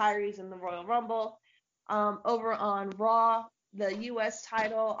events and Kairi's in the Royal Rumble. Over on Raw, the U.S.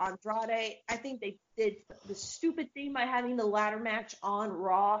 title, Andrade, I think they did the stupid thing by having the ladder match on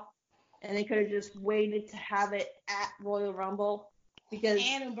Raw, and they could have just waited to have it at Royal Rumble. Because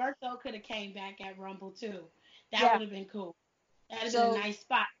and Humberto could have came back at Rumble, too. That would have been cool. That would have been a nice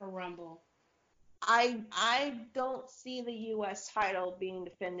spot for Rumble. I don't see the U.S. title being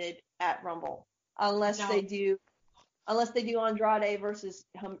defended at Rumble unless they do Andrade versus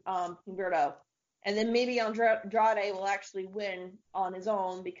Humberto. And then maybe Andrade will actually win on his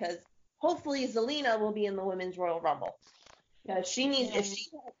own because hopefully Zelina will be in the Women's Royal Rumble. Because she needs,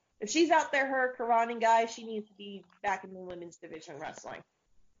 if she's out there, her Karate guy, she needs to be back in the women's division wrestling.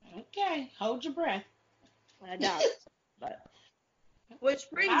 Okay, hold your breath. I doubt it, but which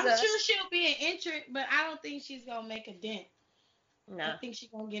brings I'm sure she'll be an entrant, but I don't think she's gonna make a dent. No. I think she's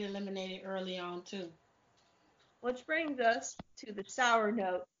gonna get eliminated early on too. Which brings us to the sour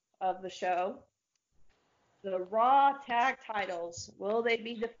note of the show. The Raw tag titles, will they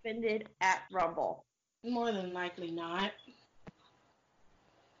be defended at Rumble? More than likely not.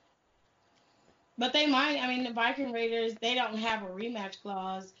 But they might. I mean, the Viking Raiders, they don't have a rematch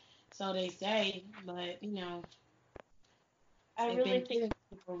clause, so they say. But, I really think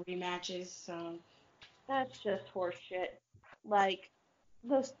for rematches, so. That's just horseshit. Like,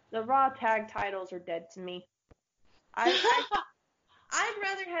 the Raw tag titles are dead to me. I'd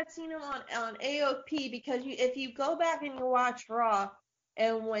rather have seen them on AOP because if you go back and you watch Raw,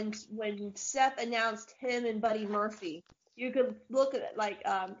 and when Seth announced him and Buddy Murphy, you could look at like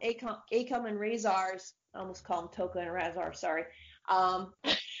Akam and Razor's. I almost call them Toka and Razor. Sorry.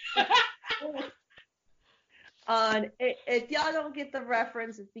 If y'all don't get the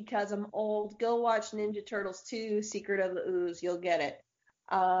reference, it's because I'm old. Go watch Ninja Turtles 2: Secret of the Ooze. You'll get it.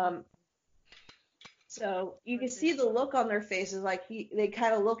 So you can see the look on their faces, like they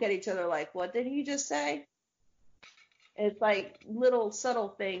kind of look at each other like, what did he just say? It's like little subtle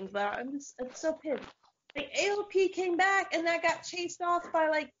things, but I'm so pissed. Like AOP came back and that got chased off by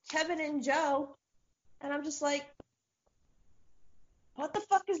like Kevin and Joe, and I'm just like, what the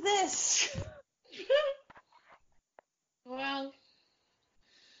fuck is this? Well,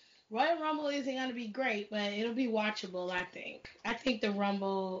 Royal Rumble isn't going to be great, but it'll be watchable, I think. I think the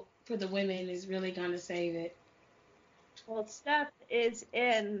Rumble for the women is really going to save it. Well, Steph is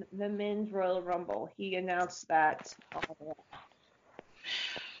in the men's Royal Rumble. He announced that.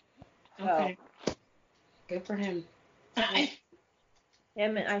 Okay. Good for him.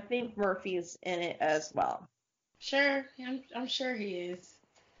 Him, and I think Murphy's in it as well. Sure. I'm sure he is.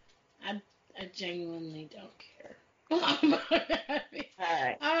 I genuinely don't care. All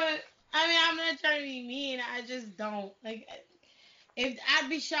right. I'm not trying to be mean. I just don't. Like, if I'd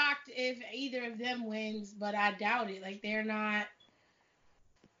be shocked if either of them wins, but I doubt it. Like, they're not.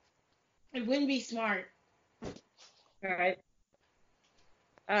 It wouldn't be smart. All right.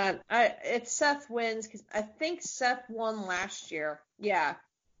 It's Seth wins because I think Seth won last year. Yeah.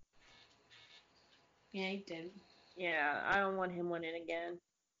 Yeah, he did. Yeah, I don't want him winning again.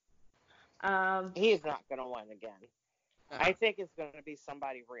 He's not gonna win again. I think it's going to be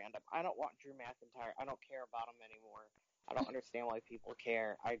somebody random. I don't want Drew McIntyre. I don't care about him anymore. I don't understand why people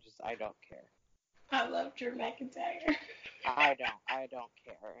care. I don't care. I love Drew McIntyre. I don't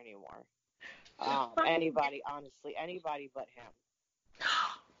care anymore. Anybody, honestly, anybody but him.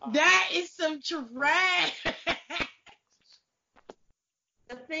 That is some trash.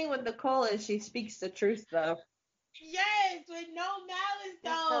 The thing with Nicole is she speaks the truth, though. Yes, with no malice,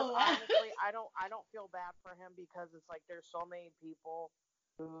 though. Honestly, I don't feel bad for him because it's like there's so many people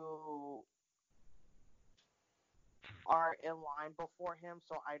who are in line before him,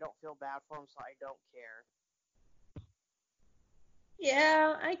 so I don't feel bad for him, so I don't care.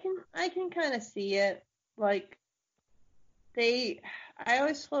 Yeah, I can kind of see it. Like, I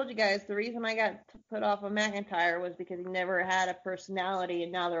always told you guys the reason I got put off of McIntyre was because he never had a personality,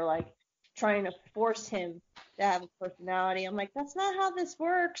 and now they're like trying to force him to have a personality. I'm like, that's not how this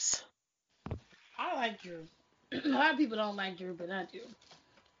works. I like Drew. A lot of people don't like Drew, but I do.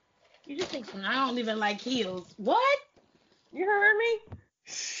 You just think I don't even like heels. What? You heard me?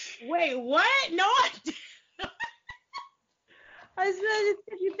 Wait, what? No, I didn't. I said it's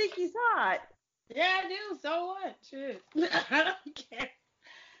because you think he's hot. Yeah, I do. So what? Shit. I don't care.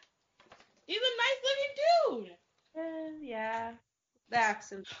 He's a nice looking dude. Yeah. The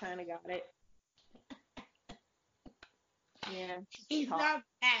accent kind of got it. Yeah. He's not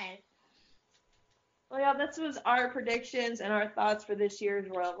bad. Well, yeah, this was our predictions and our thoughts for this year's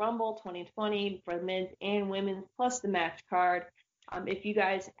Royal Rumble 2020 for the men's and women's, plus the match card. If you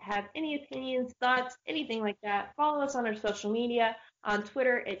guys have any opinions, thoughts, anything like that, follow us on our social media. On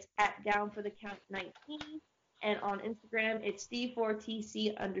Twitter, it's @DownForTheCount19. And on Instagram, it's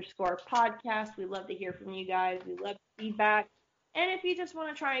D4TC_podcast. We love to hear from you guys. We love feedback. And if you just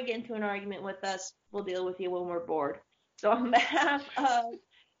want to try and get into an argument with us, we'll deal with you when we're bored. So on behalf of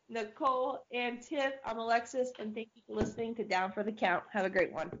Nicole and Tiff, I'm Alexis, and thank you for listening to Down for the Count. Have a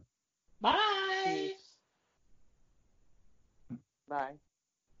great one. Bye. Bye.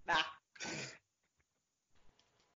 Bye.